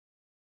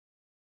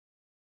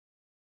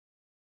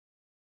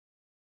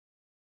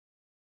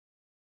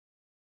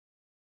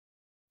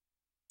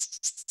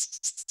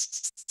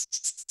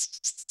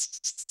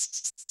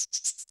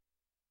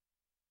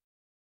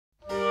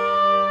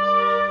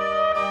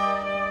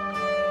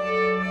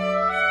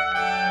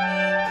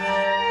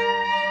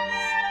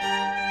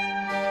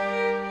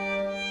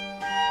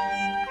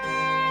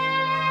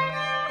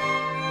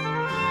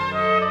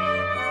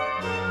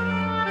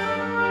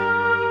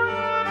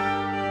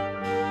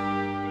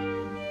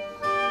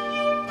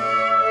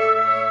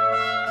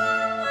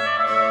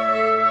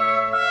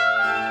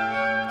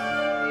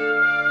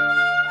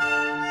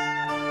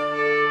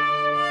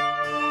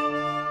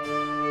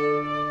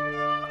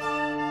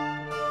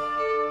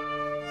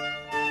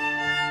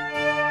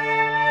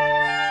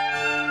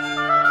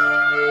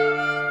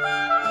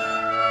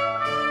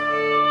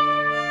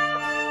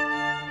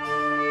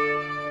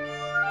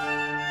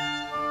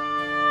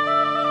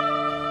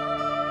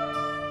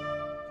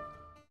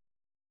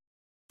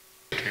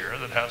Here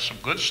that has some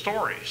good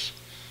stories.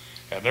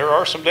 And there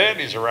are some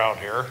dandies around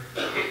here.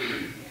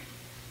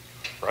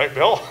 Right,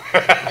 Bill?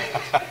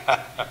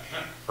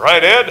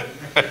 Right, Ed?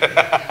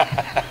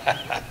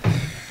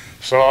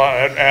 So,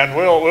 and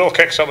we'll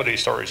kick some of these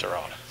stories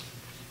around.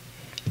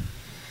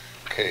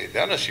 Okay,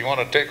 Dennis, you want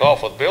to take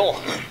off with Bill?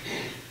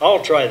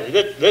 I'll try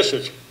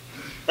this.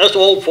 That's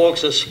old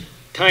folks. This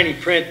tiny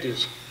print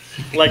is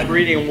like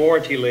reading a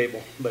warranty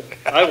label, but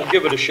I will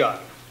give it a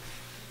shot.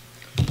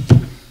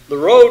 The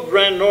road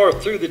ran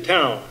north through the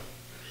town.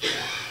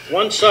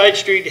 One side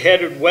street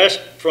headed west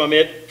from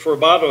it for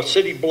about a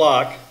city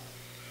block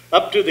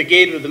up to the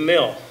gate of the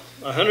mill.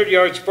 100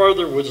 yards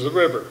farther was the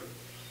river,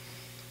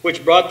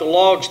 which brought the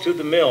logs to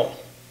the mill.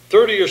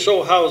 30 or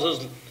so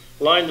houses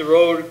lined the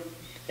road,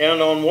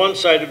 and on one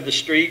side of the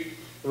street,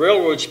 a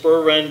railroad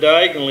spur ran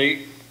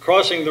diagonally,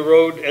 crossing the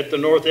road at the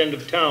north end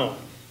of town.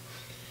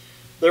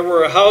 There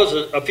were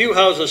a few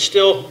houses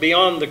still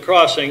beyond the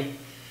crossing,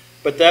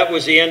 but that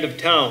was the end of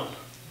town.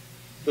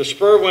 The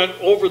spur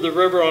went over the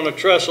river on a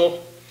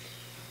trestle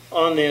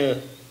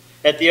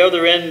at the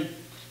other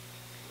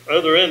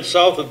end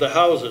south of the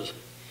houses.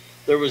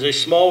 There was a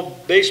small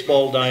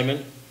baseball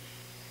diamond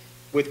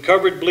with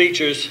covered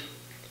bleachers,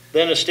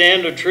 then a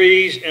stand of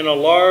trees and a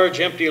large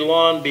empty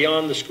lawn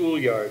beyond the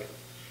schoolyard.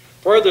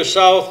 Farther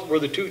south were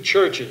the two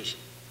churches.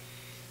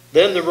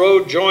 Then the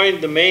road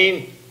joined the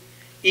main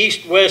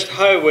east-west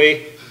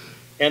highway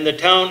and the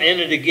town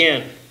ended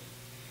again.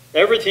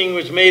 Everything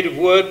was made of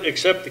wood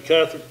except the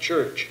Catholic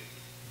church,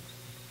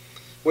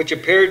 which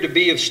appeared to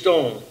be of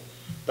stone.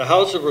 The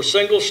houses were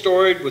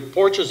single-storied with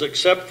porches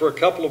except for a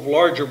couple of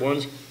larger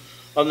ones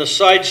on the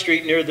side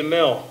street near the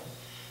mill.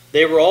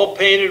 They were all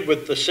painted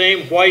with the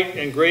same white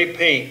and gray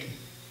paint.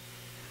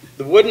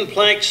 The wooden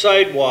plank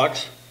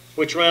sidewalks,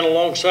 which ran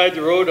alongside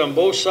the road on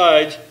both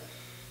sides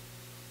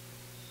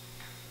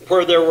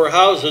where there were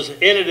houses,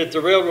 ended at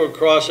the railroad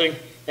crossing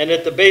and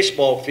at the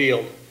baseball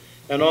field.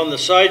 And on the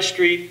side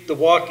street, the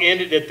walk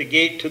ended at the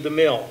gate to the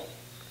mill.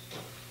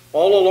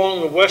 All along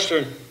the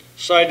western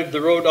side of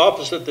the road,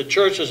 opposite the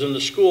churches and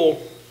the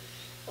school,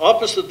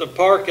 opposite the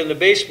park and the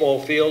baseball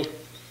field,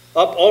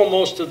 up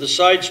almost to the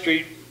side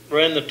street,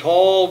 ran the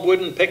tall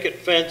wooden picket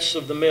fence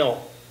of the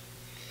mill.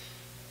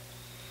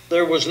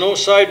 There was no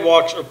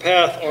sidewalks or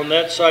path on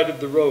that side of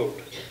the road.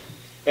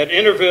 At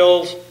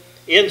intervals,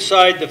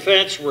 inside the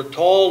fence were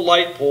tall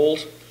light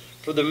poles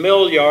for the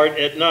mill yard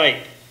at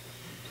night.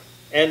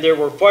 And there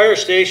were fire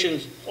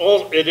stations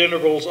at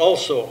intervals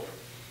also.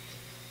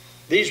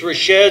 These were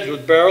sheds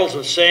with barrels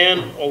of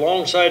sand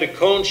alongside of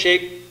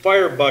cone-shaped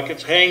fire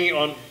buckets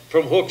hanging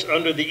from hooks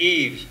under the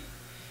eaves.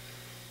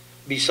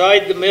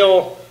 Beside the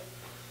mill,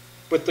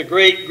 with the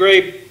great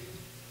gray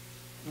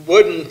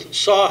wooden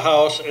saw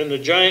house and the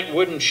giant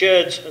wooden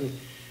sheds and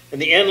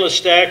the endless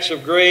stacks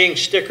of graying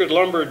stickered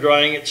lumber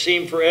drying, it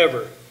seemed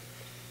forever.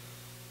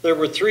 There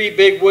were three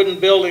big wooden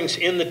buildings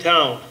in the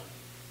town.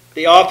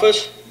 The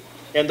office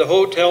and the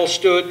hotel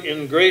stood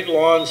in great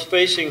lawns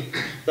facing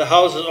the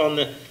houses on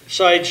the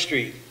side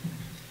street.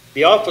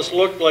 The office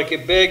looked like a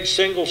big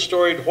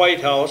single-storied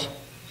White House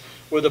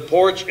with a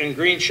porch and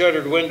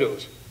green-shuttered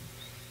windows.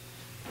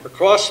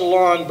 Across the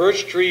lawn,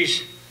 birch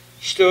trees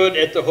stood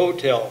at the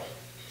hotel,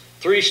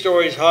 3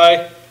 stories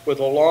high with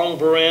a long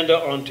veranda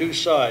on 2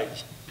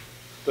 sides.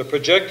 The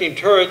projecting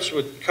turrets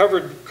with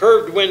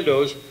curved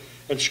windows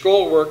and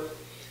scrollwork,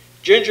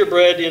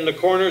 gingerbread in the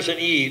corners and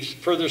eaves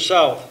further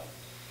south.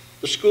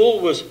 The school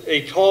was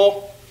a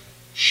tall,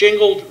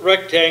 shingled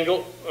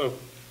rectangle of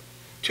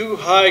 2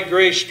 high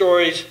gray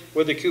stories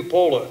with a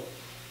cupola.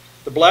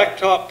 The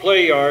blacktop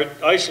play yard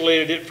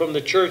isolated it from the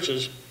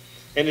churches,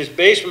 and its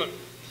basement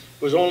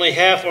was only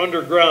half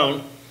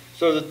underground,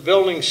 so that the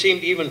building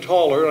seemed even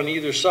taller on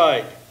either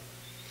side.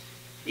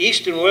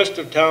 East and west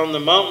of town, the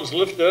mountains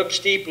lifted up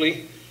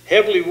steeply,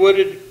 heavily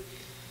wooded.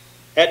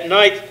 At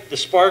night, the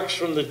sparks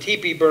from the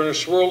teepee burner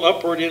swirled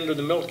upward into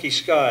the milky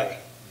sky.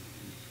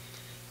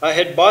 I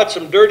had bought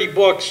some dirty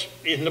books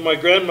into my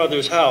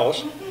grandmother's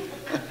house,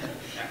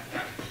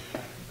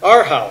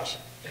 our house.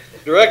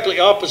 Directly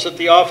opposite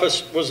the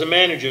office was the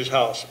manager's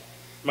house.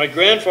 My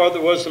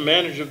grandfather was the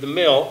manager of the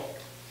mill.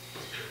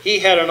 He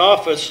had an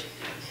office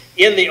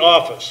in the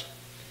office.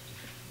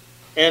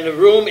 and a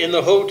room in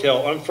the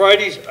hotel. On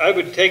Fridays, I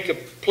would take a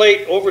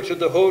plate over to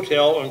the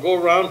hotel and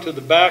go around to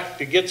the back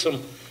to get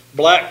some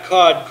black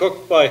cod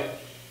cooked by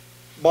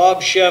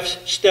Bob Chef's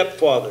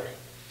stepfather.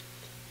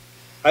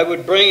 I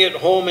would bring it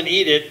home and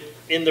eat it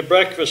in the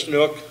breakfast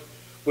nook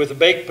with a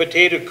baked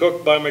potato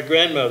cooked by my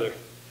grandmother,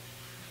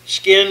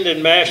 skinned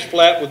and mashed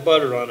flat with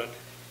butter on it.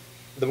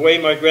 The way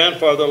my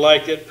grandfather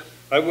liked it,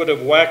 I would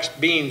have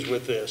waxed beans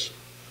with this.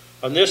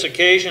 On this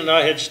occasion,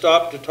 I had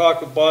stopped to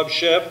talk with Bob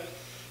Chef,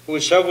 who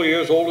was several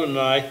years older than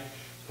I,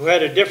 who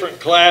had a different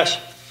class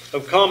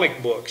of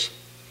comic books.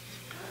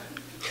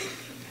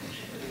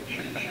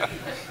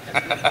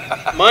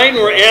 Mine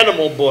were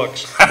animal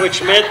books,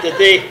 which meant that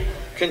they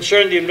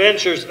concerned the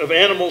adventures of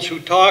animals who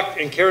talked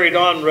and carried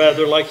on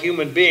rather like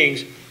human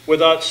beings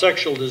without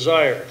sexual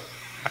desire.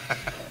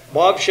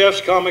 Bob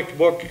Chef's comic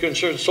book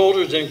concerned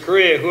soldiers in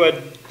Korea who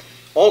had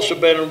also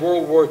been in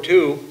World War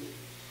II,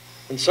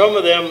 and some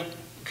of them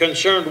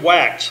concerned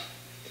WACs,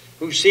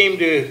 who seemed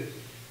to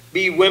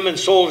be women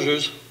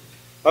soldiers.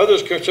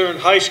 Others concerned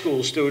high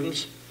school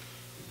students.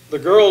 The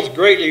girls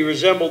greatly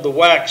resembled the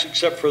WACs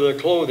except for their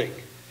clothing.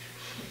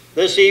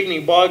 This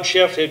evening, Bob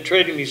Chef had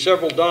traded me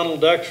several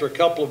Donald Ducks for a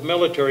couple of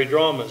military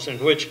dramas in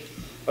which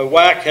a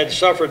WAC had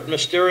suffered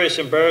mysterious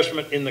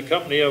embarrassment in the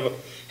company of a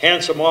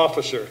handsome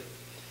officer.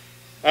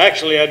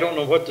 Actually, I don't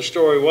know what the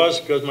story was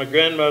because my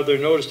grandmother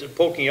noticed it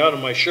poking out of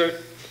my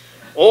shirt.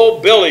 "Oh,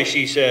 Billy,"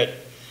 she said,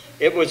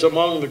 "it was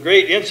among the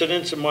great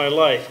incidents of my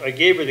life." I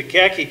gave her the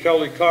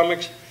khaki-colored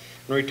comics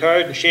and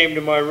retired and shamed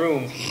in my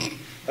room.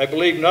 I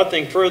believe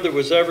nothing further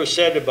was ever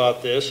said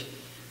about this.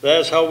 That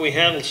is how we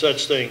handle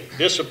such things.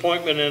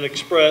 Disappointment and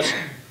expressed.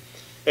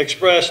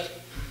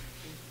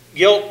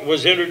 Guilt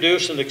was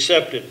introduced and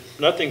accepted.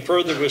 Nothing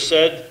further was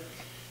said.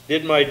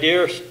 Did my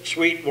dear,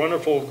 sweet,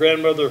 wonderful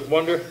grandmother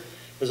wonder,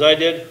 as I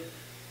did,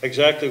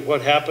 exactly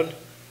what happened?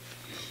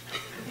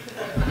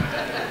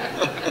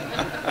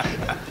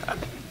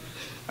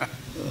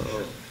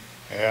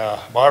 Yeah,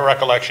 my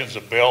recollections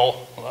of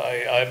Bill,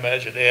 I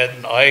imagine Ed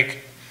and Ike,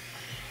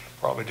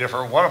 probably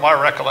different. One of my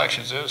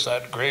recollections is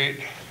that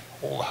great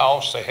old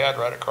house they had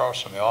right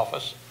across from the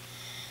office,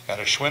 and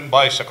a Schwinn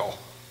bicycle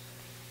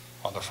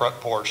on the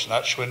front porch, and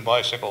that Schwinn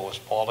bicycle was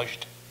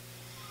polished.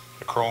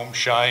 The chrome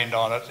shined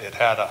on it. It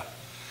had a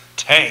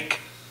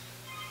tank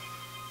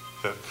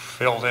that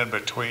filled in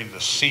between the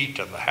seat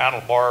and the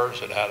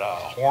handlebars. It had a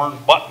horn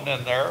button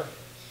in there.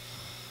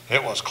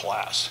 It was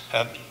class.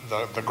 And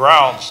the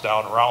grounds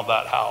down around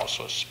that house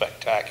was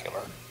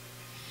spectacular.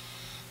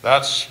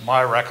 That's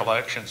my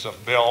recollections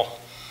of Bill.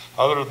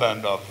 Other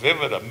than a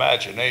vivid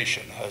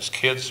imagination, as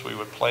kids we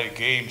would play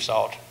games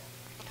out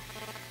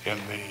in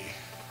the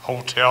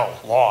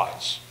hotel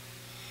lawns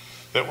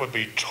that would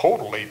be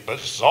totally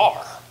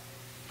bizarre.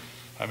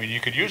 I mean, you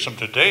could use them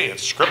today in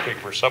scripting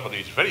for some of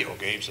these video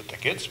games that the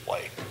kids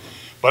play.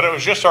 But it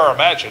was just our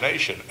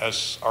imagination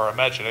as our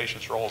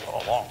imaginations rolled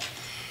along.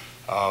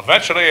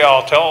 Eventually,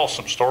 I'll tell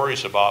some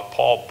stories about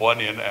Paul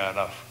Bunyan and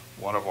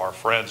one of our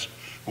friends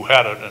who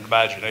had an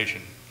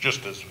imagination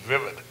just as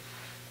vivid.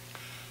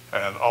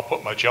 And I'll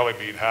put my jelly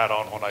bean hat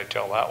on when I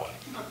tell that one.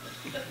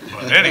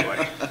 But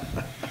anyway,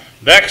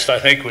 next I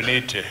think we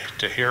need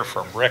to hear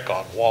from Rick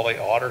on Wally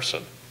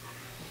Otterson.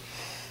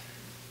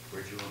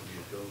 Where'd you want me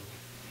to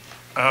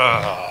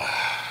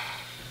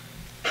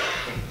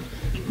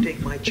go? Take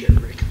my chair,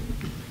 Rick.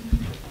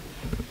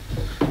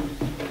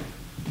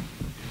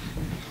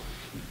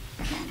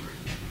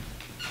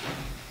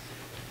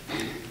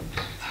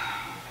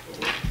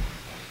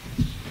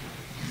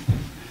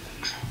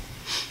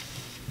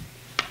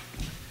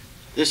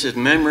 This is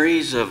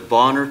Memories of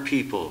Bonner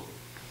People.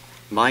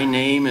 My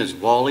name is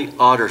Wally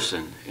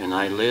Otterson, and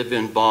I lived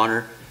in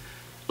Bonner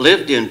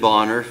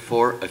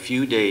for a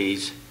few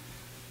days.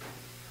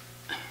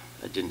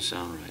 That didn't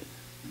sound right.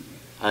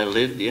 I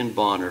lived in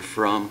Bonner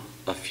from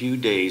a few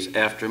days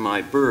after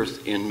my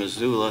birth in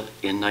Missoula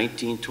in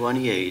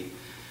 1928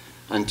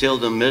 until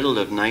the middle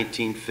of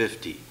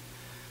 1950.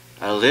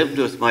 I lived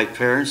with my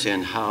parents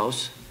in a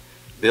house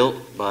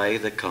built by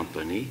the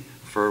company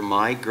for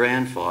my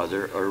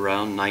grandfather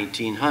around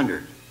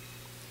 1900.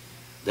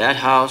 That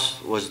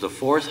house was the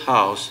fourth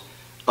house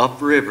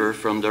upriver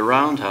from the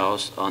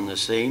roundhouse on the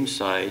same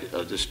side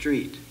of the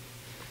street.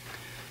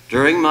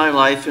 During my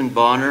life in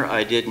Bonner,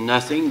 I did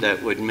nothing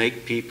that would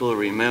make people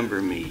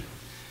remember me.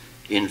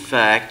 In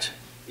fact,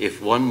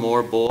 if one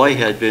more boy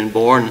had been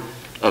born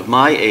of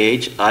my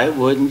age, I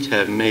wouldn't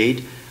have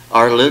made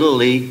our little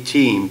league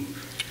team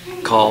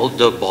called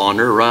the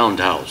Bonner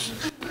Roundhouse.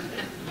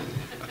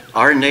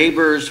 Our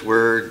neighbors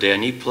were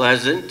Denny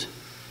Pleasant,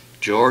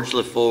 George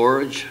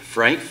LaForge,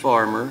 Frank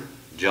Farmer,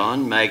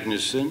 John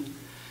Magnuson,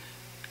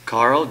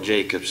 Carl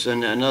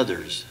Jacobson, and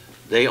others.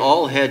 They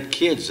all had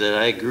kids that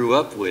I grew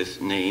up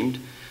with named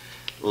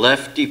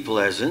Lefty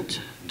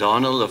Pleasant,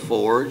 Donna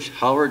LaForge,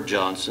 Howard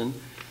Johnson,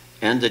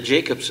 and the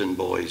Jacobson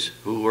boys,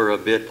 who were a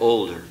bit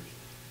older.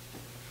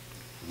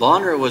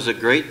 Bonner was a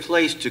great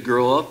place to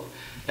grow up,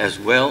 as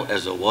well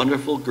as a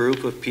wonderful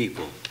group of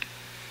people.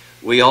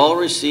 We all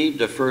received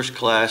a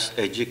first-class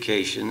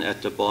education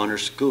at the Bonner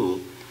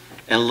School,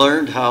 and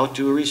learned how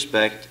to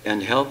respect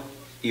and help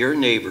your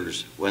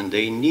neighbors when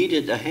they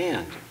needed a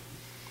hand.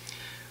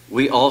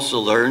 We also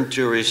learned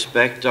to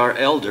respect our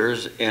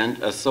elders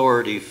and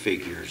authority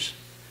figures.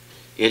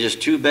 It is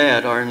too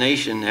bad our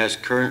nation has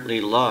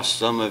currently lost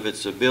some of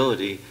its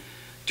ability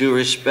to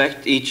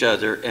respect each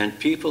other and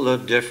people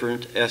of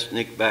different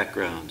ethnic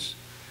backgrounds.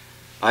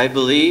 I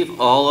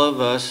believe all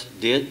of us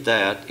did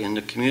that in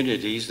the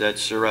communities that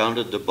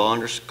surrounded the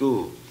Bonner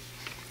School.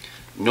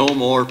 No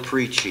more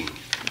preaching.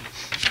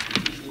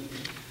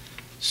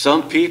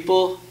 Some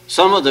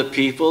of the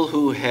people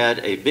who had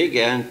a big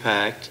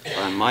impact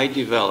on my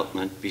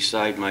development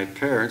beside my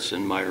parents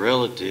and my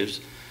relatives,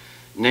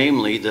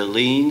 namely the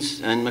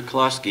Leans and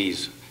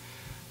McCloskeys,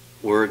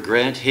 were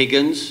Grant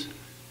Higgins,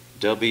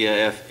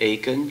 W.F.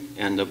 Aiken,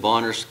 and the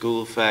Bonner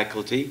School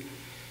faculty,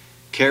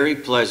 Carrie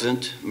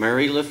Pleasant,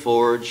 Mary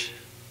LaForge,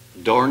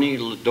 Dorney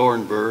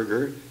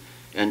Dornberger,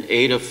 and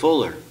Ada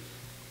Fuller.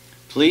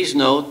 Please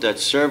note that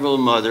several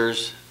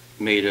mothers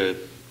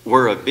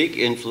were a big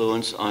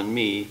influence on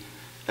me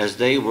as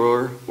they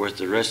were with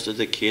the rest of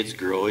the kids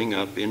growing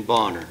up in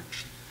Bonner.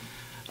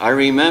 I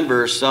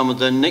remember some of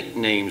the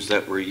nicknames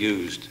that were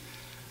used.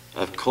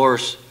 Of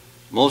course,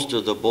 most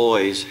of the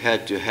boys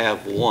had to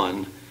have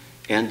one,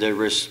 and the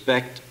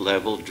respect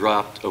level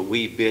dropped a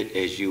wee bit,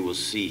 as you will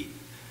see.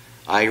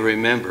 I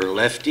remember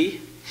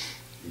Lefty,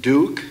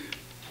 Duke,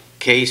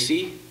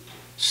 Casey,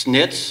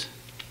 Snitz,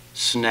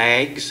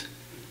 Snags,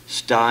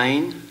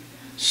 Stein,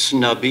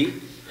 Snubby,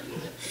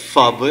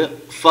 Fubba,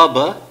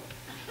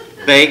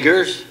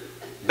 Baggiers,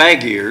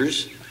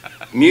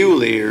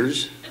 Mule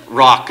Ears,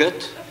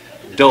 Rocket,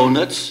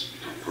 Donuts,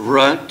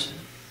 Runt,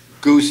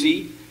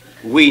 Goosey,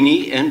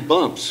 Weenie, and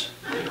Bumps.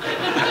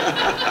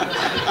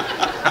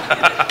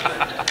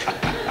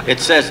 It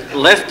says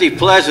Lefty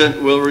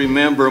Pleasant will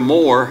remember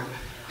more,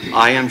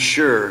 I am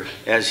sure,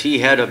 as he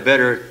had a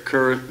better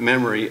current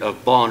memory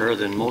of Bonner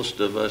than most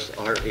of us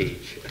our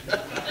age.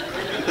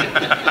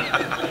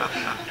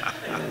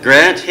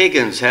 Grant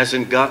Higgins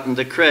hasn't gotten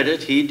the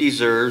credit he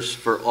deserves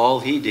for all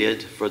he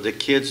did for the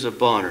kids of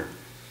Bonner.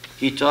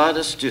 He taught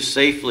us to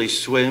safely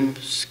swim,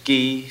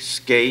 ski,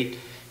 skate,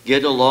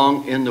 get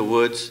along in the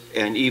woods,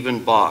 and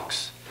even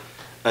box.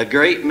 A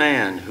great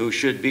man who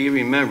should be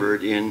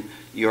remembered in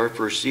your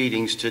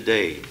proceedings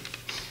today.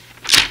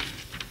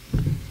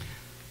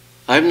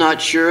 I'm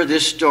not sure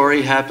this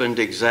story happened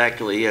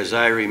exactly as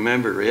I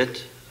remember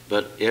it,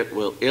 but it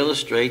will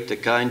illustrate the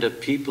kind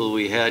of people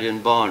we had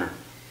in Bonner.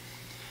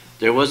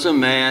 There was a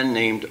man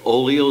named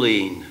Ole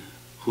Oline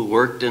who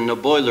worked in the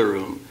boiler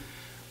room,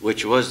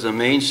 which was the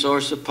main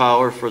source of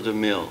power for the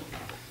mill.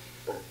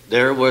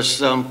 There was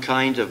some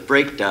kind of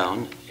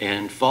breakdown,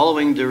 and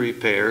following the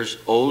repairs,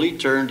 Ole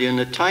turned in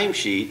a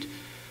timesheet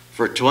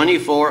for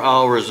 24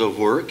 hours of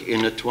work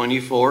in a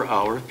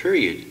 24-hour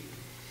period.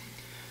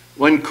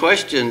 When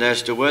questioned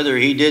as to whether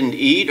he didn't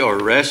eat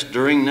or rest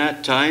during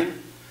that time,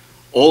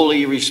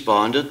 Ole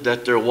responded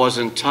that there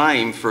wasn't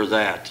time for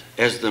that,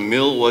 as the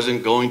mill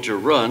wasn't going to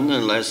run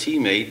unless he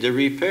made the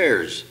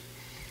repairs.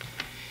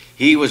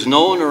 He was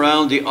known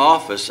around the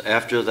office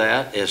after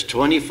that as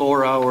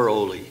 24-hour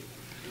Ole.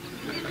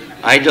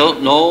 I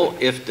don't know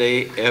if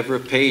they ever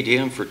paid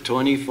him for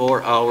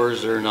 24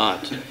 hours or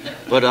not,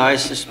 but I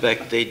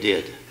suspect they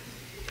did.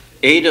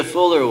 Ada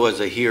Fuller was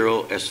a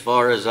hero as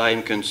far as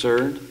I'm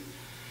concerned.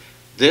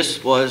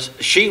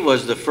 She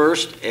was the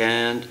first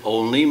and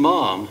only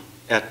mom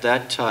at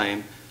that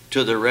time,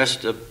 to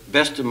the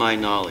best of my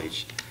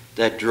knowledge,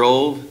 that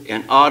drove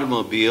an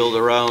automobile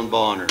around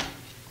Bonner.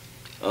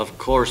 Of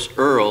course,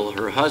 Earl,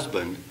 her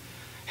husband,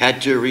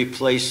 had to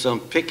replace some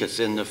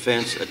pickets in the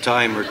fence a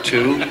time or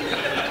two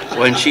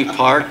when she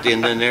parked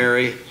in the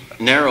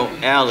narrow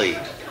alley.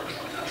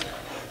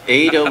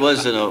 Ada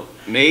was an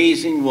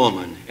amazing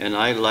woman, and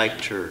I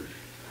liked her.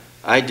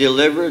 I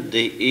delivered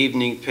the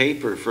evening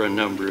paper for a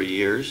number of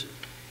years,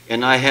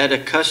 and I had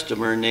a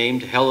customer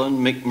named Helen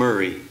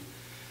McMurray.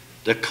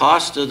 The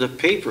cost of the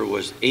paper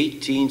was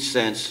 18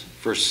 cents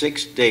for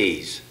 6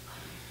 days.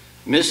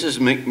 Mrs.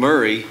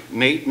 McMurray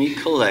made me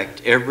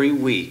collect every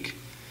week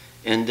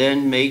and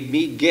then made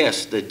me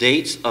guess the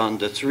dates on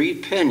the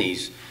 3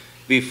 pennies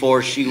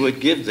before she would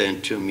give them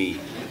to me.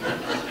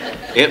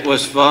 It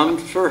was fun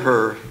for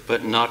her,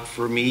 but not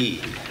for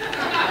me.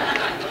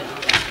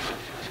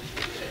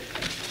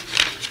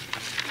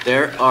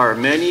 There are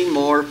many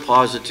more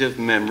positive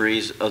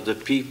memories of the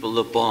people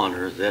of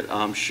Bonner that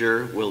I'm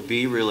sure will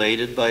be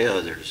related by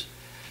others.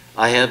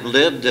 I have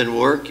lived and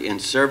worked in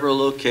several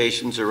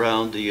locations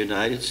around the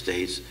United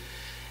States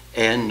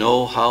and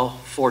know how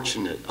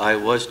fortunate I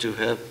was to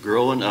have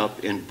grown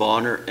up in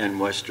Bonner and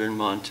western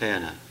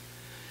Montana.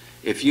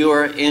 If you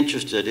are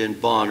interested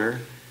in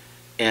Bonner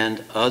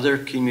and other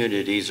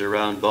communities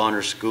around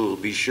Bonner School,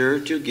 be sure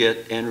to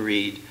get and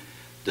read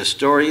The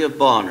Story of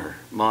Bonner,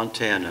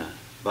 Montana,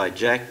 by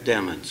Jack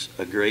Demmons,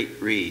 a great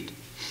read.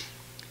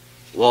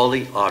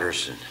 Wally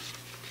Otterson.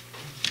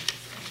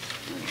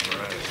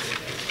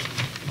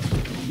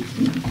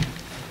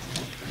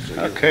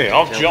 Okay,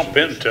 I'll jump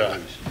into,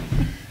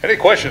 any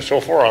questions so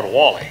far on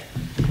Wally?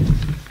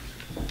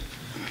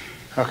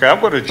 Okay, I'm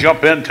going to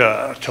jump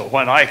into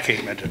when I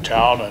came into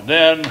town, and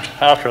then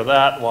after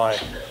that, why,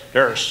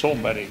 there are so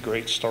many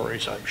great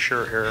stories, I'm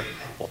sure here.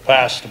 We'll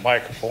pass the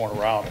microphone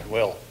around and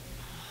we'll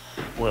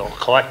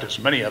collect as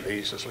many of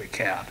these as we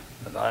can.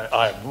 And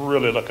I'm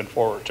really looking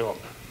forward to them.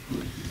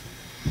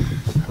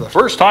 The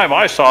first time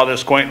I saw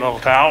this quaint little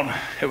town,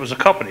 it was a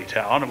company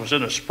town. It was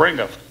in the spring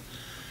of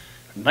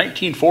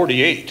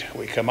 1948.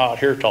 We come out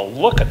here to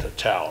look at the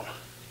town.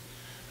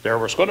 There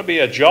was going to be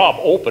a job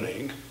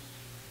opening.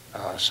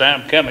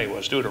 Sam Kemmy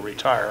was due to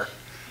retire,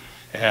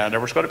 and there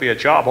was going to be a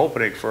job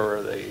opening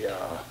for the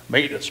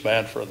maintenance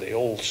man for the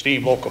old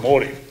steam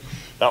locomotive.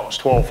 That was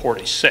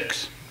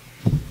 1246.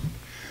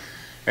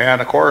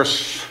 And of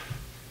course,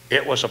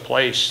 it was a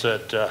place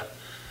that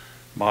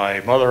my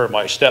mother and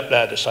my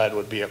stepdad decided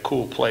would be a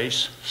cool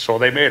place. So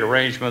they made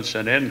arrangements,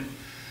 and in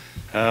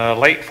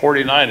late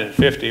 49 and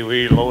 50,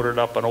 we loaded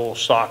up an old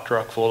stock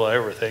truck full of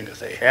everything that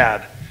they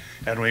had,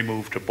 and we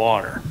moved to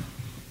Bonner.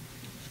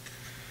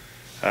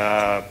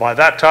 By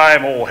that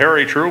time, old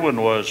Harry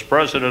Truman was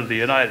President of the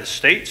United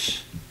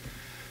States.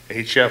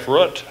 H.F.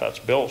 Root, that's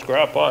Bill's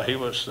grandpa, he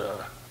was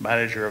the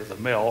manager of the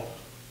mill.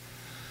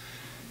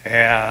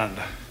 And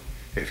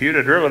if you'd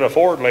have driven a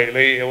Ford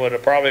lately, it would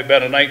have probably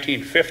been a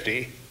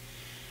 1950,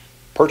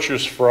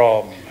 purchased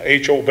from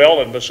H.O.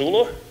 Bell in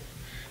Missoula.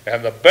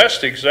 And the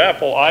best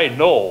example I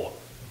know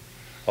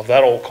of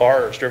that old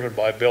car is driven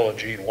by Bill and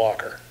Gene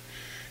Walker.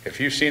 If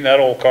you've seen that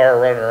old car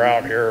running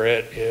around here,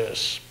 it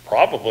is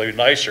probably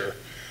nicer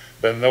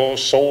than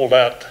those sold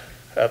at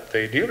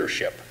the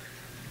dealership.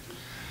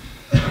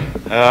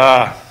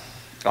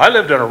 I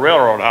lived in a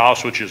railroad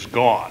house which is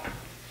gone.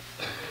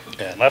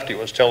 And Lefty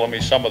was telling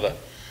me some of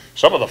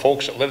the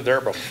folks that lived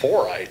there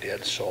before I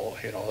did, so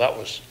you know that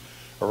was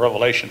a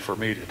revelation for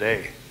me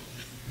today.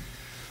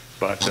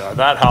 But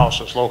that house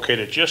is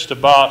located just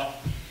about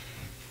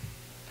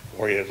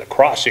where the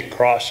crossing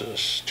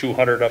crosses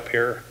 200 up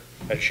here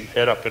as you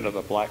head up into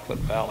the Blackfoot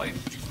Valley.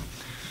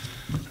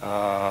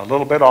 A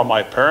little bit on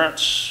my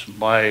parents.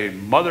 My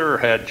mother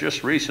had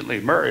just recently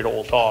married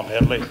old Tom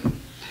Headley.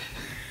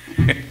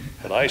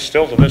 And I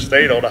still to this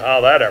day don't know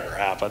how that ever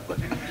happened, but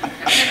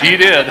she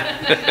did.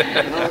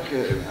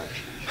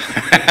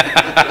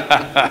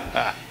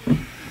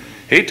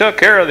 He took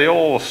care of the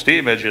old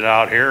steam engine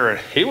out here.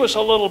 He was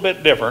a little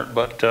bit different,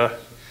 but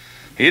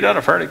he done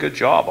a fairly good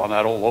job on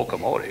that old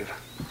locomotive.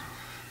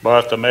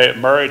 But the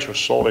marriage was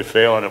slowly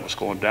failing. It was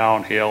going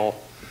downhill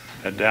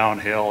and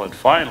downhill. And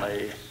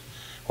finally,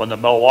 when the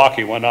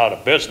Milwaukee went out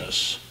of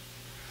business,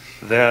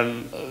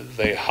 then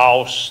the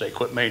house, they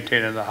quit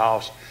maintaining the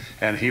house,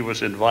 and he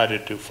was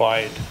invited to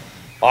find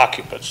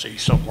occupancy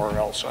somewhere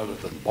else other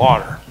than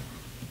Bonner.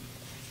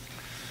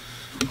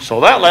 So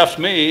that left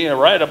me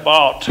right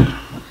about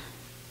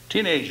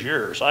teenage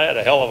years. I had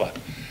a hell of a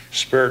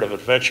spirit of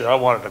adventure. I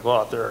wanted to go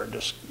out there and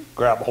just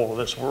grab a hold of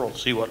this world and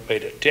see what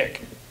made it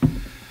tick.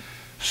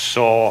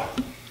 So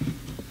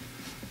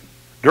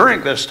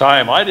during this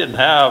time, I didn't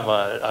have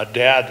a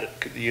dad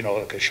that,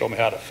 that could show me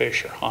how to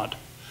fish or hunt,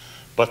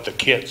 but the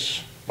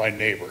kids, my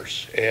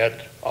neighbors,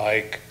 Ed,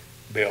 Ike,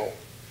 Bill,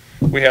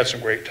 we had some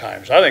great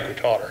times. I think we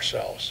taught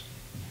ourselves.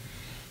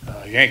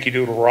 Yankee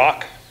Doodle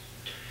Rock,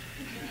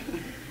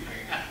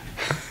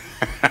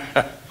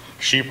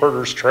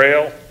 Sheepherder's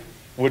Trail,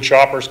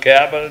 Woodchopper's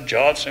Cabin,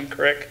 Johnson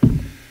Creek.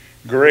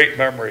 Great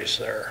memories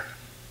there.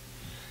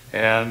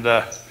 And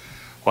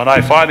when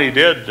I finally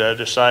did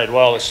decide,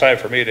 well, it's time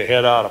for me to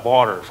head out of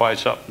Bonner and find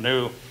something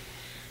new,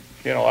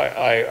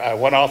 I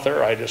went out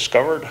there. I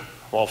discovered,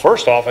 well,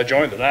 first off, I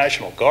joined the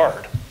National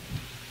Guard.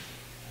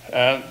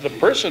 And the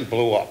prison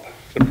blew up,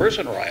 the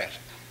prison riot.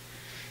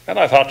 And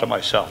I thought to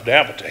myself,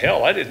 damn it to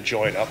hell, I didn't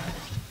join up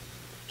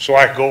so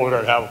I could go over there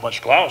and have a bunch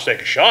of clowns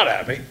take a shot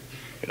at me.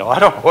 I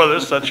don't know whether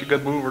this is such a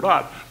good move or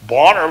not.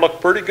 Bonner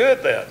looked pretty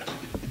good then.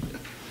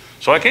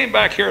 So I came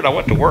back here and I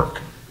went to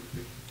work.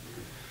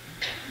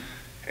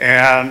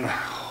 And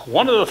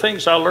one of the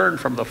things I learned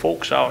from the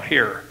folks out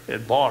here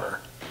in Bonner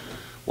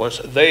was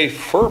they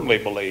firmly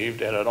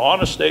believed in an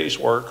honest day's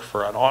work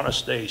for an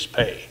honest day's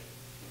pay.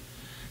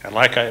 And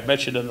like I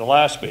mentioned in the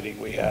last meeting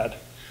we had,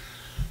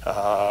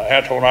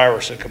 Anton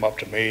Iverson come up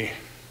to me,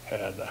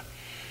 and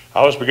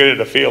I was beginning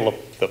to feel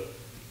the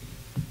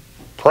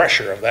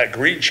pressure of that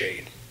green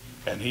chain.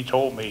 And he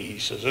told me, he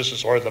says, this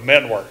is where the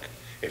men work.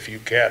 If you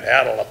can't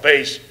handle a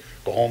pace,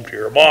 go home to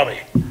your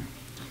mommy.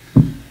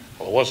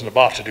 Well, I wasn't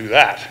about to do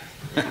that.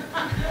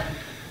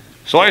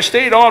 So I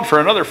stayed on for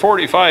another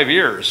 45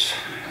 years.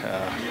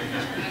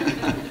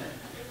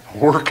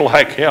 Worked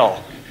like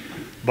hell.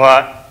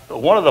 But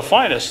one of the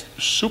finest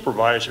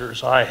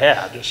supervisors I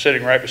had is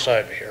sitting right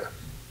beside me here,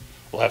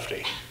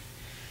 Lefty.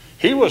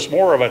 He was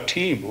more of a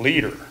team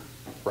leader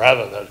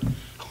rather than,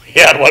 we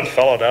had one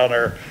fellow down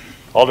there,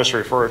 I'll just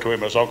refer to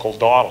him as Uncle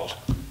Donald.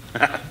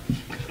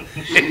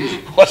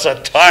 He was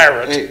a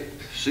tyrant. Hey,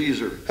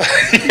 Caesar.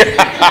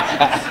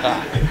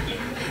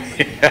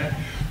 Yeah.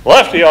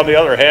 Lefty, on the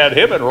other hand,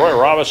 him and Roy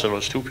Robinson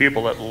was two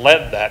people that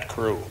led that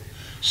crew,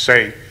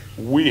 saying,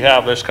 we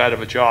have this kind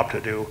of a job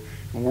to do,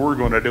 we're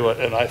going to do it.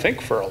 And I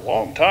think for a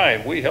long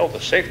time, we held the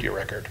safety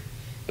record,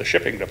 the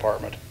shipping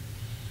department,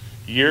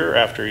 year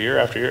after year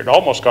after year. It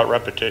almost got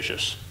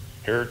repetitious.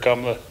 Here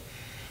come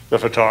the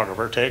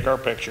photographer, take our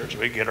pictures,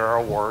 we get our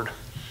award.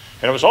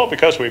 And it was all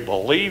because we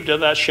believed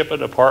in that shipping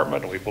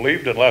department, we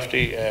believed in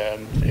Lefty,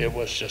 and it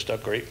was just a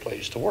great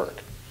place to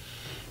work.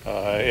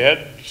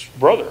 Ed's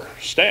brother,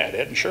 Stan,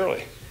 Ed and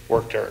Shirley,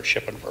 worked there at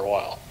shipping for a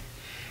while.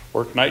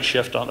 Worked night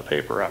shift on the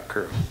paper route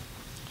crew.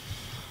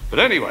 But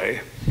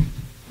anyway,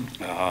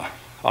 I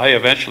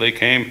eventually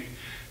came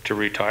to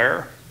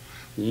retire.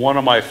 One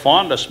of my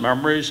fondest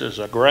memories is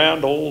a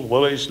grand old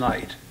Willie's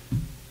night.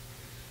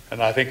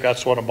 And I think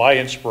that's one of my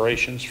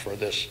inspirations for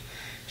this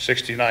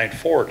 69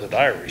 Ford that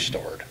I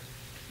restored.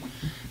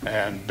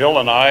 And Bill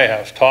and I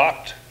have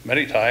talked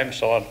many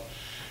times on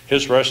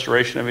his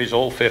restoration of his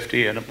old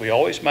 50, and we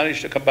always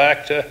managed to come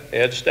back to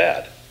Ed's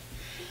dad.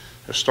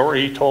 The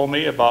story he told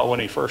me about when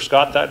he first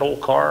got that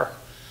old car,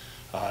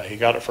 he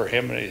got it for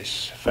him and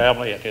his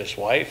family and his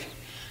wife,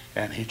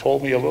 and he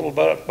told me a little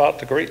bit about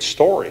the great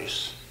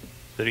stories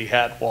that he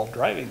had while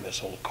driving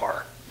this old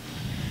car.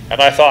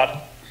 And I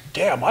thought,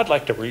 damn, I'd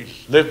like to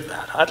relive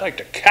that. I'd like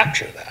to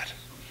capture that.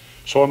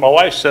 So when my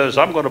wife says,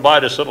 I'm going to buy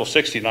this little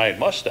 69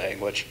 Mustang,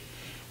 which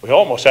we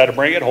almost had to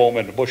bring it home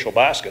in a bushel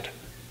basket.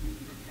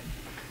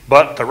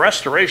 But the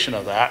restoration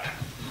of that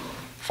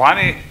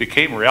finally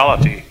became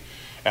reality.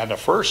 And the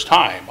first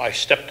time I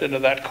stepped into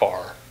that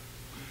car,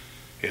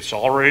 it's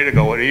all ready to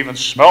go. It even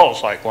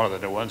smells like one of the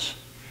new ones.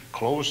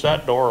 Closed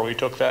that door, we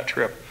took that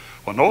trip.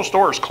 When those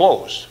doors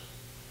closed,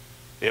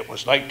 it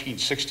was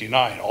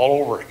 1969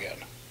 all over again.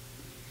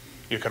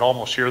 You could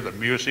almost hear the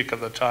music of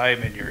the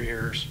time in your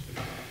ears.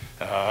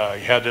 You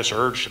had this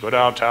urge to go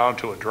downtown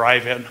to a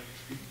drive-in,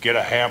 get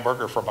a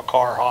hamburger from a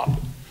car hop,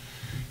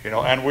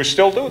 and we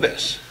still do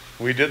this.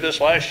 We did this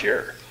last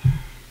year.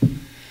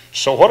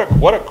 So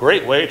what a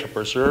great way to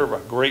preserve a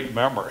great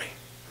memory.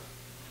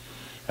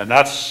 And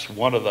that's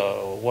one of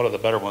the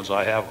better ones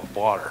I have of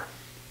Bonner.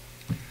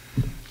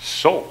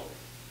 So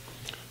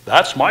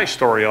that's my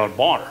story on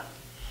Bonner.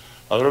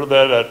 Other than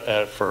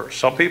that, for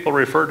some people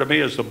refer to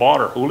me as the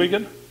Bonner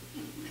hooligan,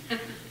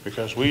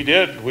 because we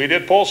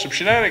did pull some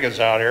shenanigans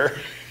out here.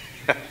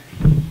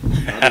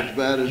 Not as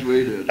bad as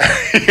we did.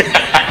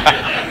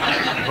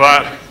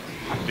 But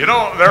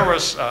there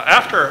was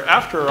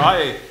after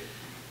I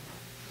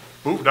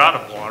moved out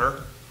of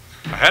Bonner,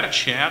 I had a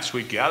chance.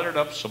 We gathered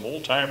up some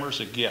old timers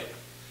again,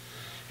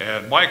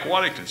 and Mike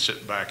Waddington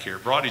sitting back here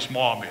brought his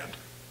mom in,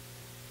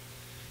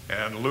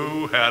 and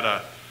Lou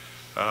had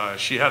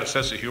she had a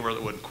sense of humor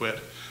that wouldn't quit.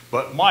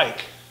 But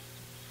Mike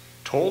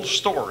told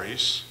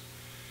stories.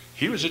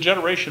 He was a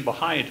generation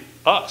behind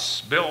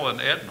us, Bill and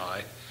Ed and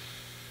I,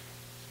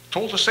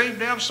 told the same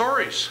damn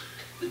stories.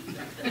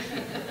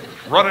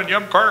 Running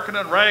Yum Carkin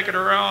and ragging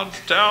around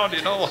town,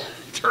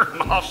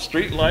 turning off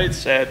street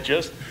lights and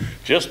just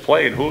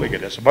playing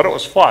hooliganism. But it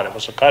was fun. It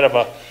was a kind of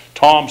a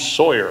Tom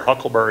Sawyer,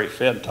 Huckleberry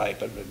Finn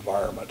type of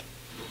environment.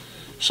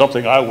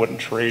 Something I wouldn't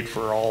trade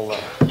for all the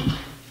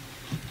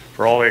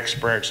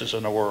experiences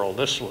in the world.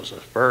 This was a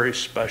very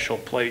special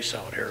place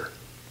out here.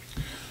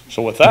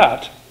 So with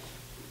that,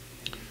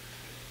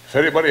 if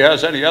anybody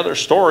has any other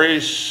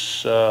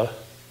stories, now's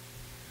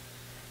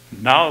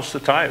the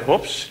time.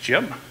 Whoops,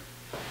 Jim.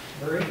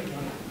 Marie,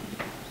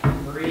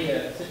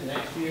 sitting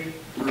next to you.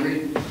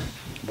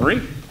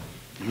 Marie,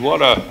 you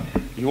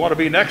wanna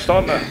be next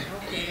on the?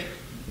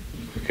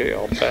 Okay,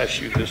 I'll pass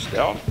you this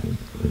down.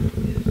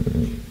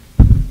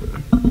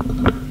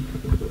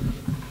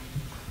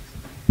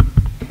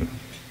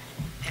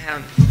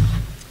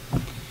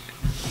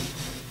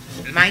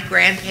 My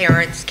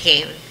grandparents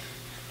came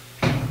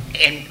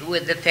and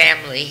with the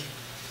family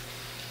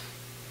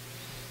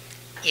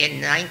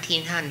in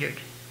 1900,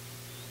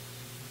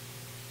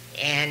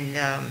 and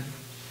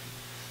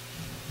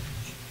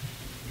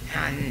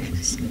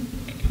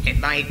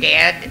my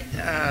dad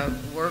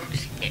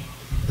worked.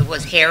 It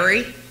was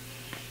Harry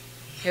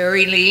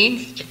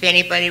Lean, if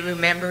anybody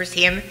remembers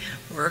him,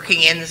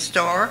 working in the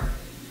store,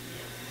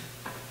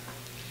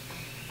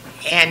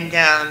 and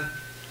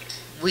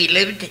we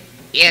lived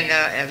in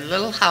a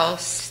little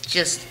house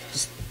just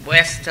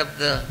west of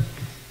the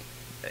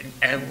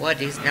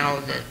what is now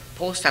the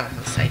post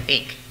office, I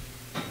think.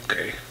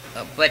 Okay.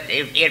 But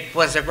it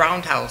was a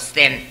roundhouse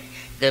then.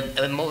 The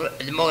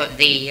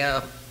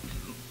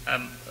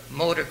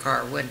motor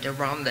car went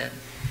around the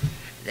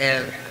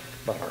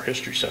About our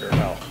history center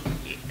now.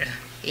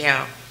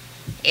 yeah,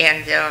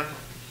 and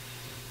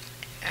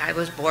I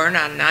was born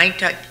on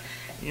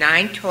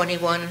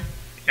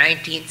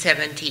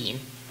 9/21/1917,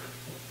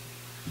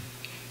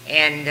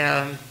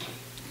 and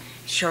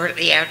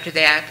shortly after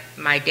that,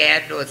 my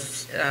dad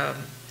was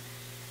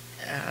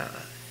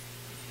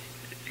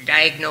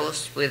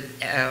diagnosed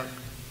with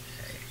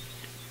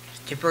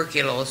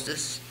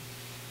tuberculosis,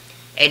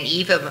 and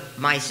Eva,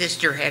 my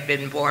sister, had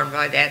been born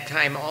by that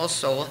time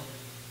also,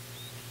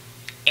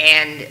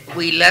 and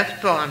we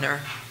left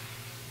Bonner.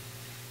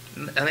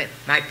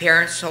 My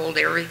parents sold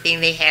everything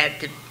they had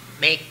to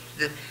be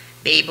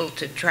able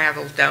to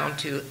travel down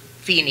to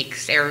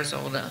Phoenix,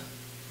 Arizona.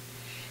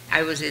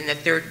 I was in the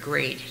 3rd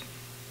grade.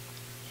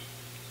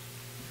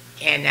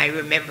 And I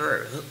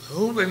remember,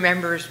 who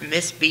remembers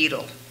Miss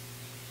Beadle?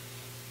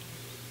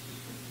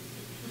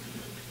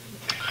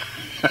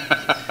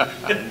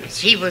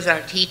 She was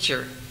our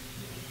teacher,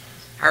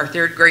 our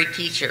 3rd grade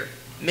teacher,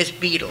 Miss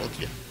Beadle.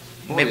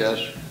 Oh,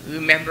 yes,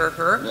 Remember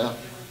her? yeah,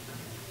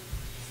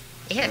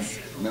 Yes.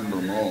 remember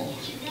them all.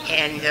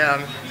 And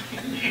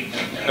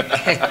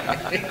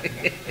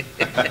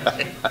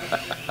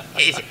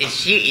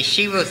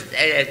she was,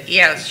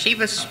 yeah, she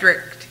was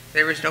strict.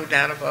 There was no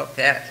doubt about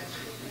that.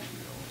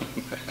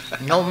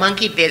 No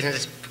monkey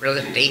business,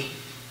 Lifty.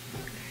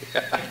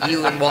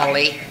 You and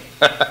Wally.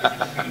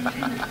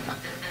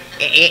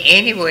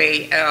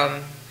 Anyway,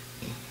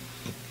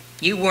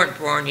 you weren't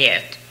born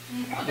yet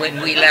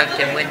when we left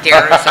and went to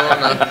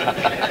Arizona.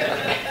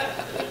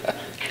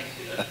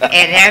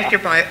 And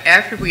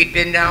after we'd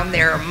been down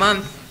there a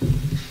month,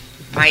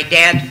 my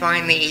dad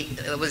finally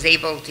was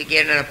able to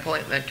get an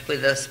appointment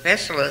with a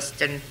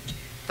specialist and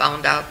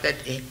found out that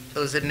it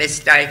was a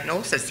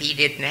misdiagnosis. He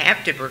didn't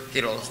have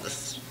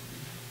tuberculosis.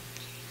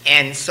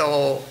 And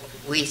so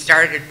we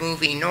started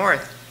moving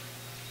north.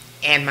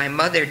 And my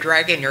mother,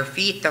 dragging her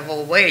feet the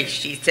whole way,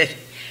 she said,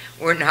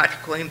 "We're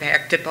not going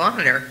back to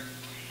Bonner.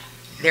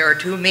 There are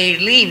too many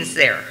liens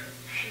there."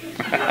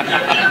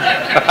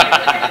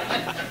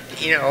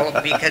 You know,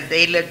 because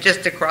they lived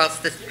just across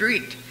the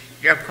street,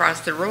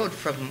 across the road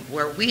from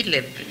where we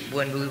lived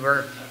when we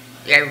were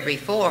there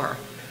before.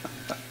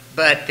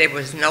 But there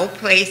was no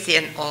place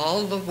in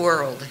all the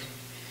world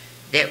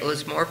that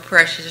was more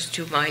precious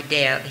to my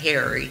dad,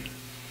 Harry,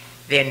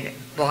 than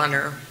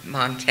Bonner,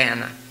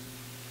 Montana.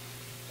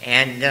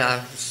 And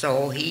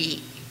so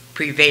he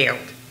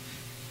prevailed.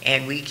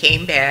 And we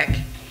came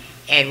back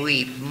and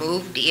we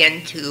moved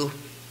into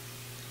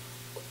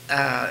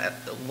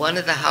one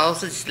of the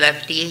houses,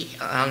 Lefty,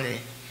 on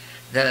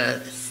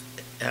the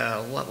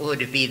what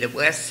would it be, the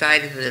west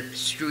side of the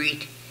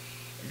street,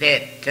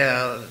 that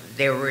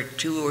there were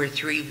 2 or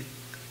 3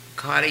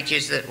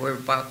 cottages that were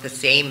about the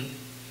same.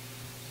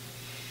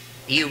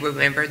 Do you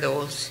remember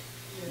those?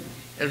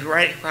 It was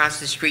right across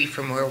the street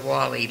from where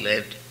Wally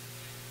lived.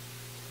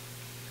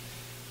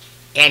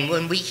 And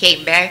when we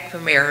came back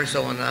from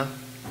Arizona,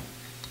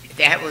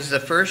 that was the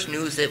first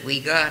news that we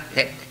got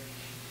that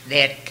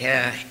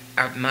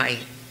my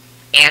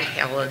Aunt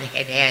Helen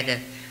had had a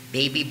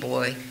baby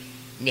boy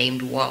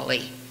named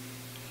Wally.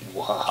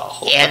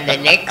 Wow. And the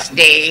next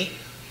day,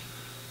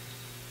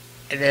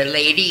 the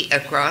lady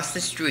across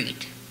the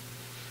street,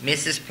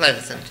 Mrs.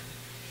 Pleasant,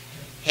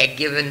 had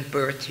given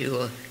birth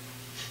to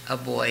a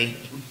boy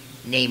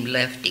named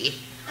Lefty.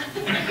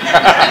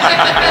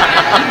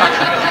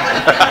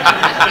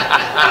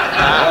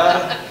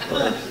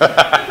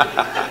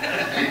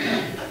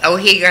 Oh,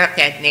 he got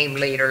that name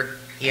later.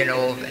 You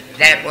know,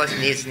 that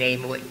wasn't his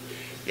name.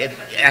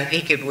 I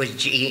think it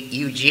was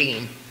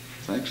Eugene.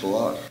 Thanks a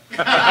lot.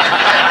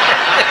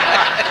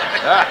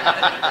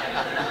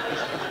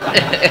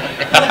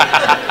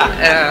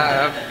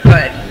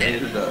 But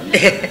You're done.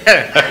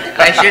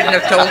 I shouldn't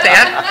have told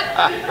that.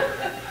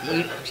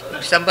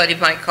 Somebody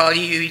might call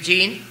you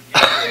Eugene.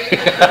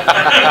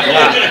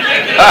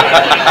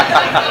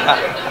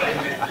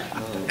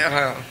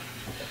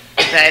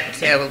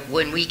 But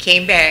when we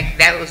came back,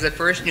 that was the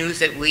first news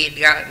that we had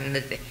gotten,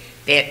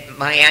 that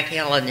my Aunt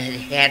Helen had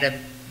had a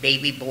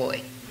baby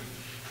boy,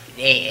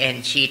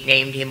 and she'd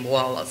named him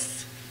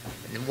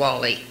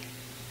Wally.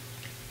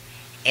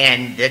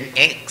 And the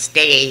next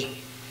day,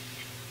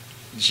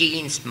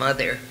 Jean's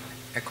mother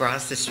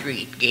across the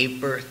street gave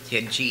birth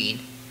to Jean.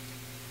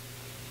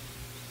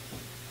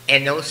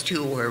 And those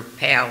two were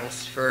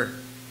pals for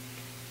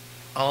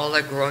all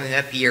their growing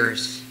up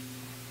years.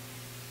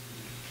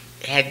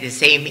 Had the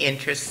same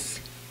interests,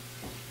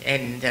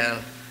 and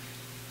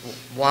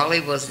Wally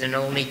was an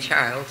only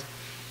child.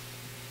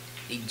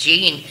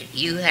 Jean,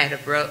 you had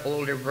a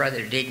older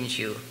brother, didn't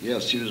you?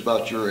 Yes, he was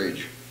about your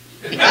age.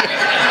 He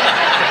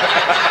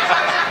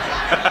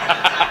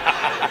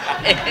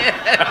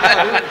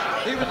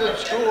was in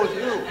school with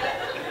you.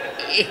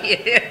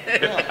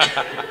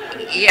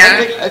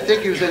 Yeah. I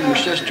think he was in your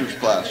sister's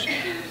class.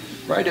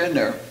 Right in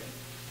there.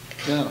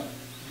 Yeah,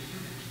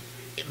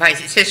 My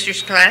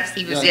sister's class?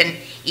 He was Yeah. in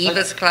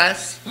Eva's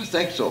class? I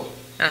think so.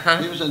 Uh-huh.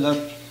 He was in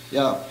that,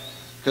 yeah,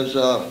 because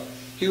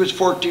he was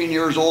 14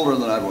 years older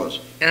than I was.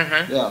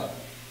 Uh-huh. Yeah.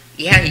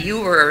 Yeah, you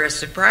were a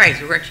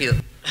surprise, weren't you?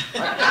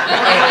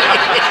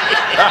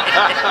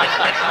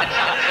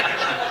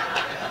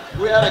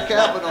 We had a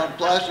cabin on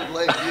Placid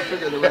Lake. You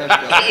figure the rest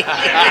out.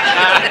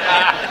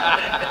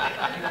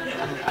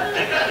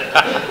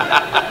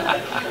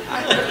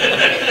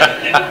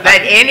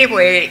 But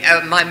anyway,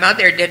 my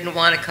mother didn't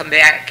want to come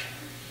back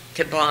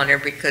to Bonner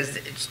because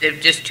there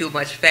was just too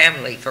much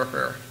family for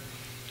her.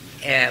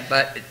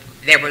 But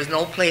there was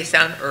no place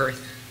on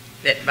earth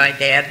that my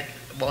dad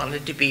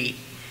wanted to be,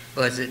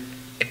 was it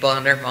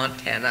Bonner,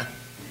 Montana.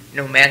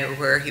 No matter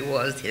where he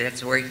was,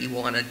 that's where he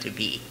wanted to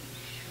be.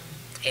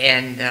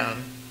 And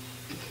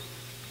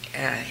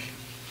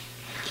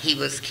he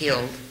was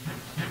killed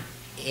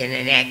in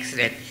an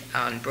accident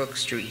on Brook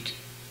Street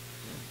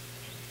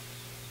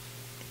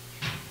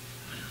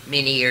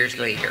many years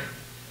later.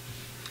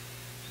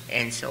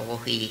 And so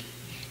he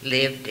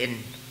lived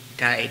and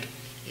died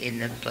in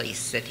the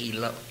place that he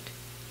loved.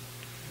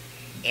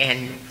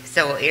 And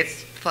so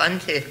it's fun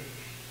to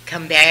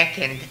come back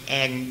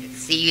and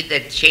see the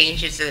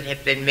changes that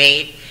have been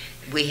made.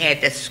 We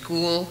had a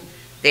school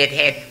that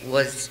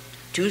was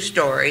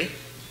two-story,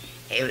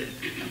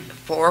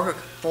 four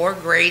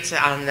grades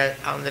on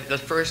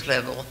the first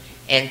level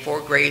and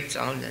 4 grades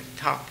on the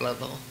top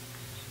level.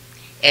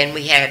 And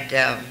we had,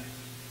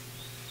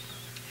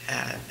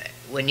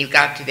 when you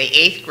got to the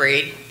 8th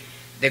grade,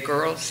 the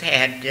girls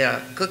had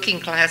cooking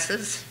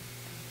classes,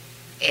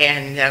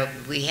 and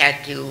we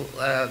had to,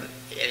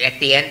 at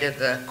the end of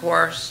the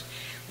course,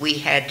 we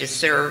had to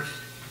serve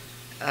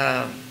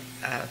a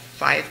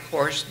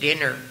 5-course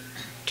dinner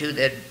to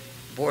the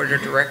board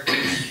of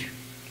directors.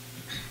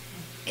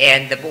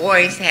 And the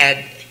boys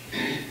had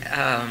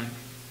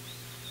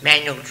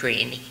manual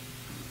training.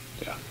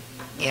 Yeah.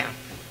 Yeah.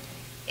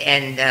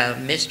 And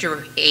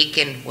Mr.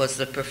 Aiken was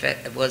the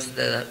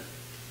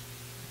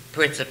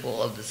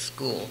principal of the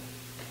school,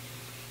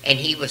 and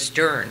he was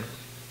stern.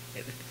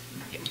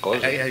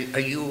 Are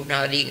you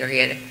nodding your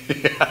head?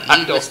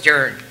 He was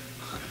stern.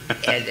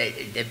 And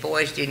the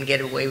boys didn't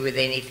get away with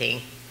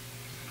anything.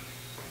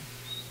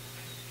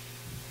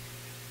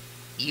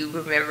 You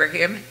remember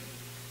him?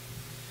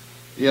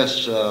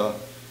 Yes, I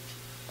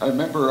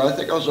remember, I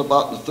think I was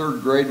about in the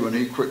 3rd grade when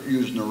he quit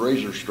using the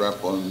razor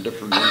strap on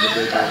different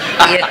individuals.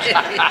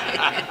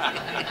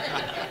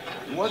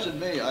 It wasn't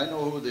me, I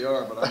know who they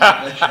are, but I'm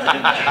not mentioning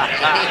them.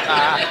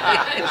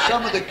 'Cause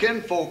some of the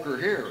kinfolk are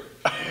here.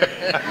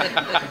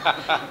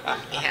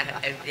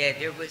 Yeah,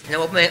 there was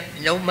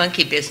no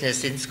monkey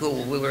business in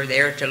school. We were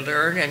there to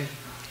learn,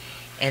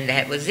 and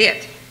that was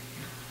it.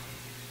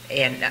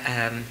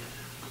 And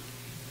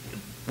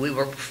we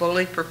were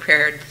fully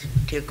prepared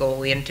to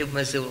go into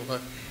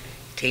Missoula,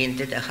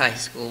 into the high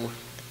school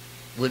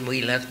when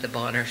we left the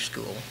Bonner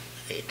School.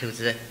 It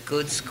was a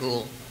good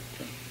school,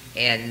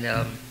 and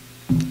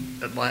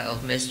while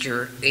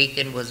Mr.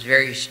 Aiken was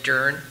very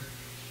stern,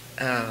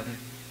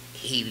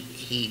 he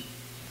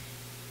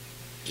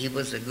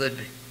was a good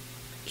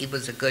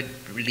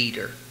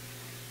leader.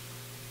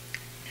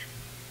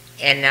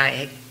 And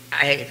I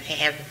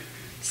have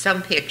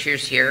some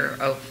pictures here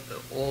of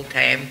old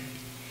time,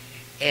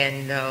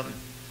 and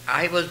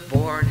I was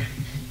born,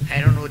 I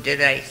don't know,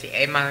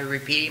 am I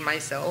repeating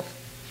myself?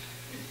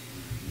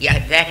 Yeah,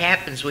 that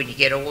happens when you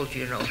get old,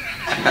 you know.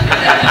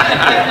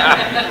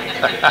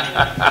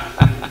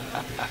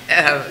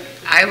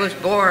 I was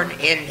born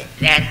in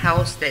that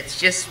house that's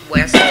just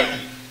west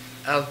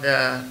of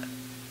the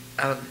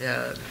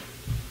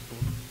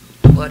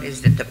what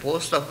is it, the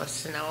post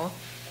office now,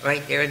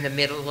 right there in the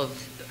middle of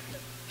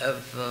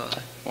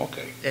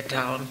Okay. the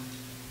town.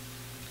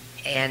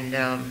 And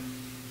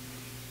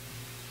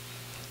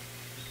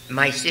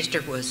my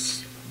sister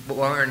was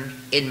born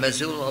in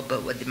Missoula,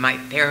 but my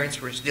parents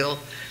were still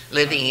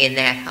living in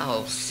that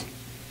house.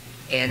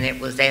 And it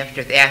was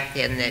after that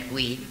then that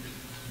we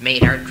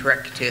made our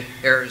trek to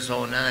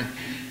Arizona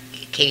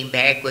and came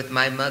back with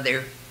my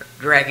mother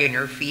dragging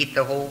her feet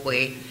the whole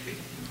way.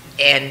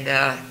 And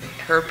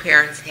her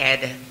parents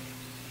had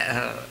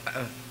a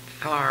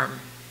farm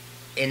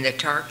in the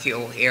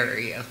Tarkio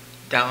area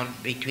down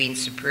between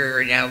Superior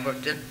and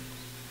Alberton.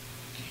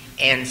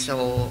 And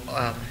so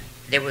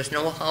there was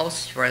no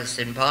house for us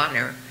in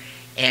Bonner,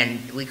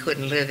 and we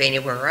couldn't live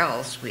anywhere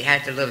else. We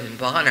had to live in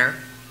Bonner.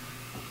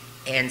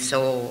 And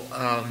so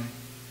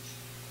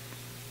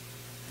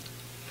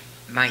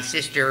my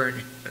sister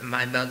and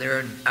my mother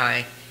and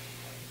I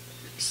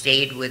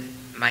stayed with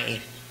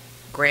my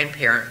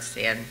grandparents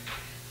then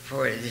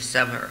for the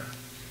summer.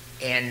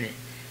 And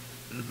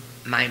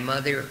my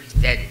mother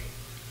said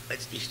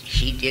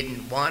she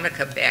didn't want to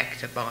come back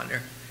to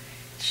Bonner.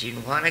 She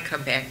didn't want to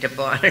come back to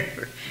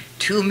Bonner.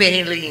 Too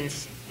many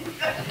liens.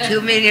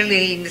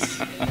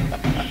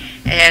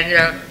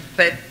 And,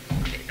 but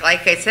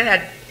like I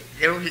said,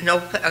 there was no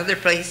other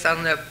place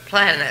on the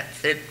planet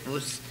that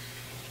was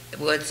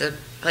a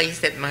place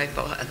that my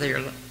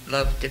father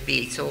loved to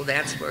be. So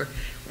that's where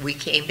we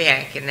came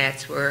back, and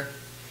that's where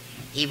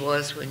he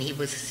was when he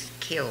was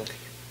killed.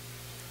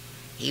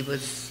 He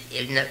was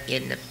in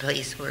the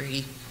place where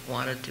he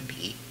wanted to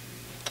be.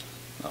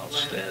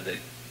 Outstanding.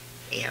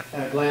 Yeah.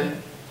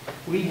 Glenn,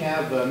 we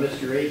have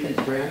Mr. Aiken's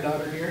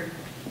granddaughter here.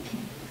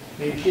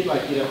 Maybe she'd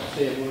like you to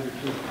say a word or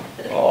two.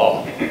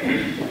 Oh,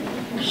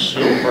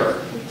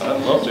 super.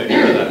 I'd love to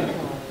hear that.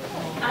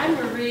 I'm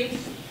Marie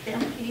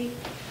Stemke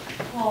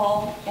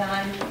Hall, and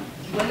I'm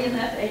William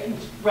F.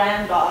 Aiken's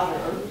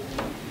granddaughter,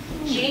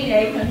 Jean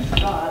Aiken's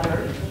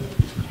daughter.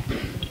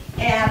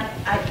 And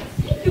I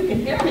think you can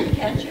hear me,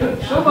 can't you?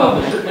 Some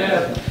of us are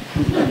dead.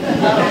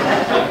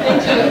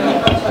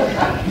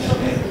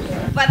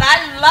 But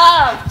I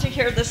love to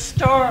hear the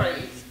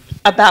stories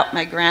about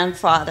my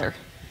grandfather,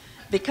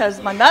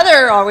 because my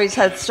mother always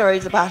had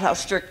stories about how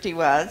strict he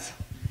was.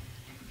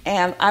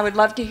 And I would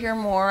love to hear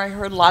more. I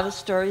heard a lot of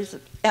stories.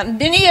 And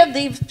many of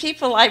these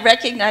people I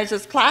recognize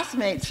as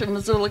classmates from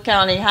Missoula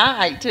County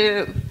High,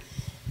 too.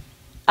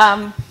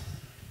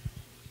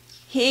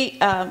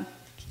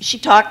 She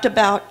talked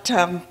about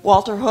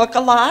Walter Hook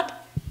a lot.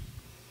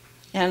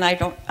 And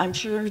I'm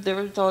sure there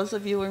are those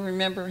of you who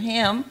remember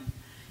him.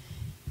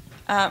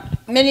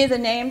 Many of the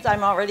names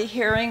I'm already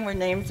hearing were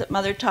names that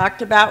Mother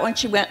talked about when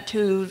she went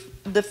to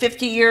the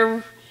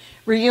 50-year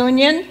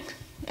reunion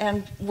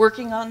and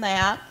working on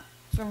that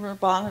from her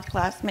Bonner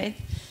classmates.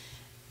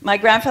 My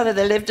grandfather,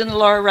 they lived in the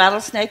Lower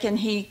Rattlesnake, and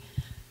he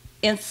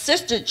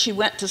insisted she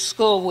went to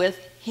school with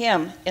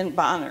him in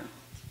Bonner.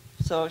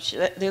 So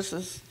this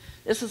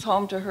is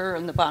home to her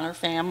and the Bonner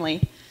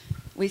family.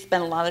 We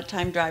spent a lot of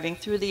time driving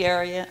through the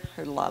area,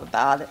 heard a lot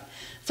about it.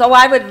 So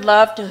I would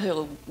love to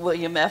hear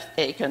William F.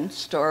 Aiken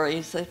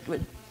stories. It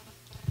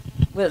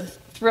would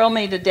thrill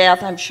me to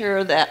death. I'm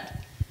sure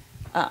that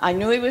I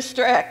knew he was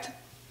strict,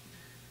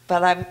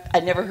 but I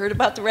never heard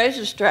about the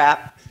razor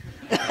strap.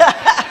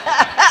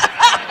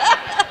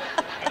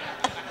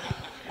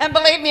 And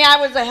believe me, I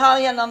was a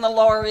hellion on the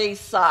Lower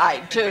East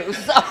Side, too,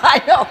 so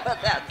I know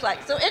what that's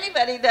like. So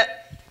anybody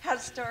that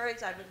has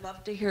stories, I would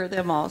love to hear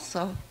them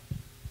also.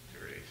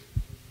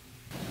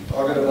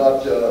 Talking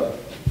about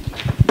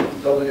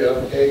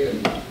W.F.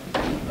 Aiken,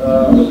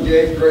 I was in the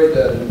 8th grade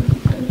then,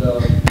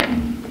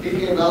 and he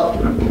came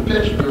out to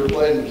pitch. We were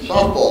playing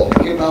softball.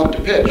 He came out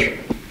to pitch.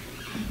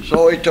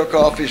 So he took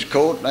off his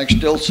coat, and I can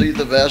still see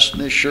the vest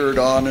and his shirt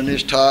on and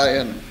his tie,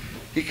 and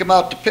he came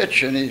out to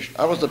pitch, and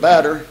I was the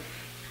batter,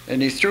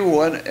 and he threw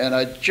one, and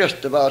I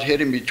just about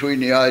hit him between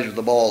the eyes with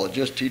the ball.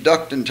 He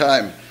ducked in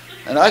time,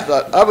 and I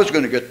thought I was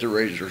going to get the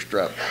razor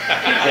strap.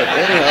 But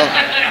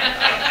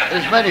anyhow,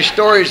 there's many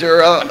stories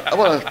there. I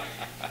want to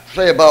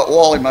say about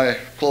Wally, my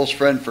close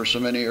friend for so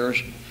many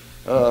years.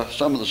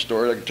 Some of the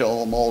stories I could tell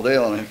them all day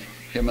on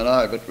him and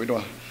I, but we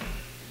don't.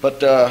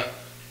 But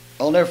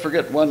I'll never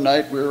forget one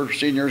night we were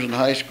seniors in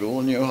high school,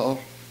 and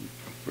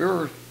we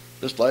were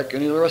just like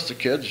any of the rest of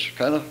the kids,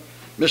 kind of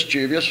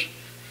mischievous.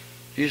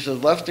 He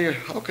says, "Lefty,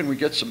 how can we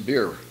get some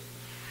beer?"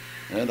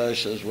 And I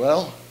says,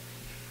 "Well,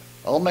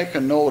 I'll make a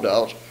note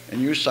out,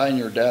 and you sign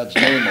your dad's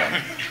name on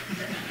it."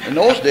 In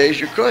those days,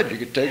 you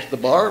could take the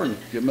bar and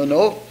give him a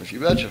note, if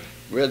you betcha.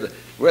 We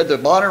had the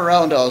Bonner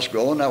Roundhouse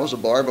going, that was a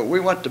bar, but we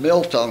went to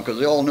Milltown because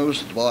they all knew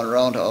us at the Bonner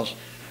Roundhouse.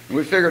 And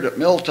we figured at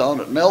Milltown,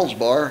 at Mel's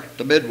Bar,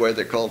 the Midway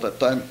they called it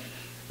that time,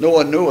 no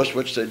one knew us,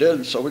 which they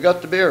did, so we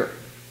got the beer.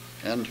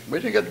 And we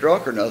didn't get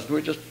drunk or nothing,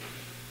 we just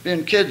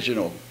being kids,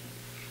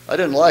 I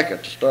didn't like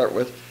it to start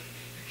with.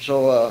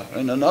 So,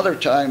 and another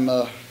time,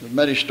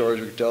 many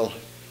stories we could tell.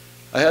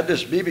 I had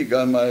this BB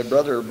gun my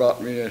brother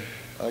brought me,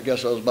 I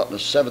guess I was about in the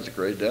 7th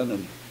grade then,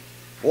 and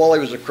Wally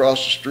was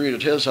across the street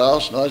at his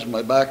house, and I was in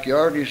my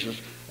backyard, and he says,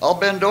 "I'll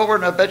bend over,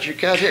 and I bet you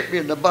can't hit me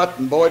in the butt."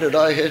 And boy, did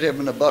I hit him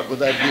in the butt with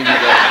that BB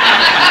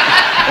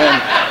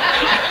gun.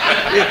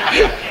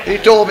 And he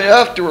told me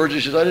afterwards,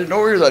 he says, "I didn't know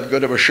you were that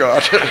good of a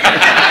shot."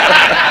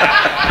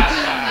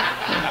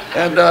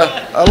 And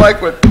I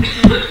like what,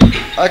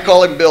 I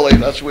call him Billy.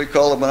 That's what we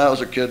called him when I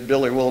was a kid,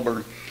 Billy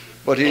Wilburn.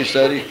 But he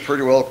said he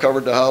pretty well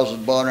covered the houses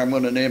in Bonner. I'm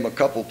going to name a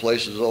couple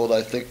places, though, that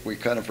I think we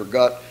kind of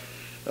forgot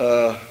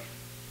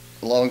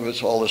along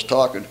with all this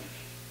talking.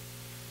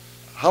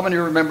 How many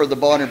remember the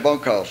Bonner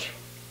bunkhouse?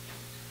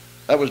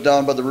 That was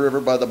down by the river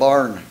by the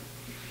barn.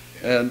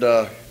 And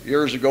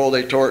years ago,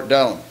 they tore it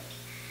down.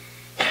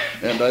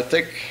 And I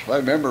think, if I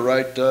remember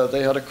right,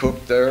 they had a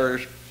cook there.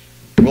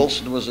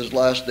 Wilson was his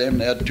last name,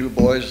 and they had 2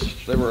 boys.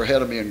 They were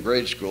ahead of me in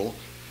grade school.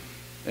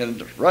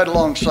 And right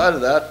alongside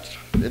of that,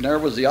 and there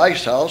was the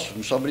ice house,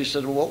 and somebody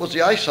said, "Well, what was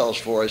the ice house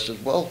for?" I said,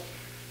 "Well,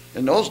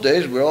 in those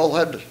days, we all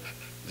had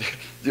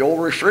the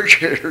old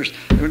refrigerators.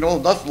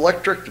 Nothing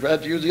electric, we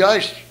had to use the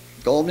ice,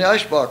 call them the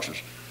ice boxes."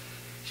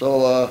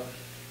 So,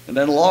 and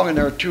then along in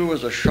there, too,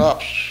 was the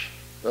shops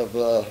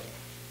of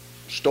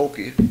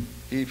Stokey.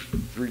 He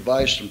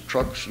revised some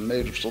trucks and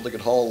made them so they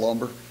could haul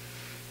lumber.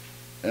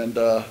 And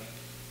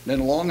then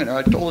along in there,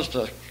 I told us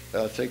to,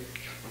 I think,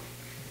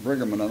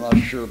 Brigham, I'm not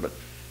sure, but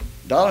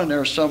down in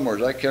there somewhere,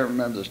 I can't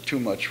remember this too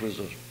much, was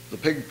the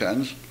pig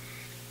pens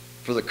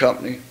for the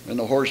company and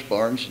the horse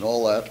barns and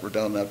all that were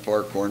down that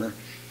far corner.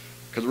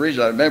 Because the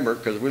reason I remember,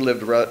 because we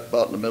lived right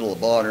about in the middle of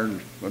Bonner,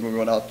 and when we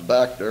went out the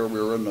back there,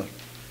 we were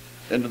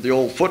into the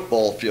old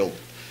football field.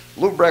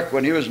 Lou Breck,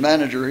 when he was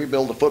manager, he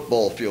built a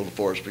football field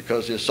for us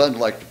because his son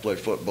liked to play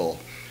football.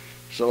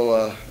 So,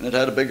 and it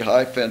had a big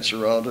high fence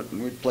around it,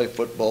 and we'd play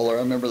football there.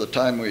 I remember the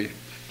time we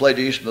played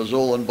East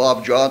Missoula, and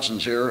Bob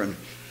Johnson's here,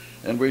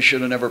 and we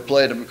should have never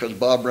played him because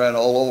Bob ran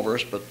all over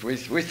us, but we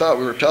thought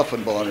we were tough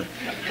in Bonner.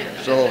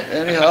 So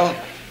anyhow,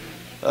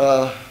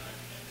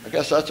 I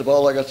guess that's about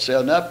all I got to say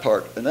on that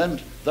part. And then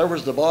there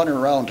was the Bonner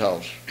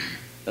Roundhouse,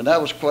 and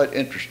that was quite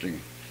interesting.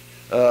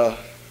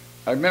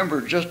 I remember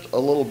just a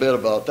little bit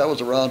about, that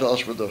was a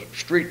roundhouse where the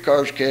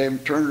streetcars came,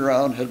 turned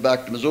around, headed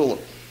back to Missoula.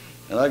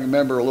 And I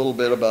remember a little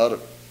bit about it,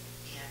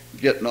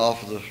 getting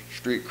off of the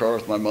streetcar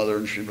with my mother,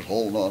 and she was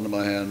holding on to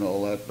my hand and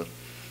all that. But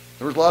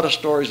there was a lot of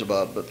stories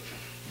about it. But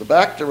The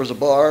back there was a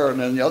bar, and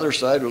then the other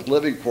side was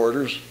living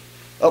quarters.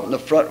 Up in the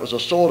front was a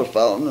soda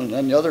fountain, and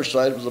then the other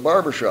side was a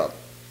barber shop.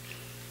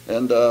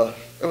 And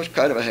it was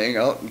kind of a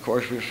hangout, and of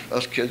course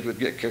us kids would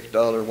get kicked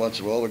out there once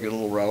in a while, we'd get a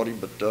little rowdy,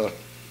 but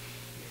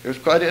it was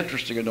quite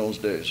interesting in those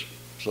days.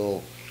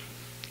 So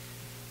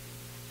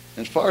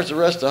as far as the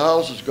rest of the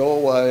houses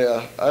go,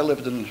 I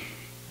lived in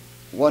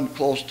one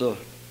close to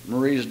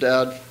Marie's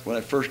dad when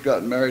I first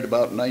got married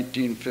about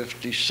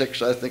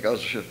 1956. I think I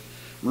was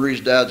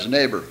Marie's dad's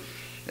neighbor.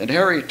 And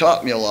Harry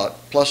taught me a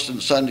lot, plus in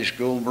Sunday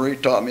school. Marie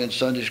taught me in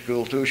Sunday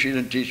school too. She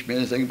didn't teach me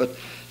anything, but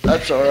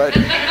that's all right.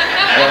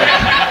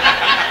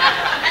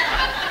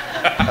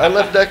 I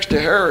lived next to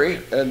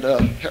Harry, and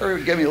Harry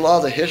would give me a lot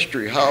of the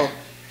history, how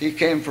he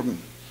came from,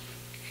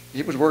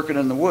 he was working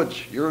in the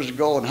woods years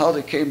ago, and how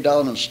they came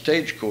down in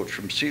stagecoach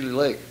from Seeley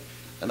Lake.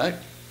 And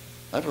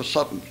that was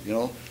something, you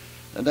know.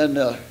 And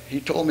then he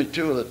told me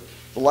too that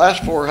the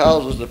last 4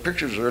 houses, the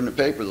pictures are in the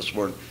paper this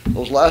morning,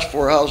 those last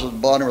 4 houses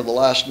in Bonner were the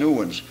last new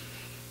ones.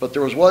 But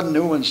there was one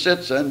new one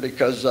since then,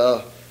 because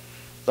the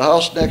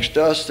house next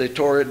to us, they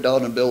tore it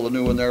down and built a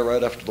new one there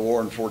right after the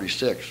war in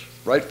 '46,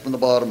 right from the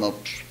bottom up,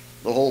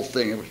 the whole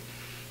thing.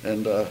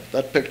 And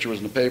that picture was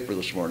in the paper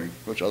this morning,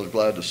 which I was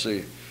glad to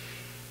see.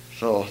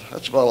 So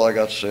that's about all I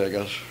got to say, I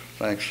guess.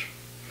 Thanks.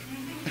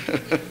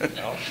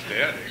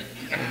 Outstanding.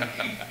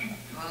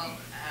 Well,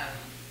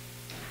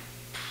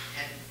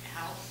 that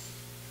house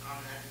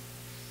on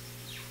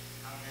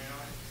the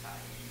north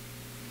side,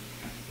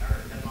 or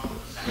the long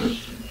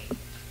side,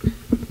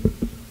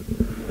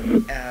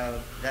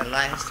 the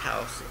last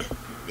house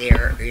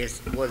there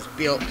was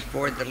built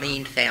for the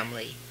Lean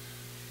family.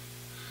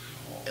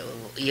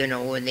 You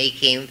know, when they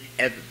came,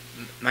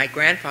 my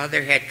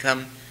grandfather had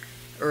come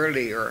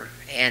earlier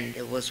and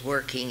was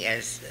working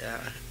as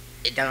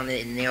down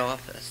in the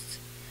office,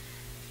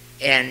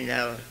 and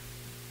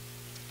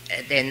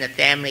then the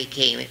family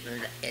came.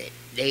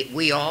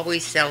 We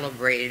always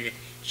celebrated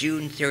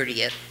June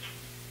 30th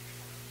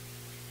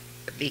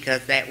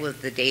because that was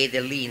the day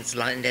the Leans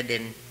landed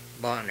in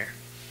Bonner.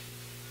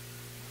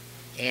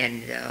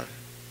 And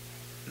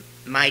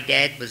my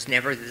dad was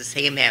never the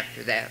same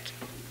after that.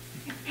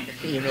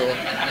 You know,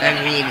 I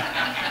mean,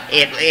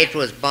 it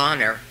was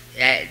Bonner.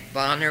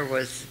 Bonner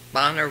was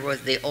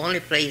the only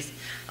place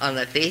on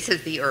the face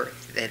of the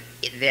earth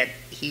that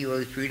he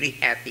was really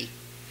happy.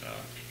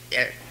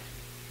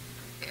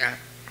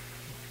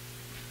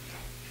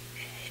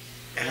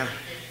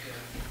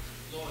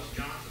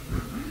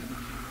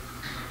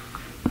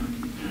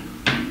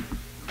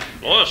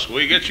 Lois,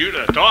 we get you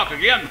to talk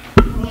again.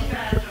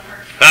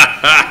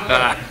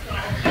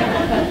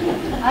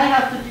 I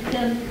have to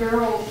defend the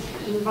girls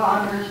in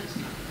Bonner.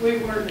 We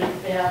weren't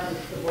as bad as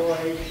the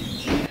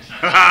boys.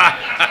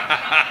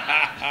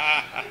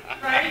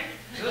 Right?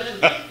 This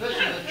is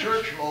a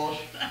church, Lois.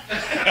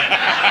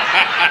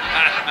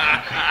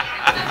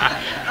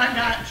 I'm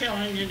not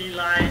telling any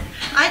lies.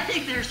 I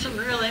think there's some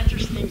real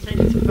interesting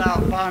things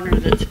about Bonner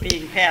that's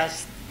being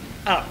passed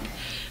up.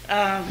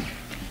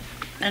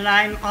 And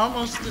I'm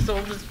almost as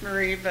old as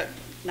Marie, but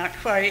not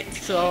quite,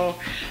 so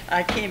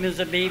I came as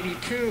a baby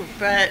too.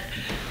 But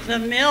the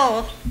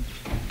mill,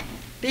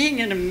 being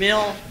in a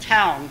mill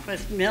town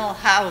with mill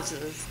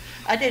houses,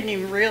 I didn't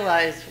even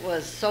realize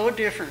was so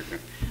different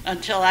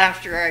until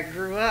after I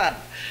grew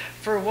up.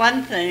 For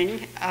one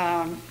thing,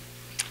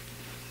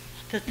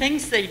 the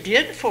things they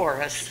did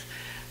for us,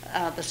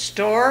 the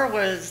store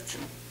was,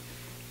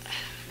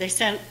 they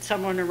sent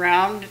someone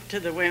around to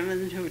the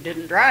women who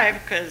didn't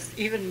drive, because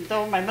even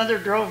though my mother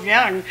drove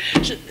young,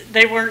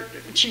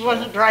 she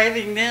wasn't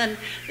driving then.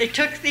 They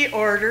took the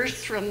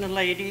orders from the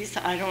ladies,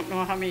 I don't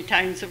know how many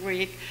times a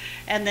week,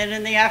 and then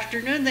in the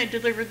afternoon they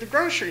delivered the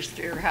groceries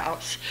to your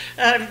house.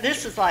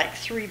 This is like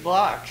 3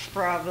 blocks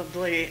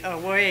probably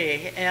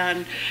away,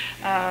 and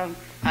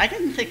I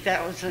didn't think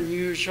that was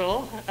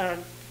unusual.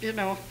 You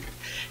know,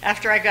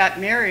 after I got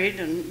married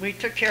and we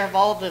took care of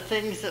all the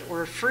things that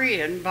were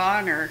free in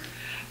Bonner,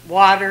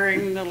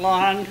 watering the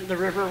lawn, the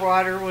river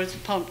water was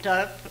pumped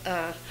up.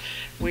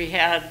 We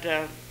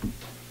had,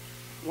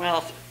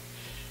 well,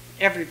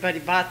 everybody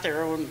bought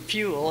their own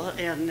fuel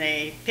and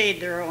they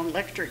paid their own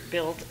electric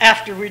bills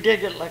after we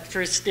did get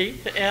electricity.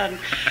 And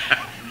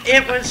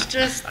it was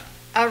just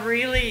a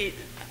really,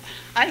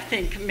 I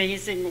think,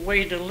 amazing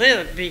way to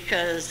live,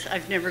 because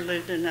I've never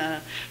lived in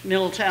a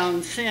mill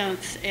town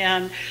since.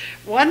 And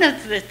one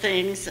of the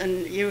things,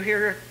 and you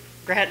hear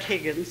Grant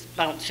Higgins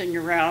bouncing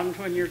around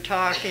when you're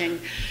talking,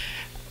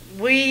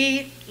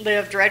 we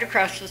lived right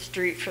across the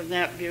street from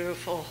that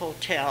beautiful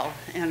hotel,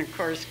 and of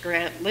course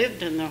Grant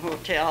lived in the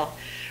hotel.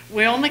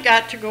 We only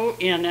got to go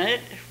in it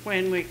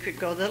when we could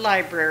go to the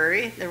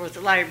library. There was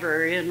a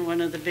library in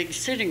one of the big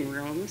sitting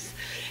rooms,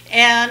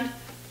 and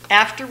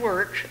after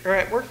work, or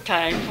at work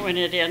time when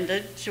it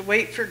ended, to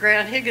wait for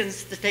Grant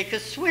Higgins to take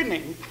us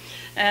swimming.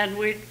 And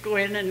we'd go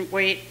in and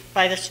wait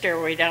by the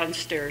stairway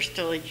downstairs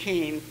till he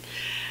came.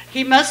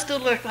 He must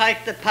have looked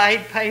like the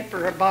Pied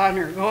Piper of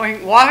Bonner,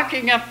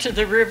 walking up to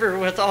the river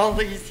with all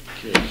these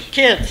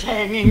kids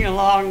hanging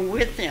along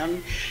with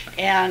him.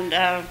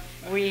 And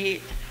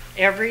we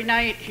Every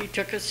night he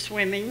took us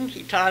swimming.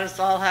 He taught us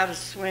all how to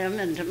swim,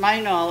 and to my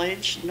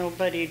knowledge,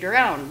 nobody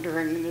drowned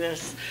during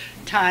this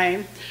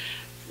time.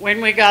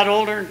 When we got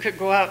older and could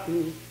go out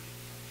and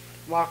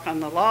walk on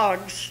the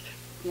logs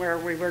where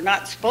we were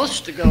not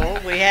supposed to go,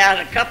 we had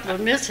a couple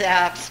of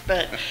mishaps,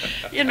 but,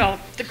 you know,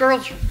 the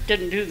girls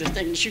didn't do the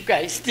things you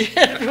guys did.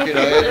 Can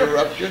I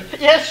interrupt you?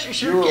 Yes, you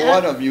sure You were can.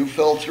 one of them. You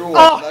fell through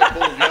Oh. once and I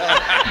pulled you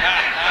out.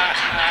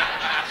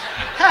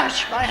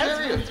 Gosh, my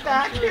husband's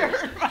back here,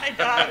 and my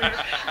daughter.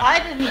 I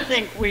didn't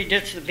think we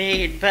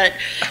disobeyed, but,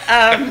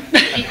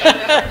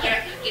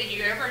 Did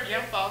you ever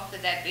jump off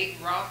to that big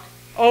rock?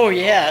 oh,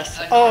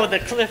 yes. Oh, the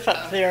cliff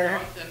up there.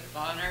 Across the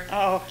Bonner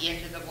Oh,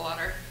 into the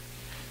water?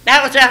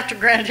 that was after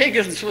Grant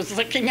Higgins was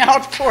looking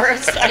out for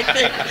us. I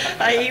think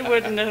he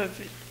wouldn't have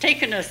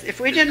taken us, if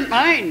we didn't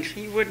mind,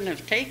 he wouldn't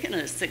have taken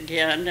us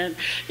again. And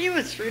he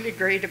was really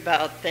great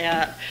about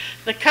that.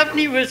 The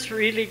company was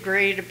really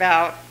great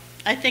about,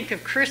 I think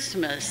of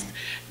Christmas.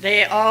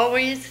 They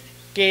always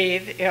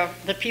gave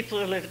the people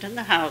who lived in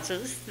the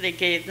houses, they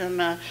gave them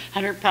a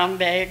 100-pound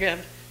bag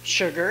of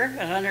sugar,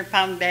 a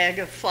 100-pound bag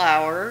of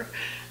flour.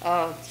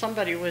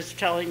 Somebody was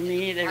telling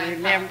me they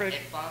remembered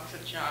A box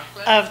of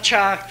chocolate. of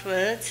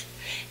chocolates,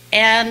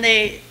 and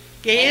they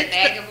gave And a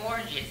bag of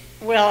oranges.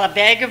 well, a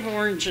bag of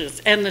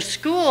oranges. And the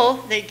school,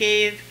 they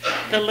gave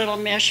the little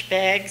mesh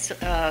bags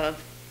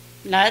of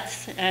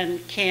nuts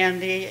and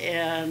candy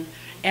and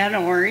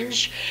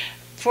orange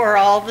for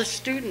all the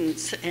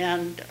students.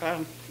 And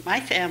my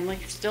family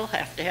still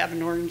have to have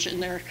an orange in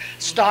their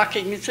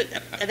stockings.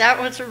 That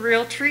was a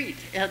real treat.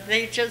 And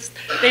they just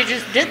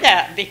did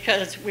that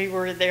because we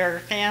were their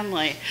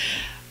family.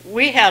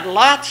 We had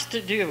lots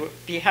to do.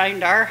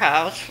 Behind our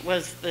house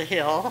was the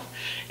hill,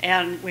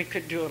 and we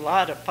could do a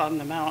lot up on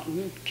the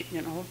mountain,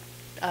 you know,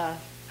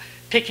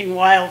 picking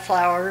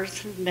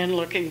wildflowers and then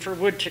looking for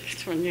wood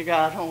chickens when you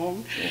got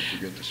home. Don't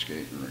forget the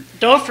skating rink.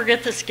 Don't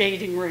forget the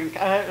skating rink.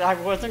 I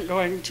wasn't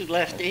going to,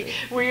 Lefty.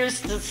 We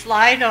used to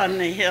slide on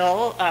the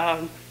hill.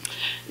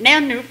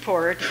 Nan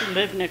Newport, who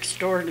lived next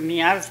door to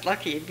me, I was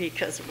lucky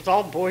because it was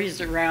all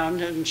boys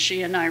around, and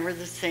she and I were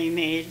the same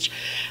age.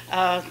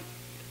 I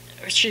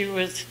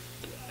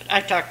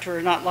talked to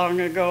her not long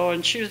ago,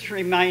 and she was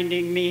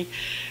reminding me,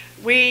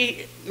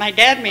 my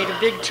dad made a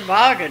big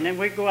toboggan, and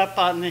we'd go up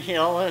on the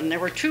hill, and there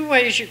were two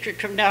ways you could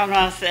come down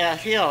off that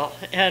hill,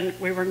 and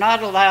we were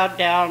not allowed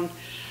down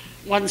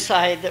one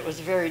side that was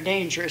very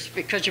dangerous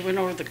because you went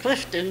over the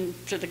cliff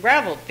into the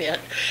gravel pit.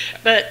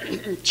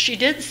 But she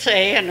did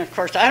say, and of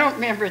course I don't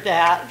remember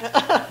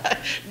that,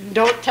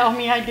 don't tell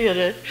me I did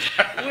it,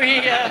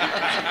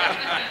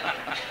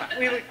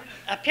 we would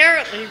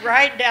apparently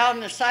ride down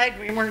the side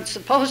we weren't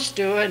supposed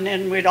to, and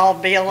then we'd all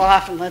bail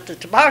off and let the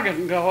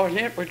toboggan go, and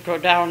it would go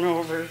down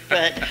over.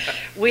 But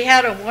we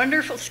had a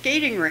wonderful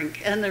skating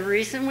rink, and the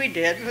reason we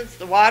did was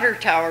the water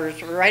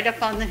towers were right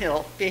up on the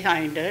hill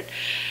behind it.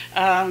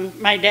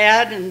 My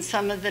dad and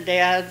some of the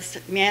dads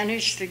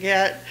managed to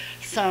get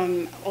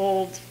some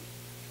old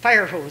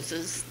fire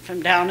hoses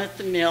from down at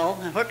the mill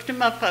and hooked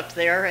them up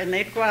there, and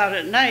they'd go out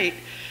at night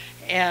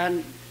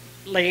and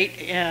late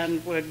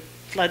and would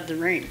flood the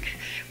rink.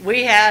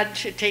 We had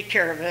to take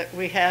care of it.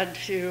 We had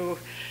to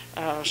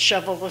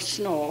shovel the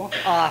snow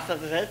off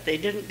of it. They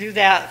didn't do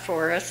that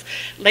for us.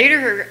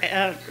 Later,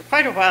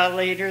 quite a while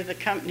later, the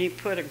company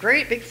put a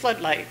great big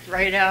floodlight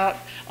right out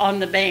on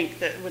the bank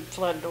that would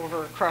flood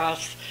over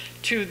across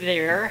to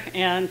there,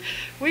 and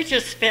we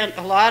just spent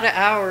a lot of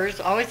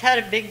hours, always had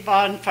a big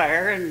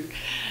bonfire. And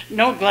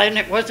no, Glenn,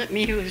 it wasn't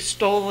me who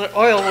stole the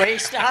oil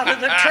waste out of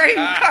the train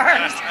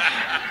cars,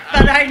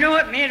 but I know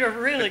it made a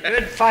really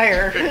good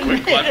fire and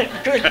made it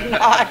good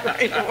nod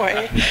right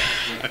away.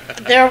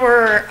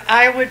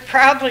 I would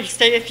probably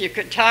say, if you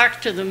could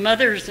talk to the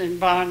mothers in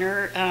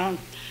Bonner,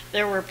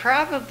 there were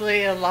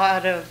probably a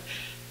lot of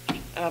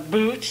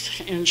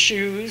boots and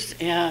shoes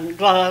and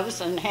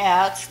gloves and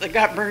hats that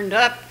got burned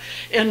up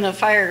in the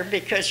fire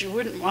because you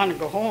wouldn't want to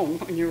go home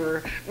when you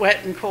were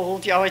wet and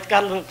cold. You always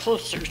got a little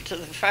closer to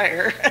the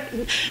fire.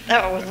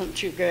 That wasn't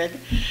too good.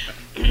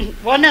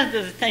 One of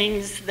the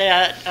things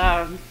that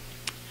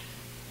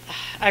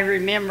I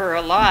remember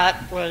a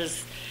lot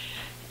was,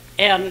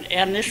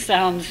 and this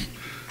sounds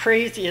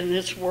crazy in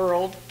this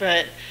world,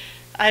 but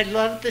I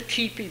loved the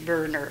teepee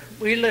burner.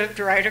 We lived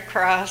right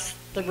across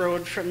the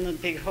road from the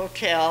big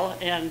hotel,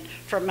 and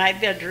from my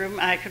bedroom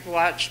I could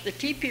watch the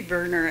teepee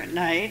burner at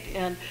night,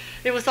 and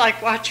it was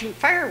like watching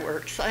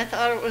fireworks. I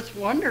thought it was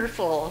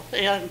wonderful,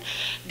 and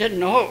didn't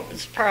know it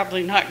was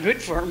probably not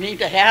good for me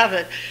to have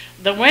it.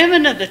 The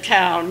women of the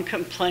town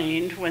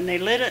complained when they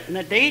lit it in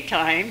the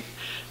daytime.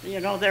 You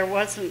know, there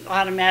wasn't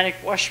automatic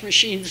wash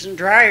machines and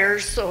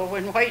dryers, so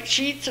when white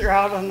sheets are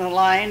out on the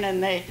line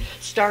and they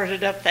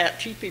started up that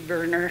teepee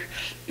burner,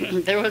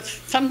 there was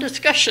some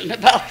discussion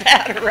about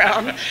that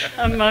around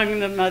among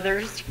the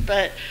mothers.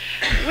 But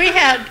we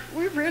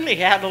really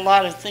had a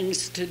lot of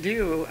things to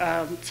do.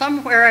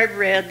 Somewhere I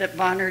read that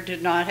Bonner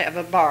did not have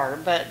a bar,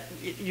 but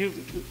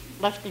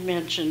Lefty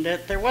mentioned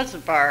it. There was a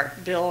bar,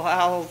 Bill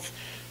Howell's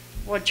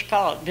what'd you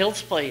call it,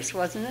 Bill's Place,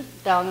 wasn't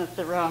it? Down at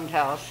the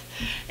Roundhouse.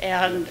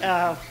 And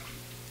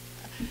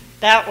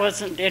that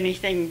wasn't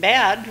anything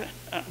bad.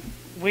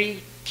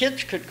 We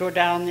kids could go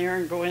down there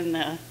and go in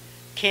the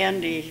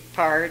candy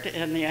part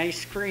and the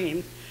ice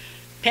cream.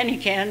 Penny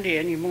candy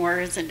anymore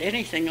isn't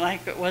anything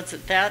like it was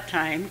at that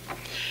time.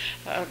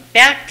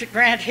 Back to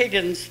Grant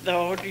Higgins,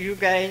 though, do you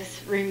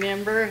guys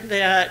remember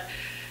that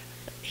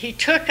he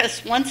took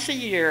us once a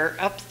year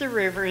up the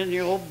river in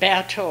the old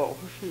bateau?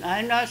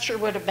 I'm not sure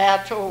what a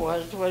bateau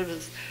was. It was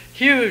a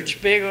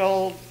huge, big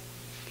old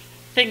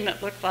thing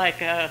that looked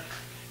like a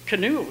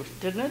canoe,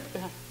 didn't it?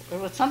 It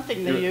was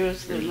something they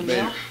used in the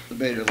mill. They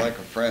made it like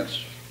a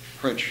French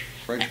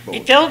boat. He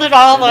filled it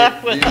all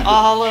up with They used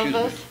all it- of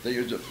excuse us. me, They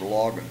used it for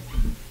logging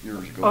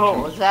years ago. Oh,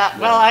 too. was that?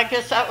 Yeah. Well, I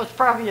guess that was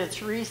probably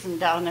its reason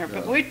down there.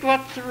 But Yeah. we'd go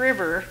up the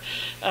river,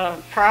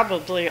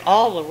 probably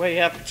all the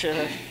way up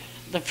to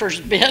the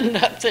first bend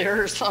up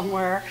there or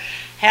somewhere,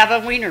 have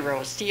a wiener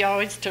roast. He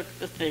always took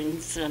the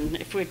things, and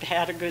if we'd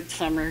had a good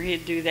summer,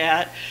 he'd do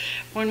that.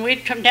 When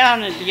we'd come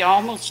down, it'd be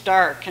almost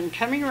dark, and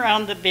coming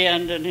around the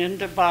bend and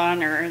into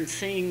Bonner and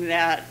seeing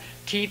that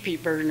teepee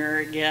burner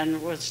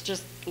again was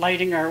just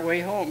lighting our way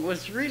home. It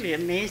was really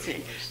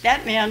amazing.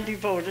 That man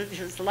devoted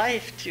his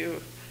life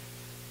to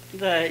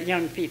the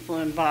young people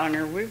in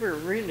Bonner. We were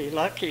really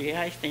lucky,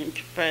 I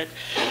think. But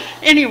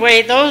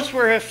anyway, those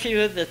were a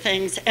few of the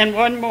things. And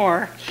one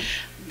more.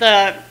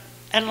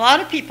 And a lot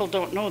of people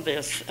don't know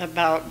this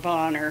about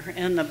Bonner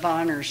and the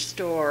Bonner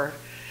store.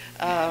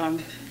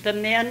 The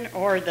men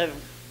or the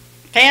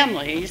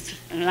families,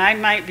 and I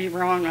might be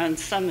wrong on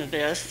some of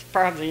this,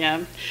 probably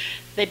am,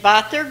 they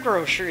bought their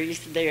groceries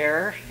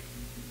there,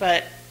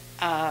 but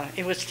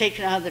it was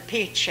taken out of the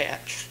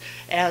paychecks,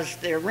 as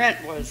their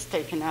rent was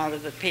taken out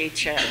of the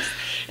paychecks.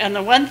 And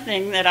the one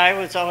thing that I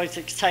was always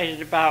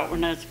excited about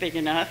when I was big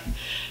enough,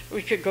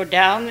 we could go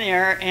down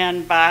there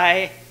and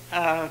buy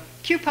a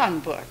coupon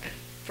book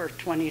for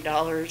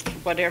 $20,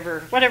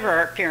 whatever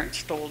our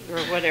parents told or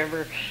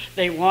whatever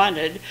they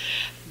wanted.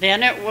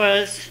 Then it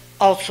was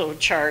also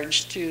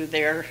charged to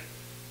their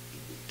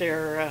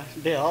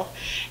bill,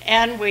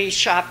 and we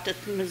shopped at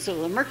the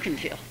Missoula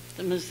Mercantile.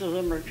 The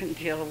Missoula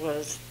Mercantile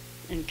was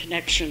in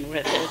connection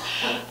with it.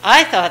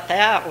 I thought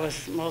that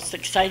was the most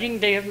exciting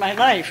day of my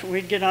life.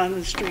 We'd get on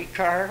the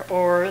streetcar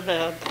or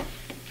the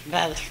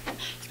bus.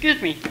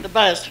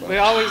 We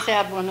always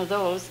had one of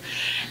those,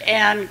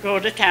 and go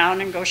to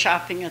town and go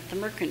shopping at the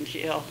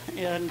Mercantile.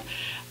 And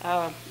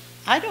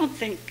I don't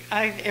think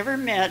I've ever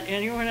met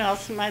anyone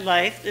else in my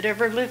life that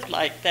ever lived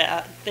like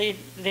that.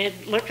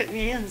 They'd look at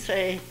me and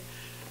say,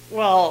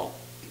 well,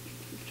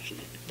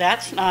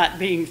 that's not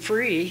being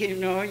free,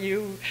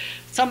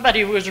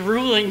 somebody was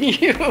ruling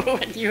you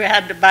and you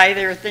had to buy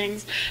their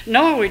things.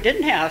 No, we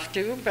didn't have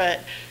to,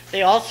 but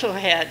they also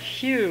had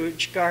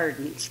huge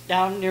gardens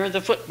down near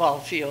the football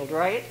field,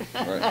 right?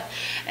 Right.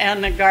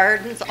 And the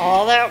gardens,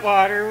 all that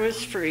water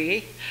was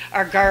free.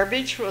 Our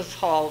garbage was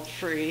hauled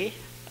free.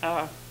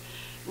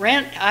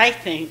 Rent, I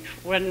think,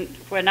 when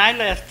I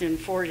left in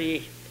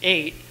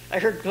 48, I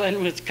heard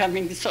Glenn was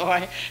coming, so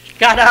I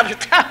got out of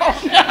town.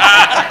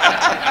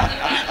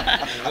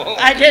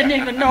 I didn't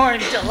even know him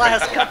until the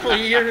last couple of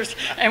years,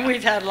 and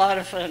we've had a lot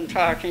of fun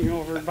talking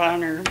over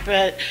Bonner.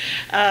 But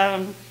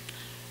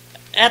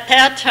at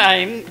that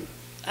time,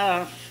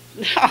 now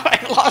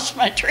I lost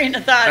my train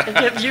of thought to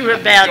give you a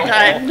bad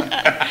time.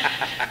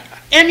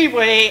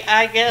 Anyway,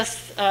 I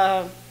guess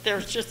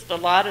there's just a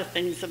lot of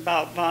things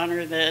about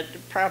Bonner that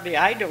probably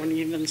I don't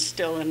even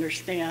still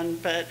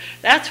understand, but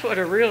that's what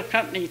a real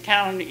company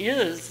town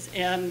is,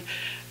 and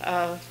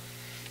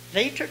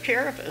they took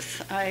care of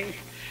us.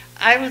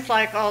 I was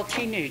like all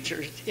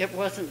teenagers. It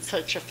wasn't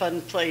such a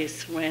fun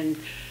place when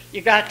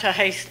you got to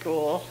high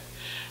school.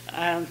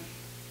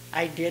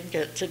 I did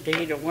get to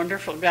date a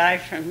wonderful guy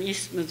from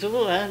East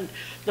Missoula, and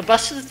the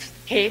buses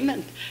came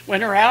and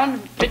went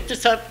around, picked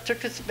us up,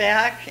 took us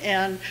back,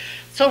 and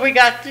so we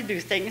got to do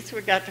things.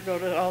 We got to go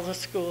to all the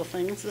school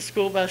things. The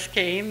school bus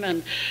came,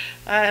 and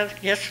I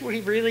guess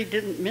we really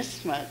didn't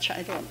miss much,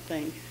 I don't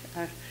think.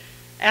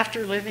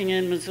 After living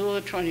in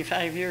Missoula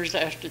 25 years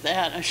after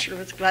that, I sure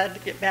was glad to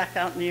get back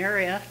out in the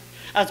area.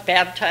 I was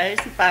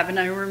baptized. Bob and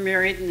I were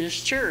married in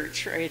this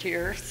church right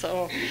here,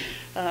 so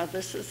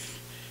this is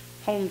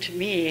home to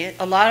me.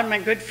 A lot of my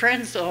good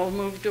friends, though,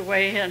 moved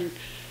away and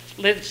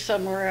lived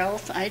somewhere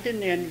else. I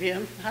didn't envy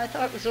them. I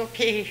thought it was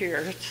okay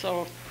here.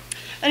 So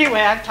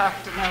anyway, I've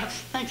talked enough.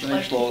 Thanks,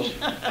 Thanks, Leslie. Lois.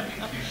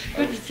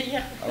 Good to see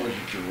you. I was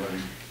at your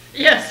wedding.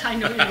 Yes, I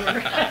know you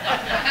were.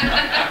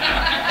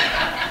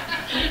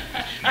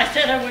 I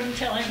said I wouldn't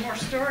tell any more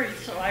stories,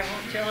 so I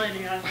won't tell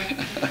any of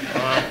them.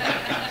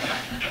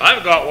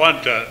 I've got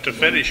one to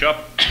finish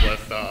up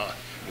with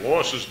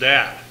Lois's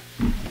dad.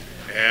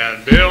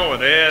 And Bill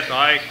and Ed and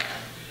Ike,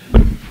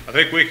 I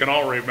think we can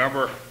all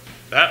remember,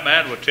 that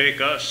man would take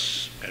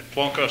us and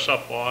plunk us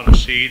up on a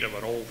seat of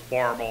an old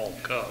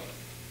farm-owned Cub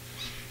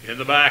in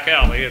the back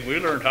alley, and we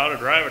learned how to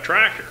drive a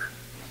tractor.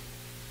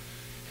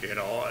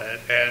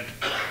 And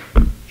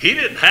he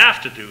didn't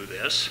have to do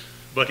this,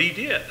 but he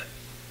did.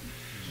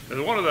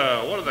 And one of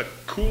the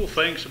cool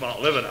things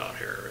about living out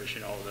here is,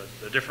 you know,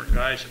 the different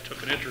guys that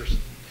took an interest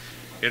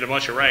in a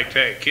bunch of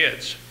ragtag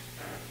kids.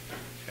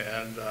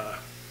 And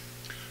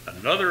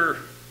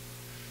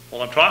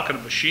well, I'm talking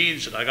of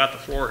machines, and I got the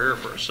floor here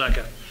for a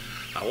second.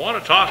 I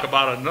want to talk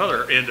about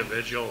another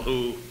individual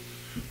who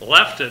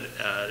left a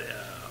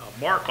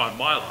mark on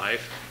my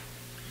life,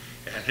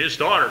 and his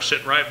daughter's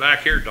sitting right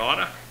back here,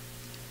 Donna.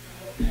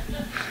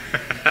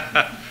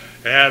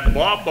 And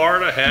Bob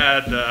Barta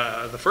had,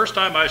 the first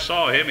time I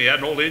saw him, he had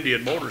an old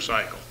Indian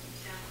motorcycle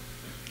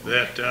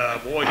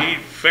that, boy, he'd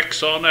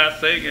fix on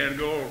that thing and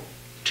go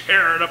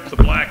tearing up the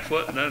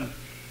Blackfoot, and then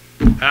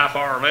half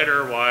hour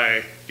later,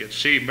 why, you'd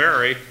see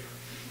Mary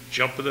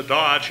jump in the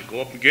Dodge and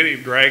go up and get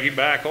him, drag him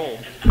back home.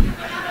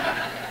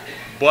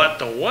 But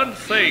the one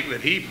thing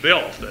that he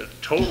built that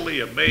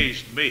totally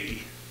amazed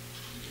me,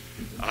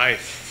 I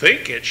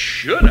think it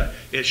should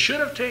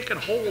have taken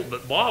hold,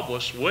 but Bob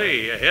was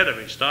way ahead of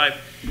his time.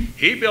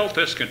 He built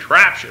this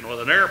contraption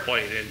with an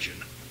airplane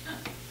engine.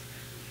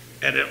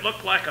 And it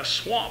looked like a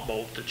swamp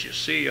boat that you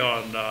see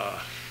on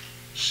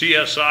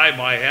CSI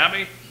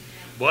Miami,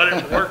 but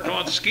it worked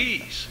on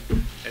skis.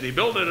 And he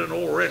built it in an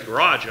old red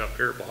garage up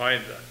here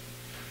behind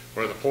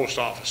where the post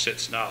office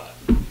sits now.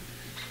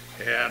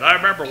 And I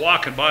remember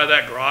walking by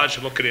that garage,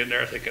 looking in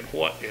there, thinking,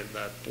 what in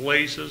the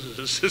blazes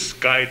is this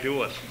guy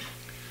doing?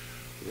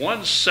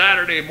 One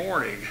Saturday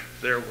morning,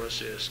 there was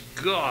this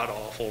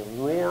god-awful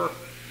roar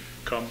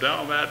come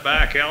down that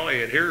back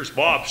alley, and here's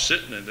Bob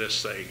sitting in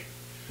this thing.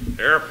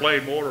 The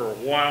airplane motor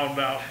wound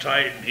out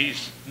tight, and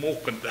he's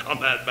smoking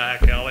down that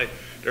back alley.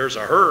 There's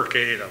a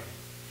hurricane of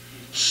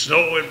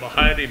snow in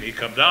behind him. He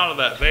come down to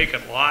that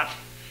vacant lot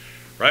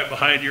right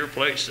behind your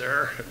place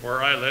there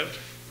where I lived.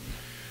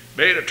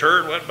 Made a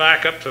turn, went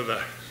back up to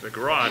the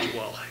garage.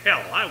 Well,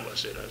 hell, I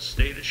was in a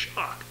state of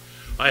shock.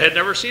 I had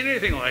never seen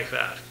anything like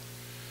that.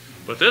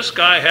 But this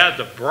guy had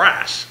the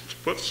brass to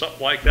put something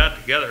like that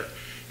together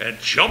and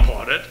jump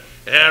on it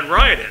and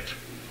ride it.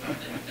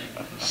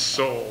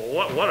 So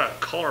what a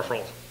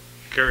colorful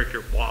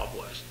character Bob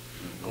was.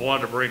 I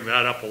wanted to bring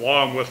that up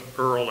along with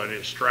Earl and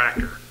his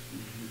tractor,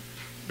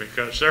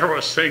 because there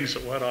was things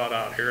that went on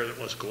out here that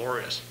was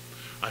glorious.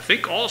 I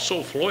think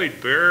also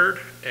Floyd Baird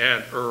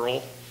and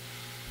Earl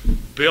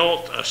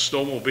built a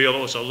snowmobile.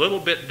 It was a little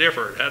bit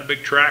different. It had a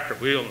big tractor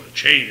wheel and a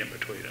chain in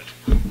between it.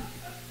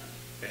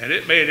 And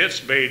it made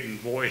its maiden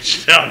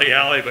voyage down the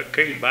alley, but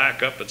came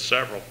back up in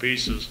several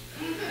pieces.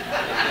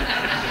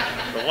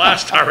 The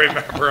last I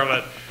remember of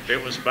it,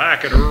 it was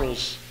back at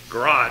Earl's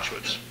garage,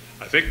 which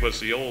I think was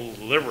the old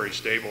livery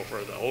stable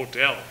for the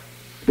hotel.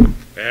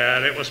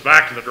 And it was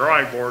back to the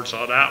drawing boards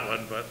on that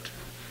one, but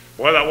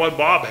boy, that one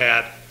Bob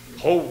had,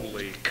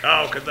 holy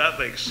cow, could that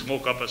thing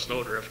smoke up a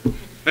snowdrift.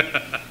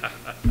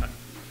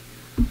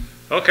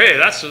 Okay,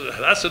 that's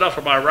enough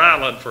of my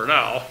rattling for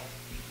now.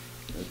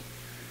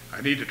 I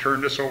need to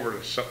turn this over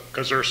to some,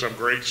 because there's some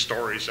great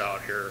stories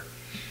out here,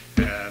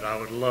 and I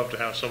would love to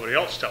have somebody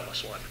else tell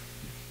us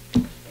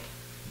one.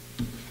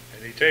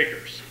 Any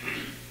takers?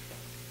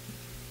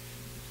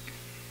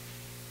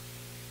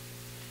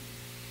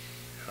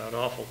 Not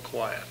awful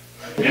quiet.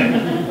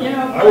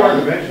 I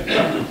wanted to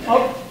mention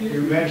something.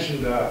 You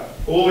mentioned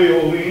Ole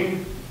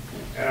Oline,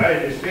 and I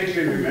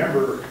distinctly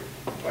remember,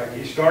 like,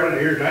 he started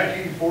here in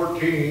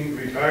 1914,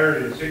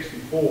 retired in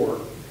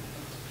 64,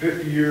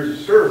 50 years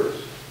of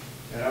service.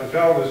 And I was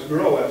telling this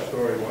girl that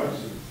story once,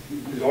 and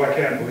she said, oh, I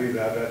can't believe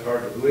that, that's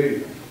hard to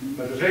believe.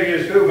 But the thing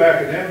is, too,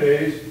 back in them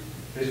days,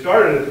 they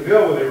started at the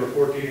mill when they were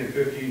 14 and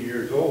 15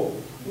 years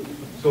old.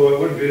 So it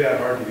wouldn't be that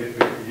hard to get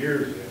 50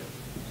 years then.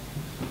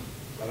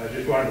 But I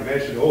just wanted to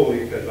mention Ole,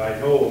 because I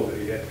know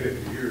that he had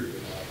 50 years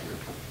in out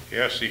here.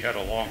 Yes, he had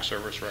a long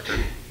service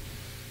record.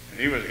 And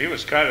he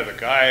was kind of the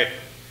guy,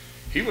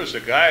 he was the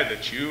guy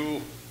that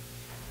he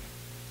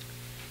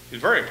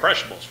was very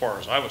impressionable as far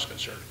as I was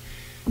concerned.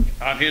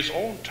 On his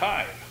own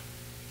time,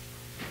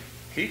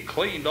 he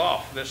cleaned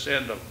off this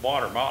end of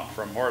Bonner Mountain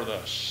from where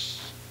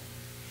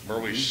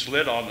we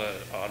slid on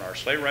our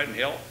sleigh riding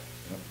hill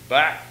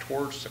back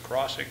towards the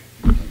crossing.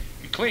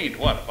 He cleaned,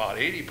 what, about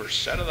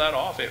 80% of that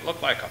off? It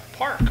looked like a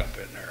park up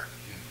in there.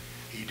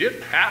 He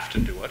didn't have to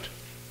do it,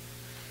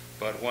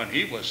 but when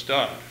he was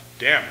done,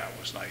 damn, that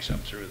was nice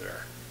up through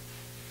there.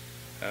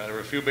 There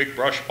were a few big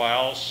brush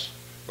piles.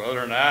 But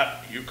other than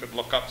that, you could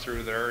look up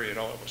through there, you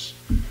know,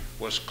 it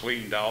was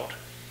cleaned out.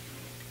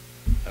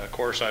 Of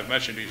course, I've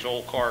mentioned his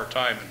old car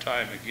time and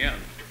time again.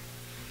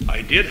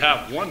 I did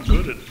have one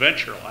good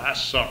adventure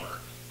last summer.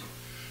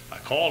 I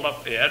called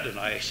up Ed and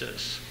I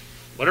says,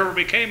 whatever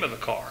became of the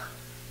car?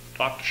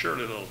 Talked to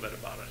Shirley a little bit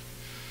about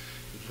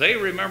it. They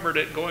remembered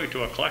it going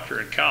to a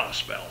collector in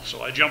Kalispell,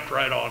 so I jumped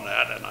right on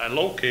that and I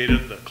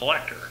located the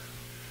collector,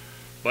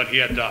 but he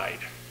had died.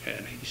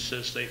 And he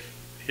says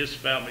his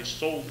family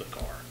sold the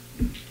car.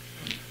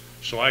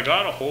 So I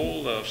got a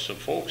hold of some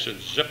folks in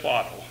Zip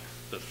Auto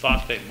that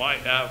thought they might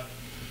have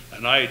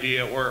an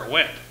idea where it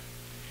went.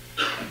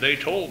 And they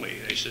told me,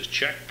 they says,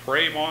 check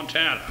Prairie,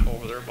 Montana,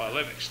 over there by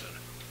Livingston.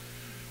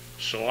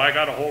 So I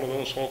got a hold of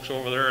those folks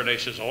over there and they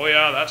says, oh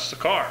yeah, that's the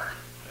car.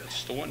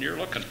 It's the one you're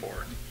looking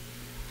for.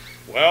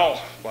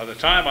 Well, by the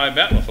time I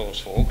met with those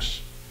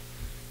folks,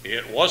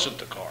 it wasn't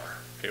the car.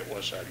 It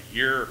was a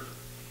year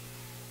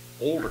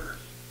older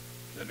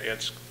than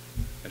Ed's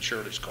and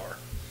Shirley's car.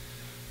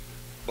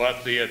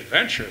 But the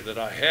adventure that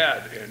I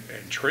had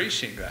in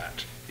tracing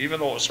that, even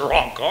though it's the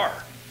wrong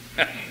car,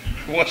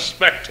 was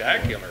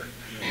spectacular.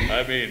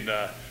 I mean,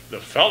 the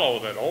fellow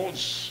that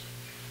owns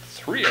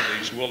 3 of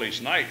these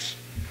Willie's Knights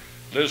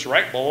lives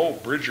right below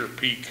Bridger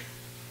Peak.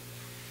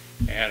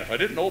 And if I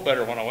didn't know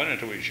better when I went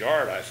into his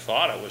yard, I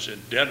thought I was in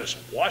Dennis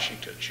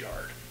Washington's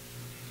yard.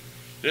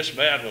 This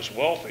man was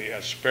wealthy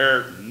and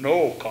spared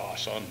no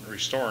cost on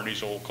restoring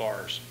these old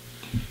cars.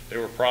 They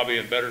were probably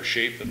in better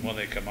shape than when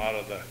they come out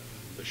of the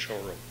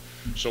showroom.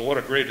 So what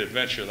a great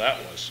adventure that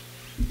was.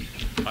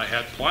 I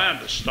had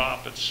planned to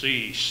stop and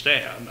see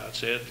Stan,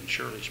 that's Ed and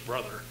Shirley's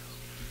brother,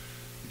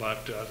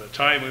 but the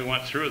time we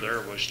went through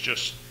there was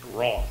just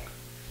wrong.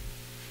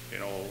 You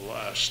know,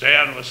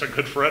 Stan was a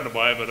good friend of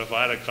mine, but if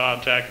I'd have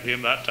contacted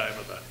him that time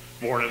of the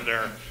morning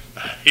there,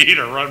 he'd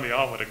have run me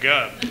off with a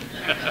gun.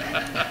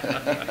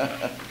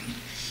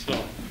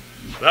 So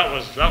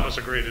that was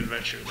a great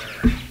adventure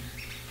there.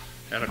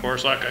 And of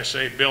course, like I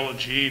say, Bill and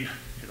Gene,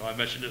 you know, I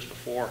mentioned this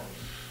before,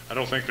 I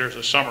don't think there's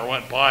a summer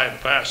went by in the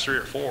past 3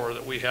 or 4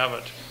 that we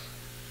haven't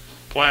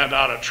planned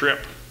out a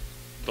trip.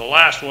 The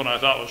last one I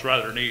thought was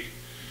rather neat.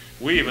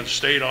 We even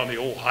stayed on the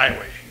old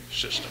highway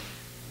system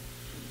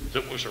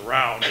that was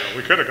around. You know,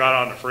 we could have got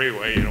on the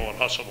freeway, you know, and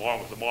hustled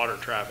along with the modern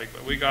traffic,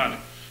 but we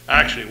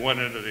actually went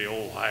into the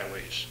old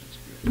highways.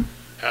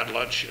 Had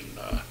lunch in,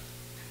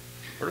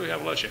 where do we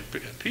have lunch in?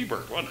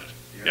 Peaburg, wasn't it?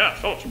 Yeah,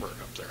 Phillipsburg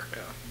up there,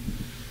 yeah.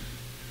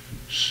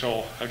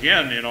 So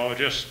again, you know,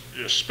 just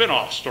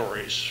spin-off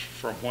stories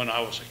from when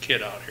I was a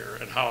kid out here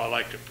and how I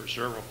like to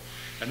preserve them.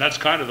 And that's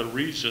kind of the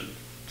reason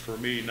for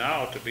me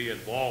now to be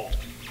involved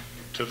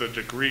to the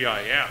degree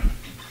I am.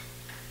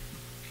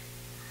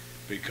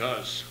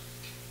 Because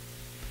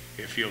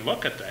if you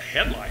look at the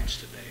headlines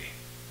today,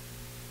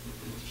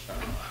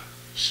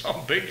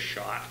 some big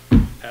shot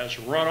has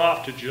run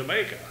off to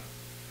Jamaica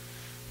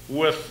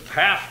with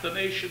half the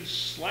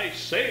nation's life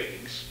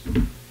savings,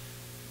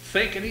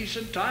 thinking he's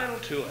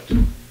entitled to it.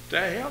 The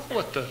hell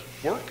with the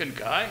working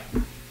guy.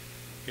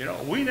 You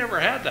know, we never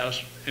had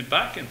those. And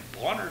back in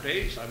Bonner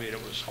days, I mean,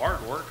 it was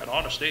hard work and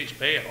honest days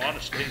pay and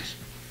honest days.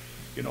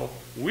 You know,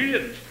 we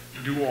didn't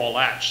do all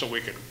that so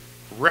we could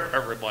rip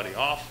everybody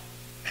off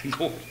and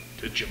go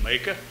to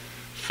Jamaica.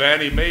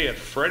 Fannie Mae and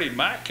Freddie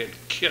Mac can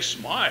kiss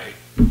my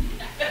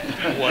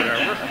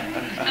whatever.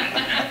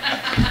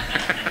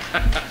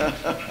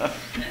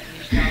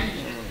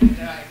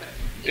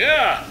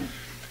 Yeah.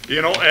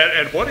 You know,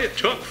 and what it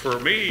took for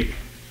me,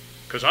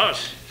 because I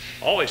was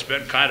always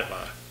been kind of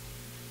a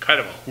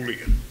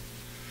hooligan.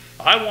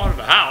 I wanted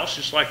a house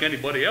just like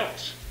anybody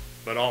else,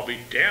 but I'll be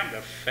damned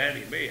if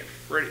Fannie Mae and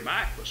Freddie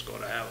Mac was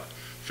going to have a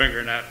finger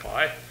in that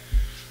pie.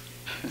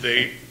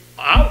 The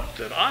out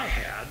that I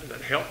had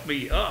that helped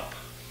me up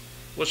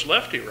was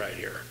Lefty right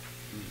here.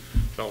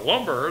 The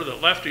lumber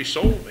that Lefty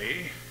sold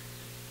me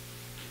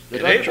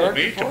enabled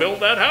me to build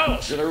that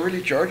house. Did I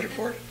really charge you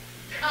for it?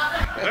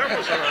 That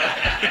was all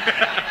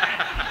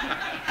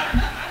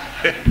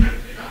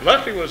right.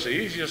 Lefty was the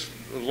easiest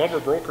lumber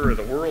broker in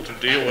the world to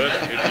deal with.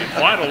 You'd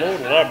find a load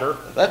of lumber.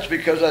 That's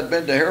because I'd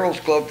been to Harold's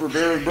Club for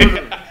beer and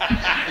burger.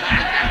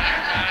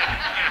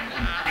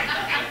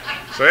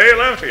 Say, hey,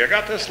 Lefty, I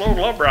got this load of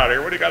lumber out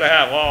here. What do you got to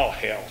have? Oh,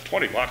 hell,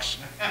 $20.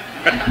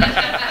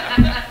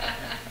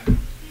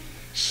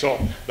 So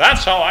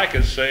that's how I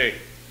could say,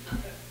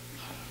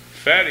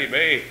 Fannie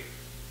Mae,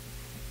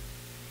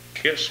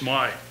 kiss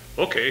my.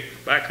 Okay,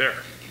 back there.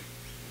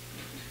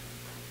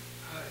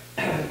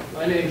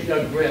 My name's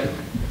Doug Britt,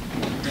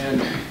 and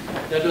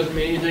that doesn't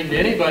mean anything to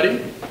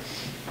anybody,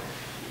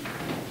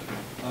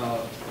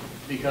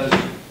 because,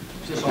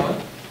 is this on?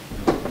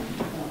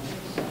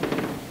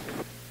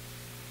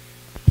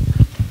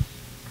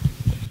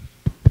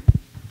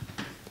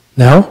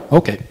 Now?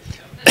 Okay.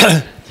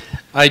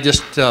 I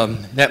just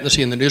happened to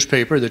see in the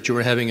newspaper that you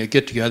were having a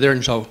get-together,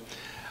 and so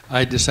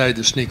I decided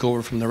to sneak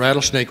over from the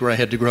Rattlesnake where I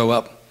had to grow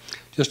up,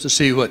 just to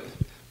see what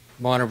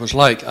Bonner was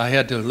like. I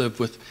had to live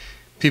with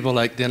people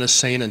like Dennis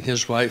Sain and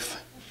his wife.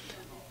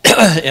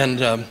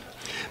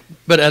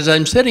 But as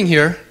I'm sitting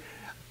here,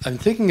 I'm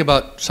thinking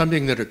about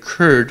something that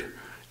occurred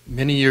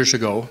many years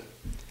ago.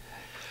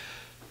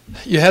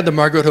 You had the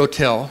Margaret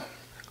Hotel,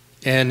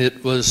 and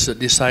it was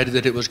decided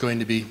that it was going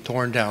to be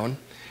torn down.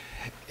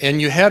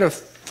 And you had a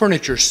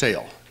furniture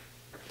sale.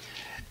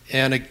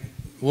 And a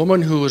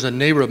woman who was a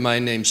neighbor of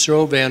mine named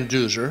Cyril Van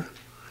Duzer,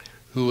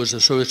 who was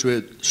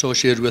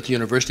associated with the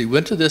university,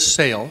 went to this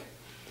sale,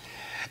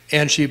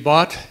 and she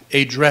bought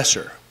a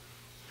dresser.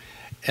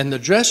 And the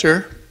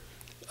dresser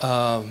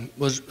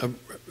was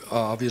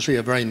obviously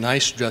a very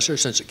nice dresser,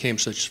 since it came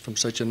from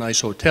such a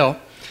nice hotel.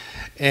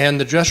 And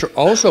the dresser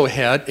also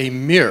had a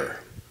mirror,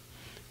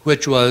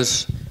 which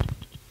was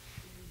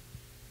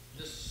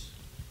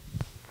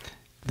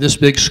this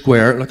big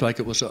square. It looked like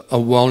it was a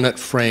walnut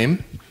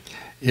frame.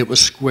 It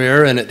was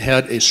square, and it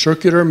had a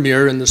circular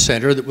mirror in the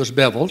center that was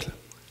beveled.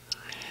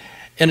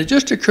 And it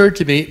just occurred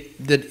to me,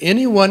 did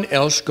anyone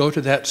else go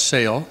to that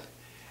sale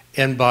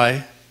and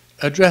buy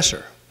a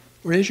dresser?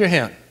 Raise your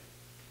hand.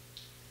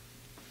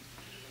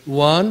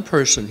 One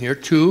person here.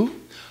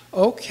 Two?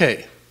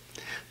 Okay.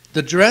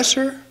 The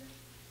dresser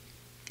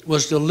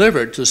was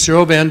delivered to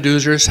Cyril Van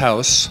Duzer's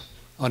house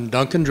on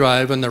Duncan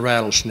Drive in the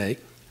Rattlesnake.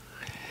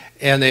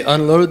 And they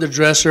unloaded the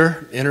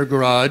dresser in her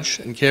garage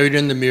and carried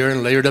in the mirror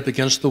and laid it up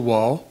against the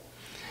wall.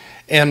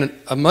 And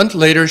a month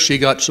later, she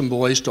got some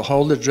boys to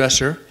haul the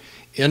dresser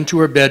into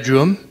her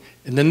bedroom,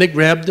 and then they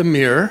grabbed the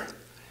mirror,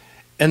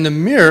 and the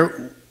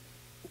mirror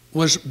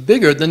was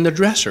bigger than the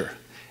dresser.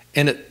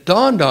 And it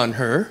dawned on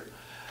her,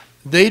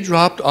 they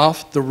dropped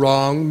off the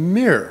wrong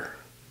mirror.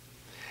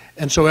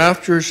 And so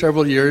after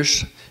several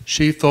years,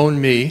 she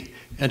phoned me,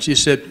 and she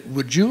said,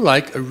 would you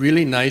like a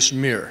really nice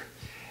mirror?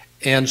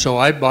 And so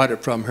I bought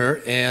it from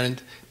her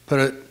and put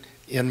it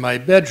in my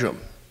bedroom,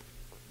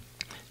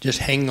 just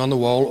hanging on the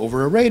wall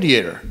over a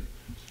radiator.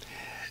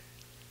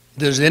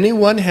 Does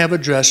anyone have a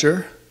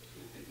dresser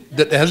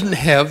that doesn't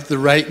have the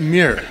right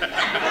mirror?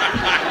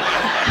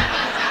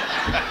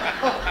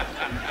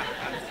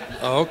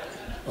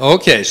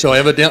 Okay, so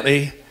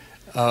evidently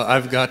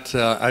I've got,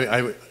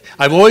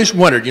 I've always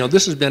wondered,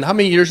 this has been, how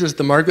many years has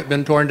the Margaret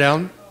been torn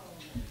down?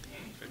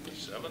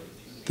 57.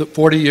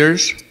 40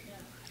 years?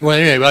 Well,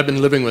 anyway, I've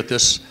been living with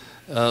this,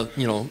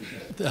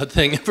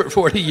 thing for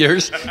 40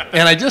 years,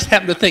 and I just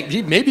happened to think,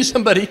 gee, maybe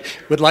somebody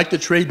would like to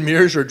trade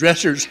mirrors or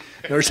dressers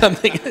or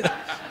something.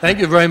 Thank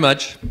you very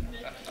much.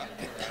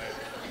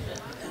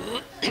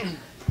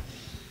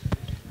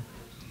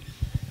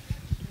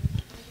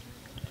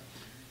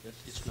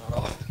 It's not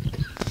off.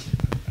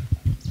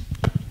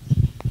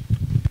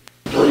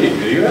 Do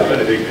you have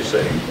anything to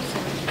say?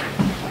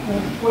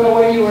 Well,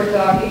 when you were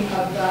talking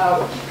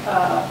about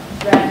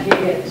Grand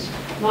Higgins,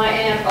 my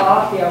Aunt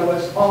Ophia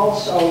was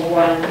also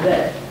one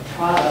that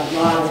taught a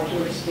lot of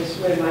kids to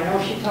swim. I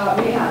know she taught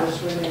me how to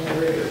swim in the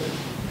river.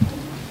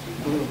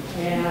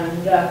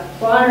 And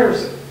Bonner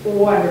was a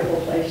wonderful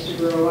place to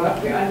grow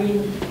up. I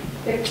mean,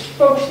 the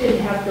folks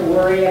didn't have to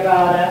worry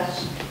about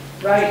us.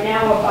 Right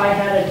now, if I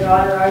had a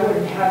daughter, I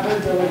wouldn't have her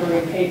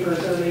delivering papers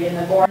early in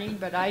the morning,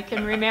 but I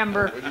can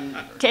remember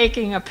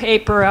taking a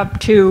paper up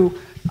to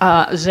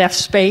Zeph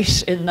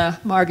Space in the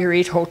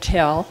Marguerite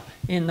Hotel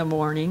in the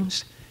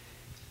mornings.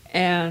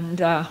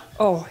 And,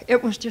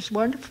 it was just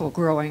wonderful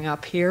growing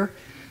up here.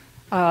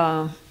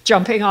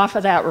 Jumping off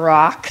of that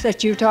rock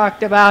that you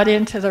talked about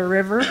into the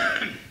river,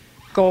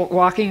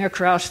 walking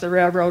across the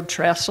railroad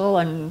trestle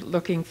and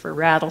looking for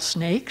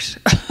rattlesnakes.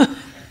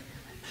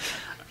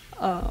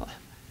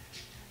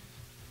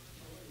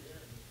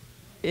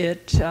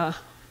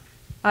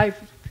 I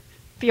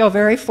feel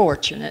very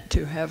fortunate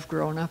to have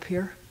grown up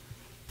here.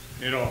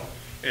 And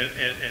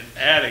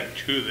adding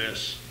to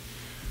this,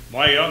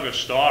 my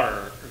youngest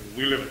daughter,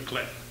 we live in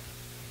Clinton.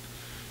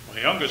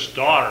 My youngest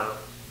daughter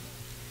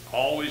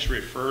always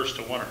refers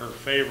to one of her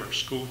favorite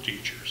school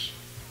teachers,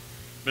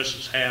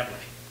 Mrs. Hadley.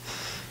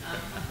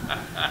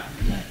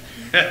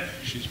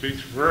 She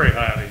speaks very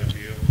highly of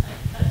you.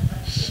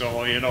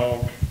 So,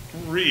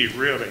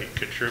 really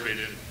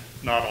contributed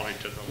not only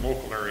to the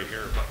local area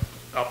here, but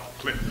up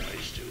Clinton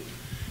Ice too.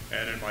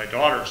 And in my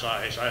daughter's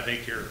eyes, I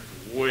think you're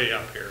way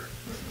up here.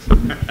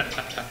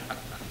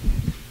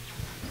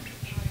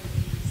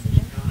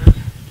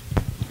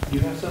 You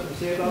have something to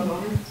say about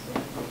Bonner?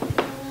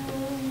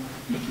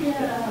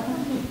 Yeah.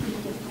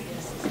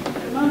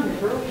 Come on, the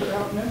girls are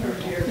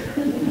outnumbered here.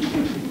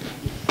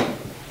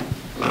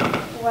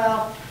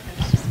 Well,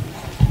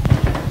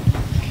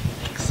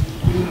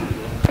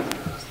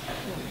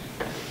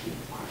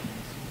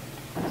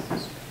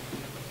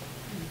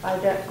 I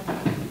don't.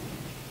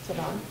 Is it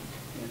on?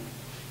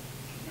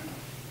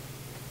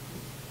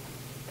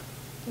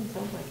 Doesn't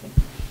sound like it.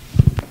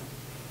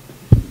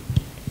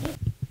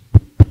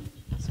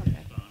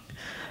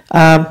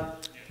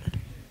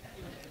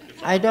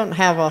 I don't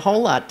have a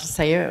whole lot to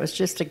say. It was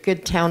just a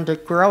good town to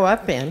grow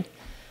up in.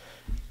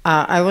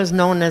 I was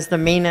known as the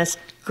meanest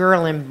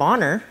girl in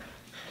Bonner.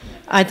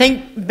 I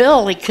think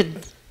Bill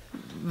could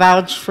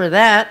vouch for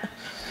that.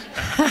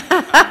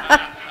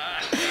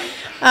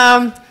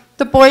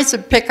 The boys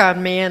would pick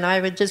on me and I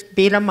would just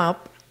beat them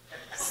up.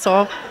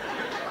 So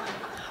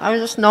I was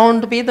just known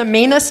to be the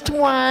meanest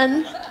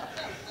one.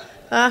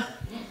 My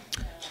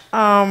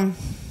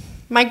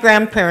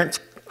grandparents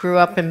grew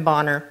up in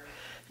Bonner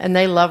and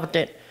they loved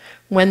it.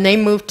 When they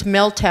moved to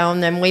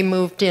Milltown, then we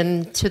moved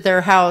into their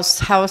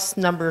house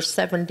number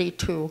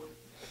 72.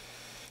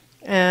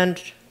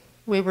 And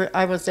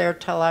I was there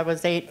till I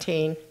was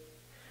 18.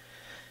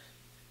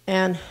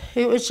 And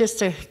it was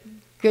just a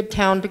good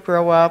town to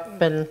grow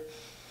up, and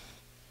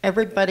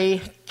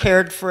everybody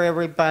cared for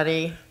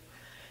everybody.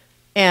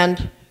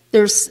 And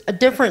there's a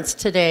difference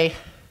today.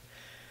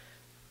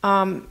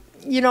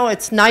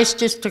 It's nice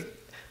just to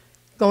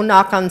go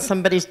knock on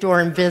somebody's door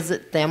and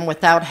visit them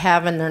without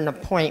having an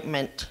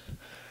appointment.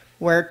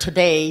 Where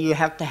today you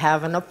have to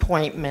have an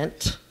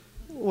appointment,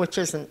 which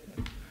isn't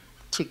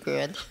too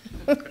good.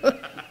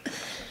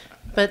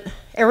 But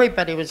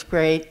everybody was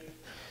great.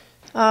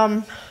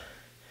 The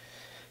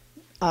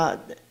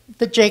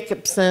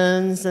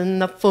Jacobsons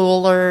and the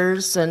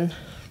Fullers, and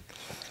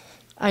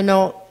I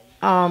know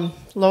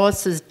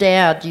Lois's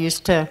dad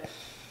used to,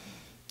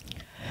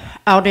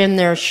 out in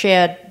their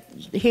shed,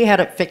 he had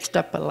it fixed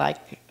up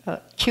like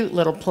a cute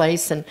little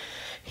place, and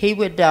he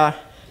would have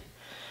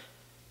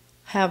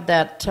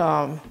that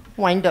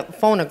wind-up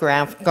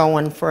phonograph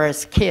going for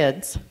his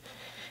kids.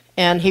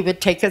 And he would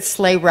take us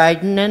sleigh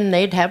riding, and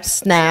they'd have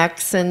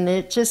snacks, and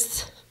it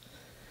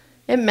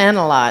meant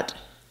a lot.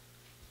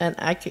 And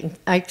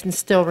I can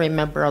still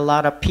remember a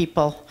lot of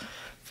people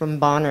from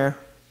Bonner.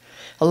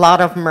 A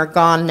lot of them are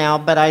gone now,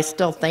 but I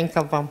still think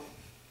of them.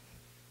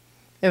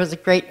 It was a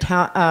great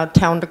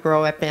town to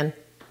grow up in.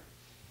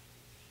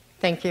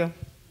 Thank you.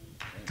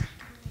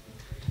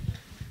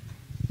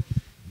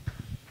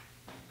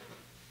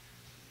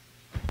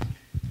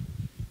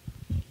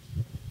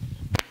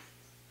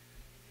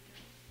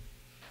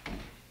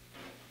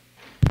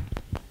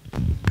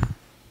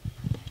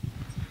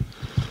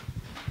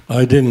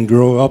 I didn't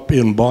grow up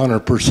in Bonner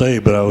per se,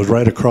 but I was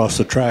right across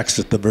the tracks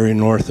at the very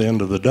north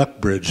end of the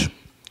Duck Bridge.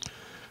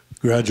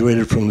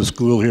 Graduated from the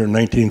school here in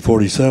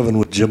 1947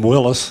 with Jim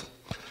Willis,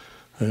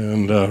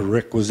 and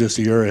Rick was just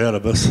a year ahead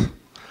of us.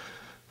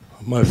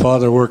 My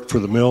father worked for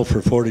the mill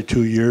for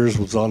 42 years,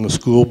 was on the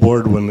school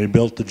board when they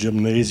built the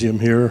gymnasium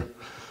here.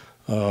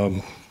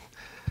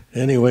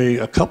 Anyway,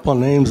 a couple of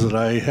names that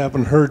I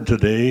haven't heard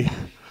today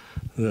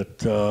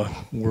that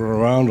were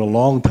around a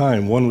long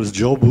time. One was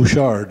Joe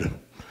Bouchard.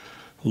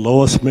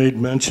 Lois made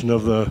mention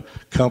of the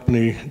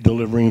company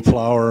delivering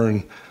flour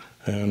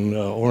and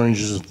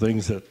oranges and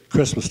things at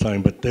Christmas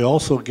time, but they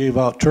also gave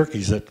out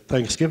turkeys at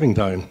Thanksgiving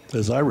time,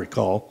 as I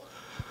recall.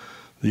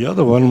 The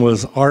other one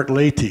was Art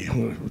Leahy,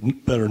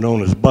 better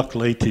known as Buck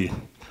Leahy,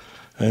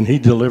 and he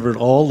delivered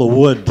all the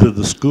wood to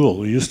the school.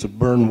 We used to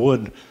burn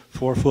wood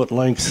 4-foot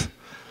lengths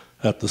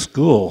at the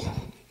school,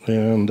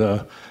 and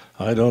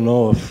I don't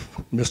know if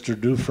Mr.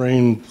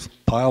 Dufresne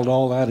piled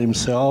all that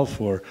himself,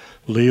 or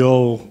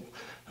Leo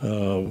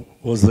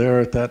was there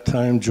at that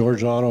time,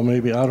 George Otto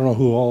maybe, I don't know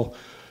who all,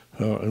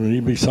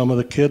 maybe some of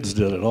the kids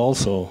did it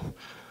also.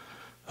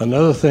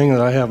 Another thing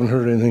that I haven't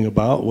heard anything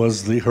about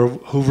was the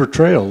Hoover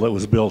Trail that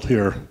was built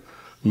here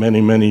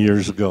many, many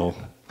years ago.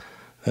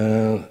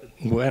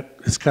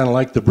 It's kind of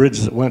like the bridge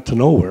that went to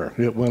nowhere.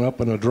 It went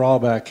up in a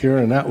drawback here,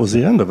 and that was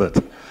the end of it.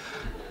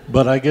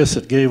 But I guess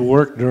it gave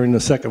work during the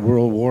Second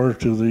World War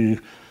to the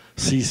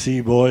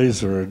CC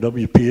boys or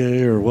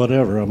WPA or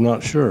whatever, I'm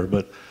not sure.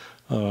 But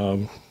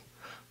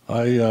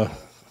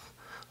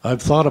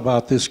I've thought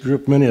about this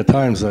group many a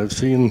times. I've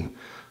seen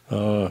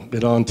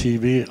it on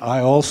TV.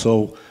 I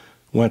also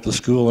went to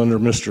school under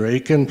Mr.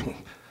 Aiken,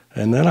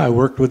 and then I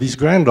worked with his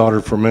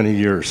granddaughter for many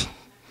years.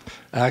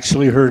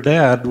 Actually, her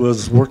dad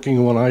was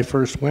working when I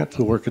first went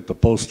to work at the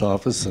post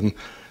office, and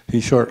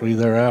he shortly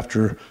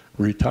thereafter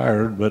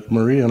retired, but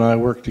Marie and I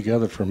worked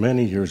together for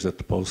many years at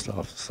the post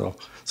office. So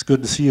it's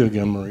good to see you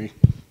again, Marie.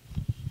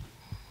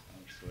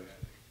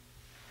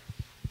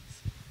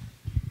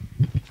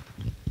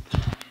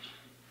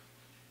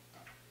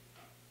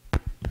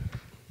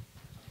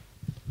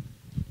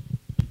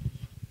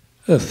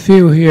 A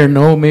few here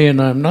know me, and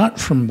I'm not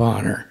from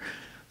Bonner,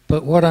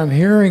 but what I'm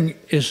hearing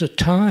is a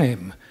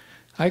time.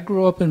 I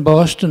grew up in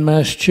Boston,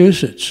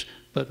 Massachusetts,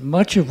 but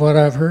much of what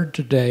I've heard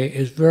today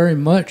is very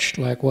much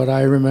like what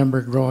I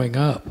remember growing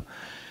up.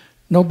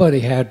 Nobody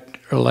had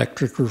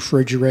electric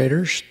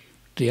refrigerators.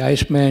 The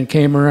Iceman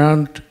came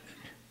around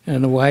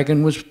and the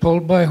wagon was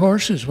pulled by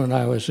horses when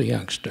I was a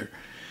youngster.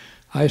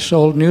 I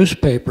sold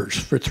newspapers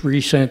for 3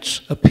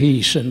 cents a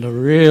piece, and the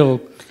real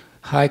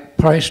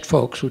high-priced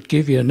folks would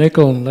give you a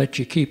nickel and let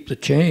you keep the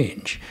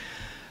change.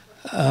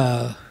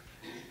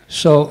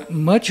 So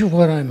much of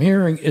what I'm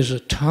hearing is a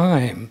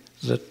time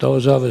that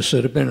those of us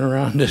that have been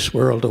around this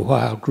world a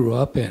while grew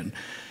up in.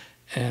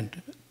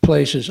 And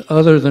places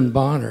other than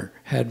Bonner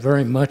had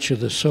very much of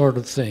the sort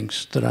of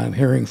things that I'm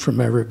hearing from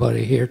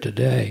everybody here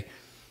today.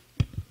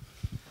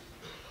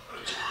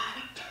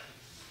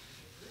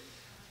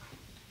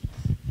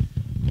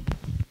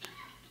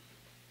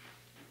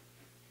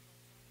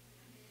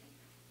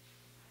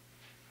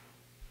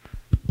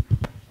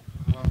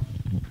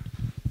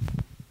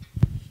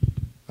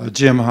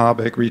 Jim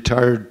Habeck,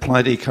 retired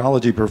Plant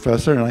ecology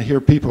professor, and I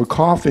hear people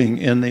coughing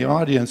in the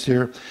audience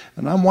here,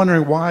 and I'm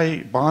wondering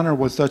why Bonner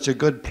was such a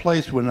good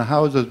place when the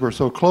houses were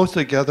so close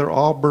together,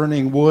 all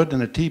burning wood,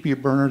 and the teepee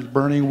burners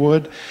burning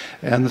wood,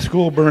 and the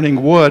school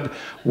burning wood.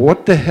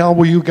 What the hell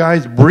were you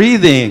guys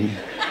breathing?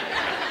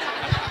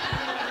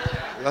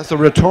 That's a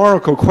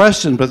rhetorical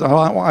question, but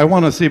I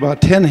want to see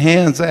about 10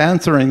 hands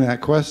answering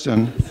that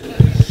question.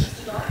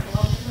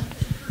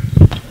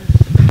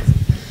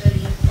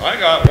 I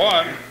got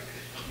one.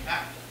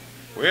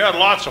 We had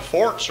lots of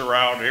forts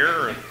around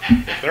here, and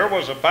if there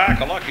was a pack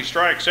of Lucky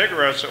Strike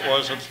cigarettes that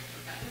wasn't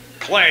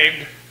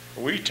claimed,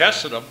 we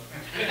tested them.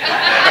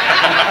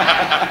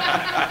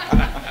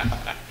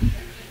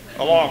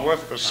 Along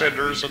with the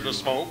cinders and the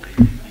smoke.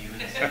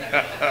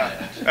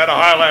 And a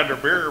Highlander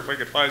beer if we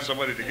could find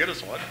somebody to get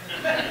us one.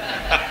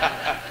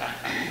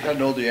 Gotta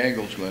know the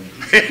angles, Glenn.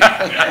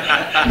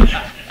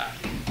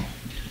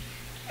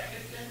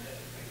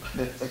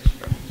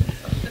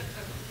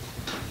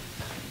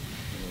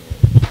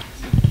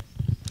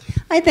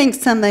 I think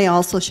somebody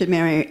also should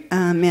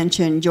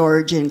mention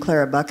George and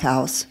Clara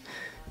Buckhouse.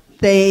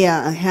 They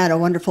had a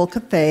wonderful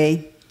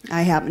cafe.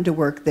 I happened to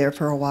work there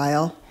for a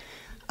while.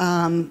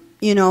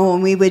 You know,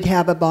 when we would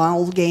have a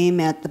ball game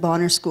at the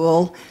Bonner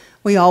School,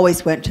 we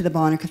always went to the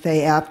Bonner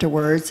Cafe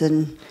afterwards,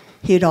 and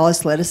he'd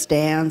always let us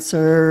dance,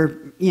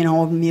 or, you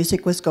know,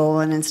 music was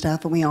going and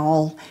stuff, and we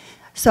all...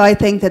 So I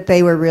think that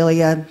they were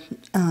really an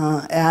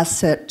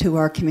asset to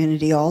our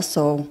community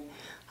also.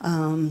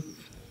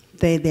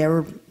 They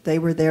were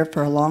there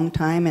for a long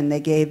time, and they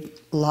gave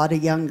a lot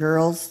of young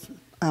girls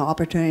an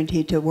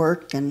opportunity to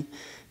work and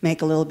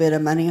make a little bit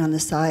of money on the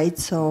side,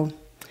 so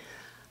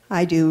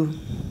I do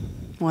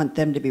want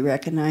them to be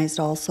recognized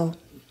also.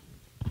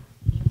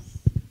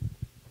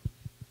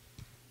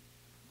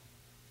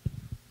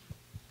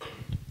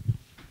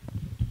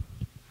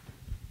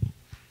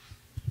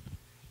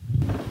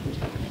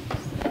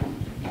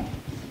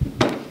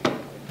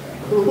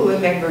 Who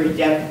remembers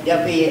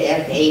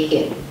W.F.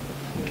 Aiken?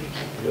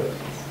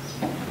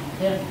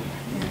 Yeah.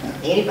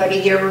 Anybody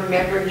here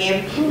remember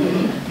him?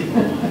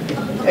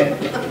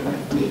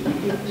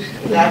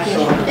 That's a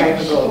long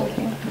time ago.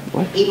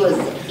 He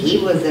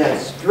was a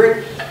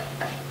strict.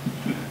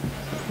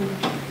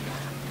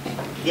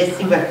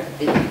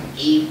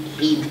 He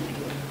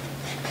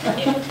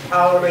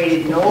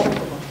tolerated no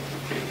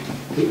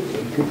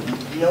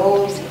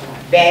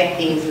bad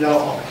things at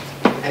all.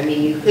 I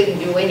mean, you couldn't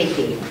do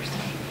anything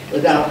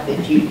without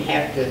that you'd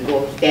have to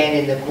go stand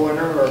in the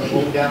corner or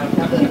go down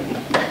to the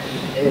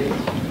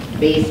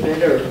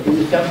basement or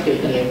do something,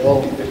 you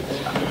know.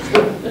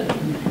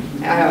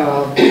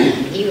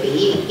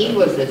 He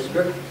was a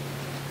strict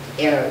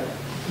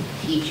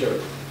teacher.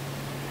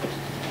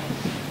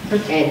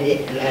 And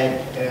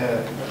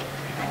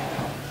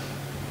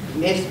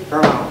Miss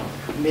Brown,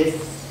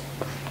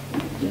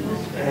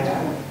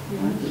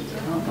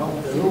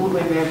 who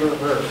remember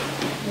her?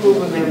 Who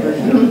remembers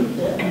her?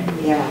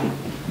 Yeah.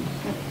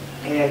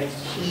 And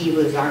she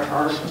was our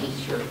art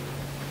teacher.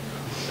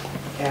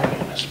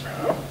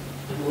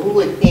 Who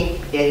would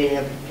think that in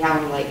a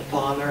town like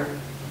Bonner,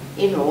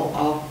 you know,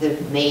 off the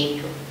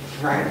main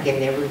track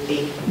and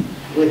everything,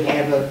 would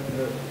have a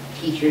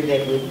teacher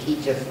that would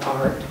teach us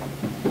art.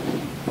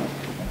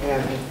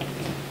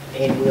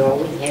 And we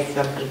always had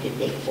something to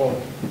take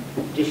home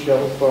to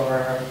show for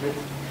our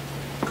artists.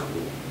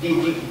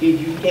 Did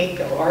you take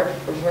the art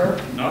from her?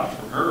 Not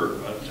from her,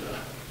 but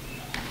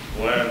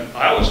when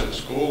I was in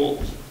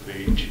school,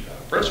 the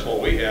principal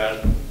we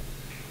had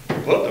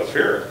put the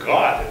fear of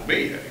God in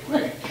me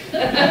anyway.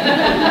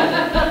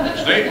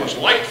 His name was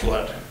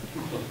Lightfoot,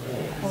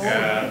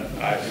 and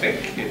I think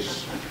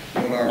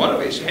one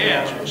of his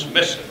hands was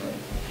missing.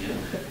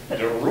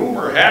 The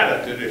rumor had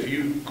it that if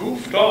you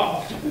goofed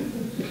off,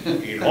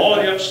 he'd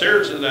haul you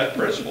upstairs to that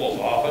principal's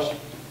office,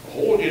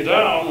 hold you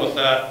down with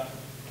that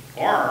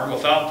arm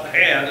without the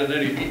hand, and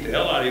then he'd beat the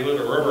hell out of you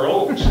with a rubber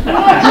hose.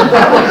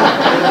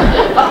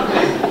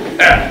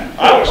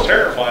 I was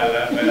terrified of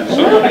that man.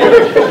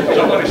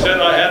 Somebody said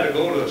I had to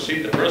go to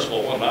see the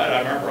principal one night. I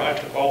remember I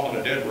took off on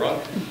a dead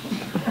run.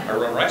 I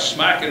run right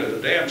smack into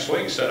the damn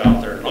swing set out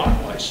there and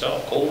knocked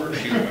myself colder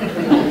than you.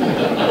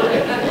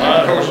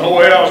 There was no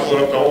way I was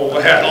going up the whole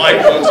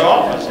Lightfoot's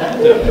office.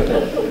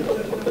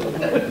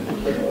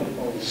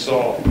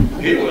 So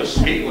he was,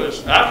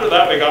 after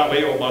that we got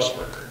Leo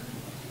Musburger.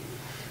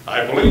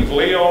 I believe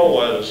Leo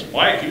was,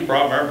 Mike, you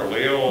probably remember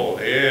Leo,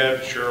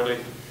 Ed, Shirley.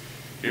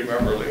 You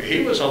remember Leo.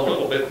 He was a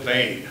little bit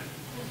vain.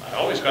 I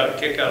always got a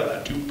kick out of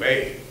that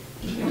toupee.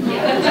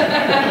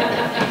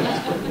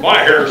 My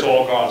hair's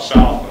all gone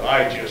south, but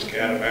I just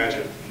can't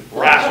imagine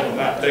wrestling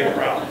that thing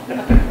around.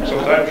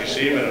 Sometimes you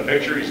see him in a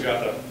picture, he's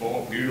got a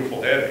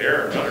beautiful head of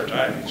hair, and another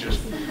time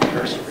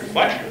there's a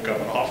reflection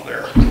coming off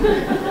there.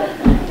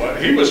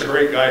 But he was a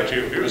great guy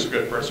too. He was a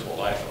good principal,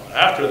 I thought.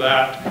 After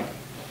that,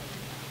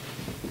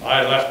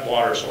 I left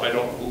Water, so I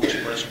don't know who was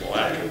principal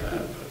after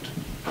that.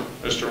 But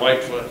Mr.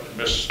 Lightfoot,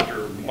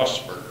 Mr.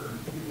 Musburger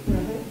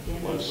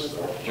was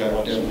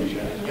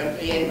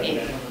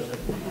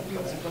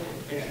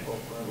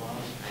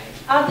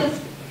I'll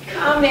just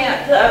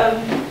comment.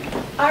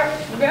 I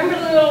remember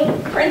the little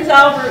Prince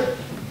Albert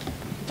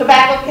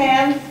tobacco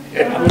cans?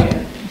 Yeah.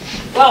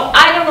 Well,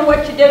 I don't know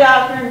what you did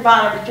out there in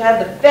Bonner, but you had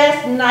the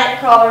best night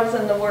crawlers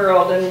in the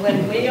world. And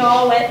when we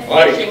all went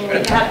fishing, we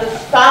had to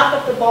stop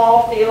at the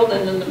ball field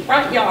and in the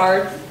front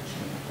yards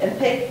and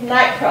pick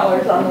night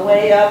crawlers on the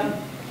way up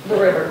the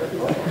river.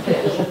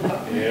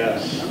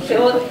 Yes.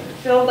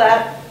 Fill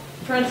that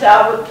Prince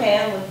Albert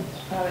can with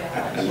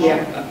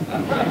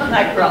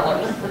night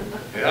crawlers.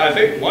 Yeah, I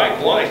think Mike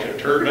White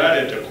turned that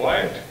into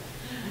quite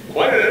an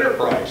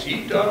enterprise.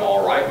 He'd done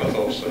all right with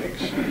those things.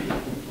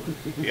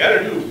 He had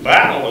to do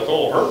battle with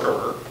old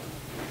Herkimer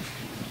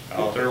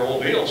out there,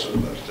 old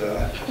Nielsen, but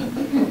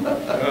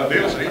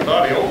Nielsen, he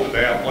thought he owned the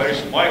damn place.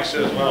 Mike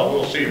says, well,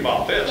 we'll see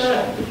about this.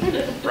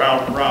 So,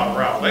 round and round and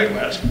round they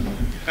went.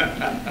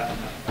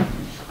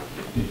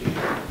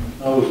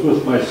 I was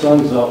with my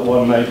sons out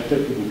one night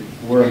picking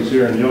worms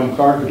here, and young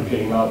Carter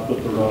came out and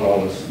put the run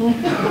on us. He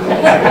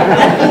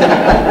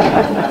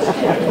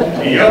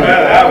had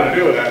having to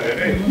do with that,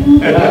 didn't he?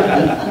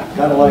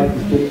 Kind of like to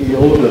get the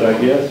old of it, I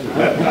guess.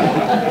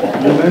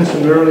 You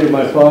mentioned earlier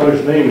my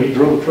father's name. He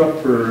drove a truck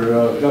for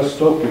Gus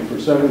Stokely for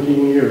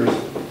 17 years,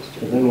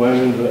 and then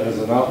went into as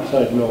an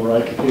outside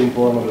millwright, became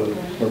foreman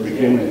of, or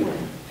became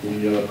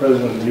the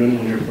president of the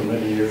union here for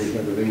many years and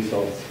everything.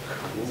 So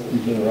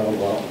he's been around a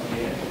while.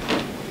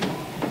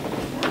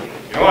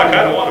 You know, I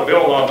kind of want to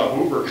build on the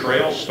Hoover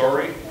Trail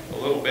story a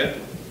little bit.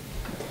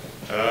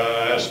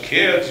 As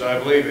kids, I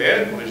believe,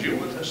 Ed, was you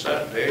with us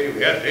that day?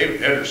 We had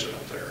David Henderson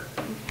up there.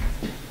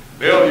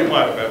 Bill, you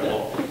might have been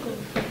along.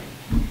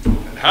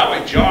 And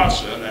Howie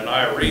Johnson and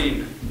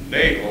Irene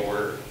Nagel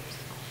were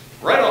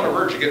right on the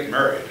verge of getting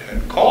married.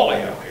 And Cauley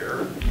out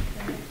here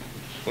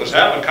was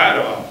having kind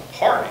of a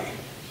party.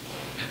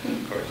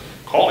 Of course,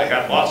 Cauley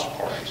had lots of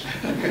parties.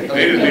 They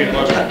didn't need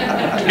much.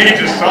 He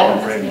just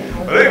celebrated.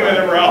 But anyway,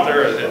 they were out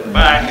there at the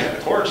back, and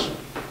of course,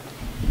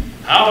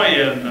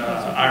 Howie and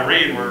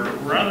Irene were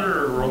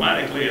rather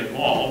romantically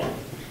involved.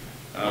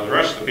 The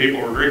rest of the people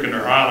were drinking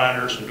their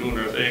Highlanders and doing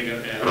their thing,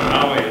 and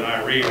Howie and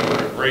Irene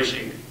were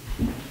embracing,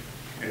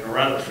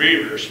 rather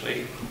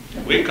feverishly.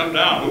 We come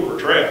down Hoover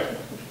Trail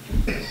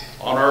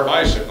on our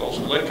bicycles,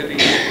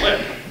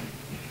 lickety-split.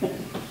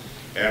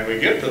 And we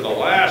get to the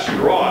last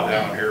draw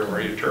down here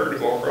where you turn to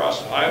go across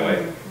the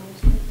highway.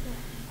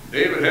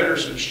 David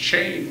Henderson's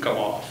chain come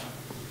off.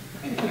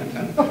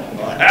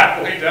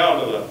 Halfway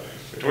down to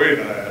between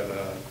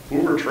the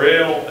Hoover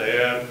Trail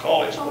and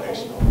Cauley's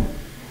place.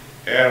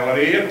 And when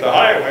he hit the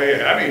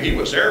highway, I mean, he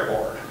was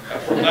airborne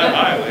from that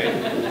highway,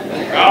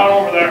 out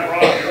over that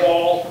rock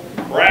wall,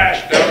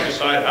 crashed down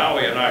beside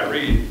Howie and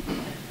Irene.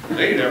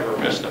 They never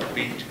missed a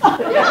beat.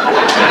 That's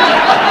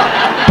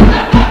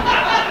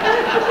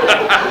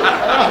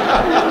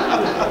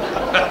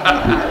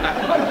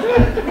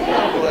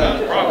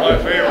probably my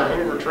favorite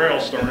Hoover Trail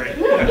story.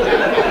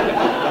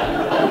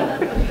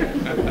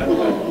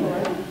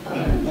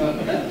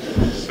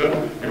 So,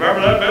 you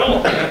remember that,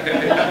 Bill?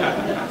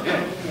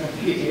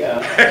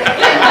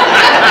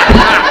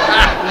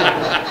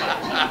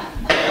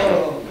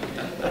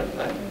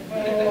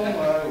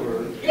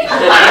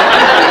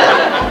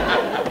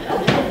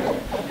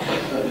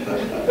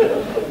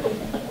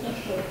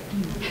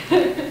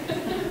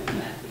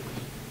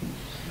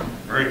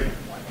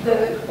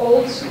 The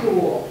old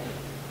school,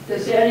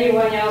 does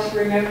anyone else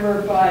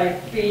remember by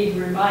being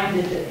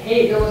reminded that,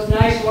 hey, those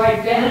nice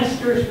white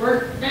banisters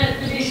weren't meant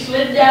to be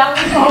slid down?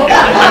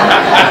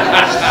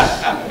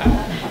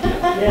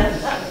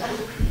 Yes.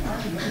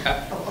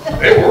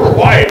 They were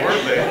white,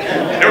 weren't they?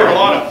 They were a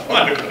lot of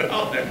fun to go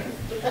down there.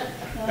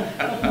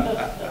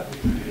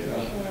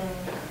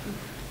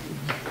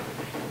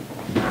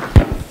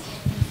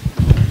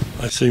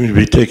 I seem to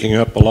be taking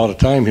up a lot of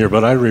time here,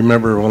 but I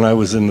remember when I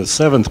was in the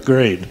 7th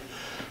grade,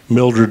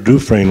 Mildred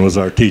Dufresne was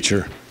our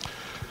teacher.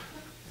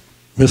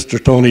 Mr.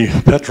 Tony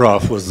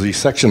Petroff was the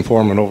section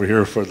foreman over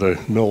here for the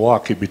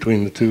Milwaukee,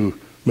 between the two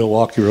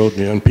Milwaukee Road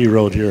and the NP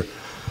Road here.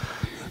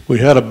 We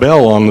had a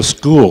bell on the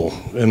school,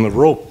 and the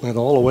rope went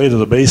all the way to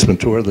the basement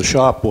to where the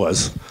shop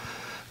was.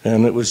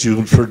 And it was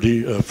used for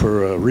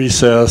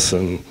recess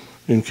and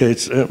in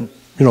case,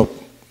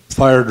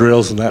 fire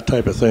drills and that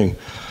type of thing.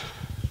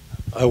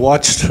 I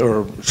watched,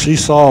 or she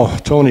saw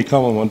Tony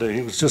coming one day.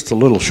 He was just a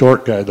little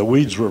short guy. The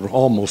weeds were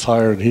almost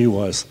higher than he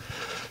was.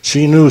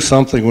 She knew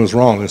something was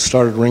wrong and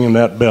started ringing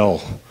that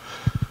bell.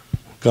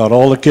 Got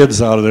all the kids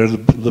out of there.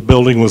 The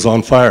building was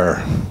on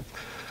fire.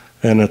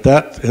 And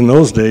in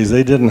those days,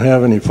 they didn't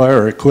have any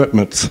fire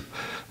equipment,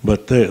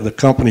 but the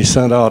company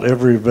sent out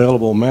every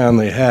available man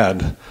they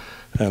had.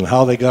 And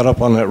how they got up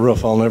on that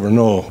roof, I'll never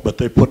know. But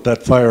they put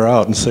that fire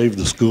out and saved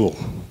the school.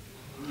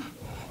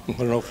 I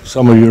don't know if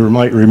some of you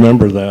might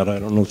remember that. I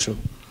don't know.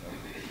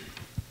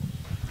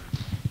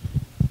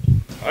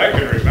 I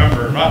can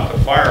remember not the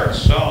fire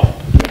itself,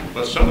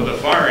 but some of the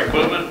fire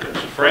equipment,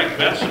 because Frank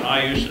Betts and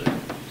I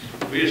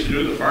we used to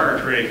do the fire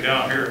training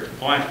down here at the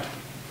plant,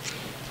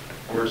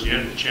 towards the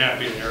end of the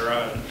Champion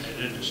era and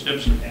into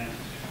Stimson.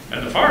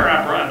 And the fire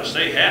apparatus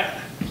they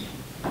had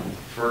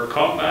for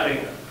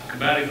combating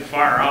the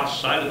fire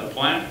outside of the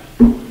plant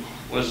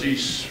was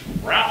these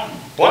round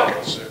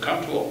buckets that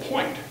come to a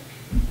point.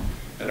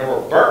 And there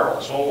were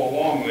barrels all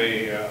along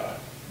the,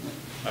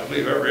 I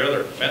believe, every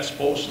other fence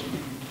post.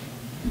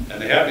 And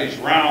they had these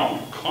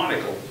round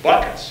conical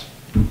buckets.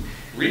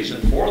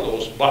 Reason for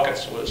those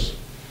buckets was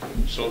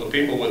so the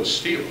people wouldn't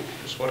steal them.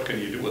 Because what can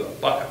you do with a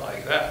bucket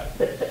like that?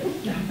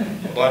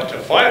 But to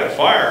fight a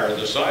fire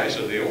the size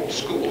of the old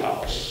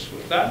schoolhouse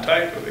with that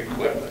type of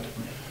equipment,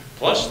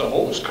 plus the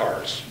hose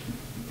carts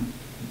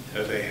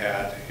that they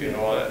had, it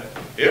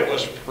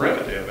was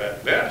primitive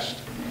at best.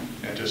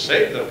 And to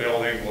save the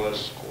building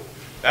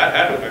that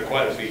had to have been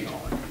quite a feat.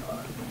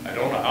 I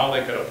don't know how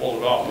they could have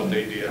pulled it off, but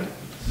they did.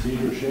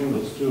 Cedar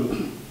shingles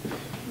too.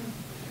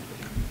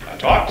 I'm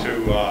talked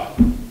to,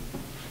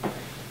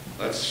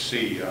 let's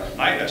see,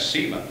 Nina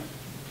Seaman.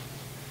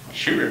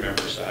 She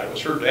remembers that. It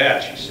was her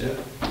dad, she said.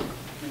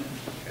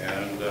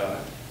 And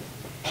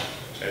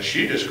as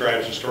she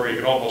describes the story, you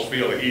could almost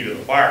feel the heat of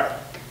the fire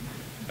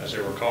as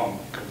they were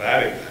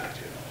combating that,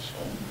 you know. So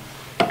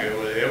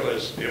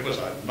it was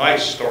a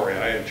nice story.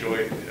 I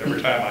enjoyed it.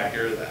 Every time I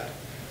hear that,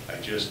 I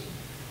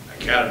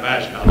can't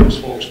imagine how those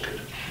folks could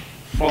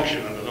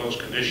function under those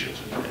conditions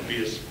and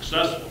be as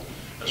successful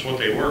as what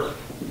they were.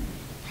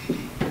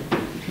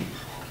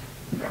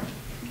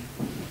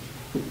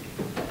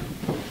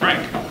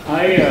 Frank.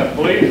 I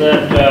believe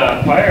that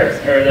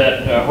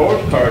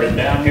hose card is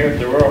down here at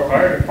the Rural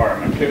Fire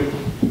Department too.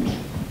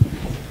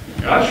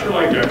 I'd sure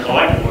like to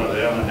collect one of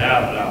them and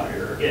have it out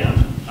here.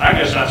 Yeah. I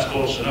guess that's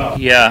close enough.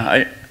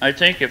 Yeah, I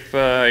think if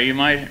you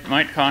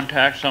might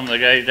contact some of the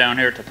guys down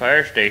here at the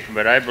fire station,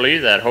 but I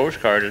believe that hose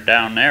card is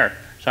down there.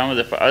 Some of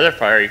the other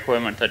fire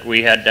equipment that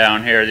we had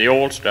down here, the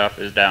old stuff,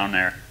 is down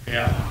there.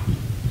 Yeah.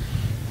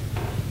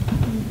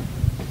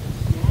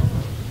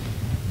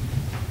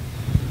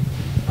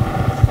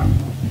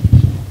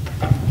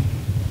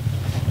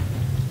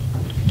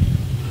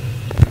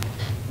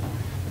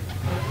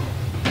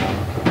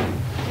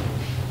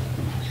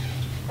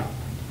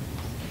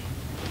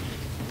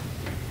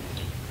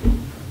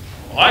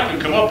 Well, I can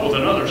come up with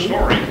another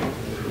story.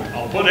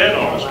 I'll put Ed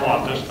on the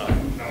spot this time.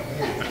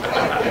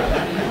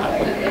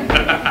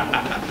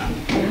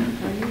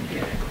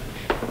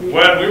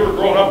 When we were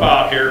growing up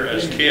out here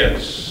as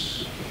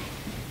kids,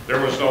 there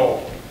was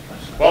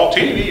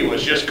TV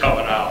was just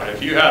coming out.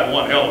 If you had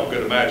one hell of a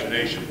good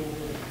imagination,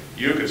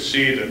 you could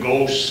see the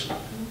ghosts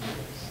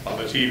on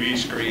the TV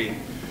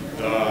screen.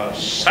 The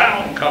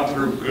sound come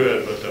through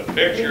good, but the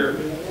picture,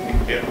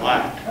 it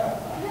lacked.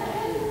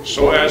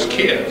 So as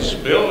kids,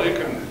 Bill, you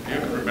can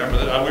remember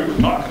that. We were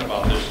talking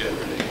about this the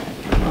other day.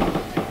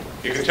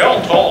 You can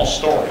tell tall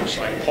stories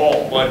like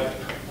Paul Bunyan.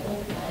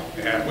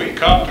 And we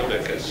come to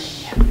the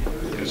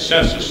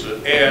consensus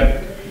that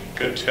Ed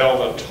could tell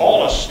the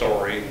tallest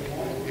story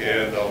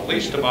in the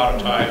least amount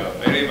of time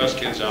of any of us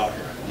kids out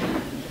here.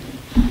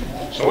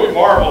 So we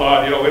marveled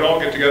on, we'd all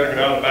get together, go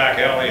down the back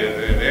alley, and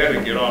Ed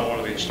would get on one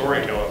of these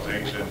storytelling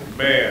things, and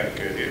man,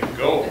 could it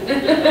go.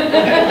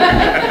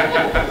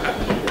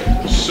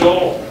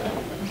 So,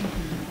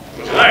 it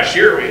was last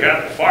year we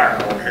had the fire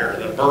over here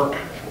that burnt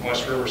from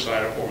West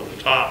Riverside up over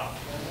the top.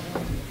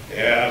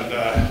 And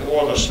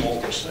the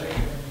smoke was thick.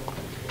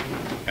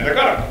 And I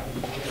got a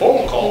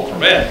phone call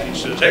from Ed. He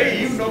says,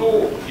 hey,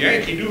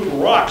 Yankee Doodle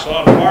Rock's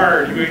on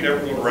fire, and you ain't never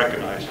going to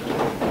recognize it.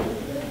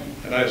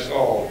 And I said,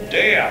 oh,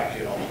 damn,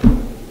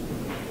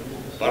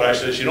 But I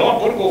says, I'm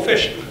going to go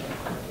fishing.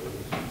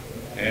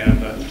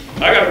 And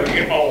I got to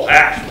get my old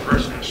hat for the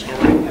rest of the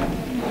story.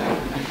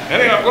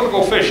 Anyway, I'm going to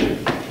go fishing.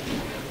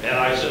 And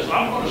I says,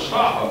 I'm going to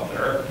stop up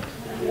there.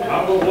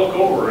 I'm going to look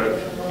over at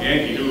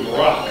Yankee Doodle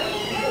Rock.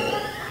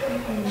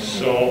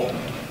 So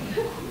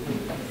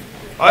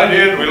I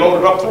did. We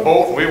loaded up the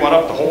boat and we went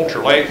up to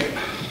Holter Lake.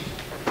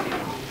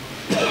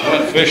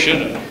 Went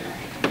fishing.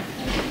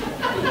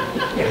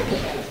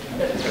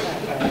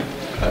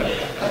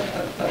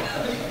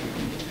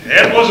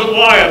 Ed wasn't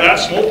lying. That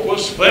smoke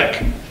was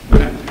thick.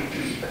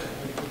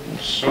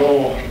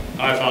 So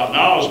I thought,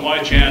 now is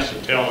my chance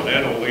to tell an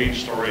Ed O'Lean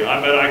story. I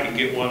bet I can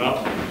get one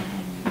up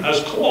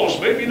as close,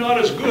 maybe not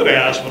as good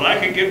as, but I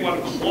can get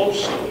one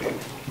close to it.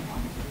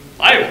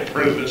 I haven't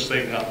printed this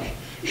thing up.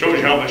 Shows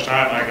you how much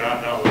time I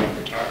got now that I'm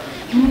retired.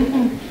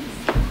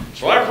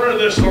 So I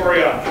printed this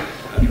story up.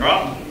 I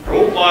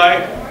drove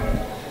by,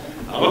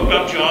 I looked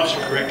up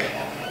Johnson Creek,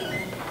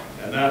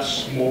 and that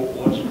smoke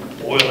was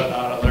boiling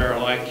out of there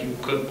like you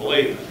couldn't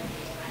believe it.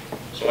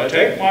 So I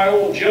take my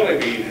old jelly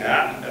bean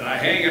hat and I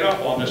hang it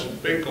up on this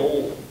big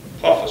old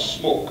puff of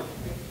smoke.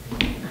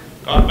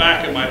 Got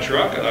back in my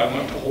truck and I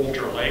went to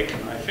Holter Lake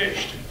and I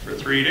fished for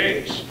 3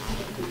 days.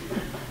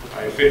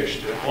 I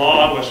fished. And while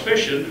I was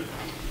fishing,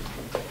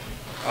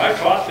 I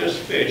caught this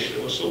fish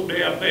that was so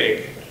damn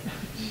big,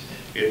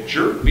 it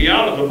jerked me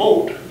out of the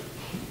boat,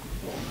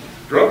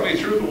 drug me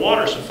through the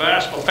water so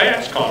fast my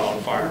pants caught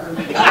on fire.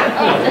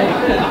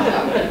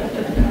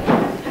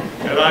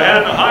 And I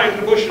had to hide in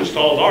the bushes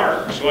till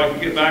dark so I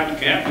could get back to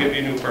camp, get me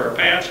a new pair of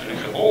pants, and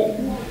then come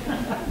home.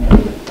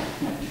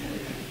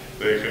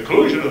 The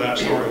conclusion of that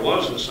story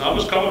was as I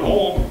was coming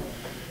home,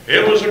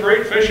 it was a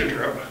great fishing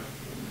trip.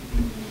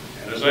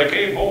 And as I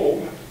came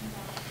home,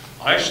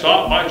 I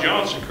stopped by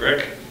Johnson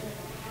Creek,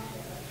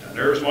 and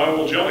there's my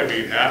old jelly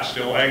bean hat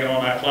still hanging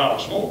on that cloud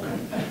of smoke.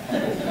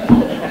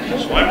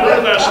 So I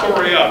printed that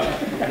story up.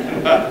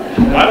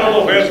 I don't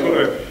know if Ed's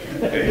going to,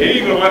 he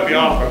ain't going to let me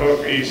off the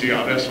hook easy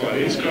on this one.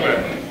 He's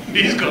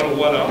going to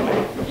one up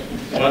me.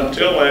 But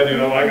until then,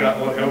 I got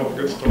one hell of a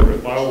good story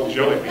with my old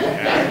jelly bean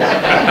hat.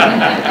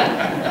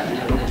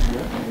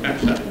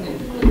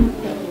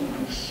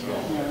 So,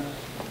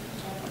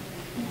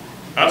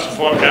 that's the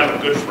fun of having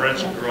good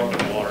friends who grew up in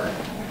the water.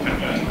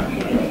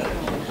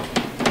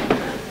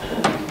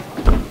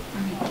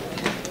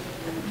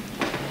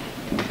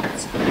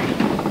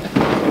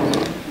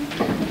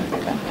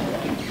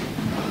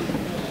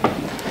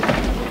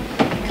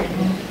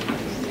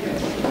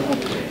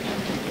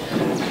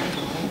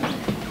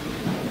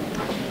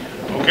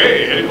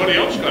 Okay, anybody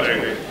else got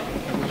anything?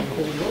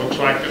 Looks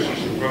like this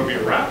is going to be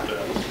a wrap then.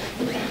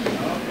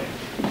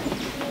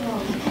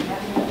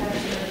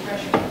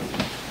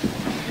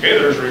 Okay,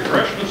 there's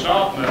refreshments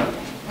out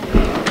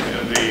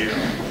in the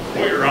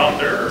foyer out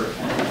there.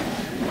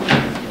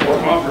 More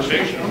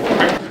conversation, more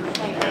pictures.